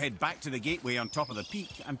can now head back to the gateway on top of the peak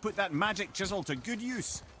and put that magic chisel to good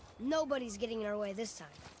use. Nobody's getting in our way this time.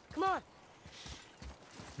 Come on.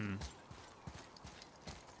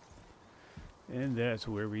 And that's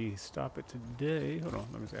where we stop it today. Hold on,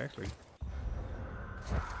 let me see. Actually,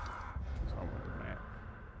 that's all on the map.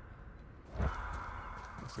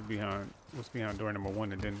 What's behind door number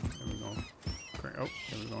 1, and then we're going. Oh,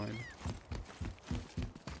 then we're going.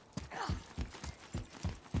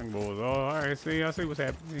 Boy was all right. See, I see what's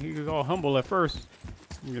happening. He was all humble at first.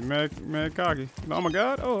 He get mad cocky. Oh my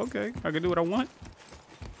God! Oh, okay. I can do what I want.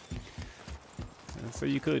 And so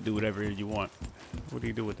you could do whatever you want. What do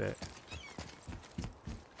you do with that?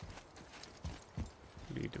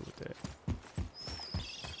 What do you do with that?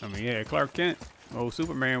 I mean, yeah, Clark Kent. Oh,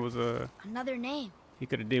 Superman was Another name. he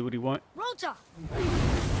could have did what he want. Rota.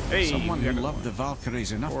 Hey, Someone we who got a- loved the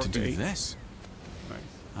Valkyries enough to do 4-8. this. Nice.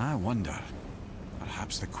 I wonder.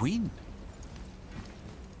 Perhaps the Queen?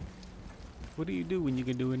 What do you do when you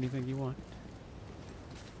can do anything you want?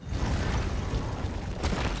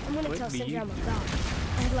 I'm gonna What tell do Sindri you I'm a god.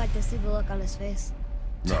 I'd like to see the look on his face.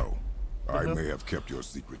 No. I may have kept your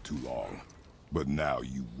secret too long, but now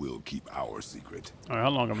you will keep our secret. All right, how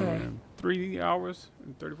long am I in? 3 hours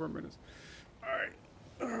and 34 minutes. All right.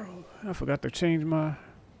 Oh, I forgot to change my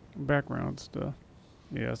background stuff.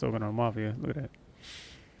 Yeah, I still got on Mafia. Look at that.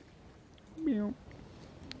 Meow.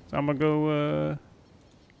 So I'm gonna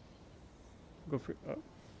go for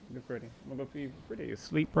Freddy. I'm gonna go feed Freddy. Is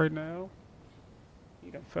asleep right now.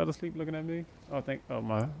 He done fell asleep looking at me. Oh, I think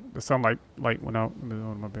the sunlight light went out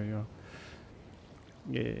on my bed, y'all.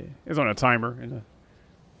 Yeah, it's on a timer and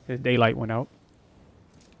his daylight went out.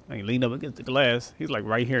 I leaned up against the glass. He's like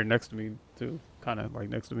right here next to me too, kind of like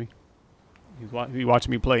next to me. He's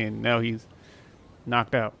watching me play, and now he's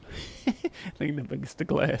knocked out. Leaned up against the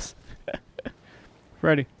glass.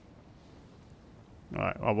 Freddy. All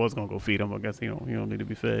right, I was gonna go feed him. I guess he don't need to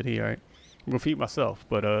be fed. He all right. I'm gonna feed myself,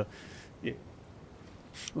 but yeah.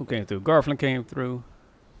 Who came through? Garflin came through.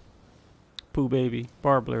 Pooh Baby,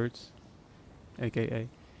 Barblurds, aka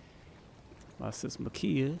my sis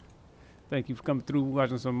Makia. Thank you for coming through,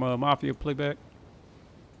 watching some Mafia playback.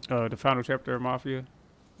 The final chapter of Mafia.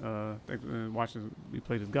 Thanks for watching. We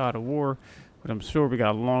played as God of War, but I'm sure we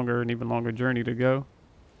got a longer and even longer journey to go.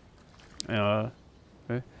 But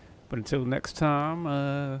until next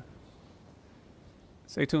time,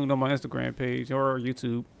 stay tuned on my Instagram page or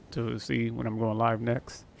YouTube to see when I'm going live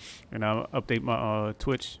next, and I'll update my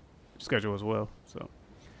Twitch schedule as well. So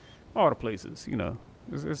all the places,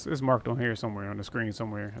 it's marked on here somewhere on the screen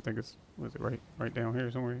somewhere. I think it's right down here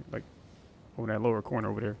somewhere, like over that lower corner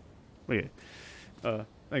over there. But yeah,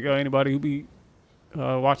 thank you anybody who be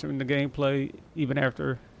watching the gameplay even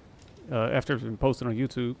after it's been posted on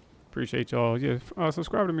YouTube. Appreciate y'all. Yeah,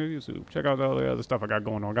 subscribe to me on YouTube. Check out all the other stuff I got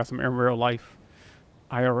going on. Got some IRL life,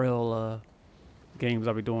 IRL games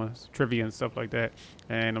I'll be doing, trivia and stuff like that.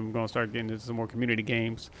 And I'm gonna start getting into some more community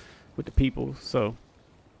games with the people. So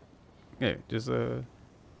yeah, just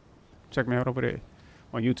check me out over there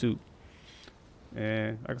on YouTube.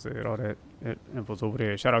 And like I said, all that info's over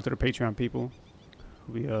there. Shout out to the Patreon people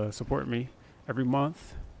who be supporting me every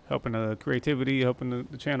month, helping the creativity, helping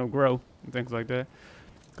the channel grow and things like that.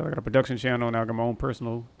 I got a production channel now. I got my own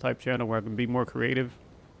personal type channel where I can be more creative,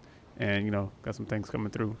 and got some things coming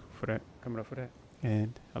up for that.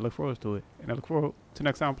 And I look forward to it. And I look forward to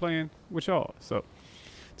next time playing with y'all. So,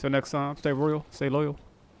 till next time, stay royal, stay loyal.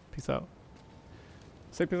 Peace out.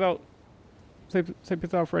 Say peace out. Say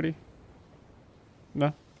peace out, Freddy.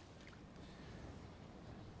 No?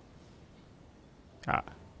 Ah.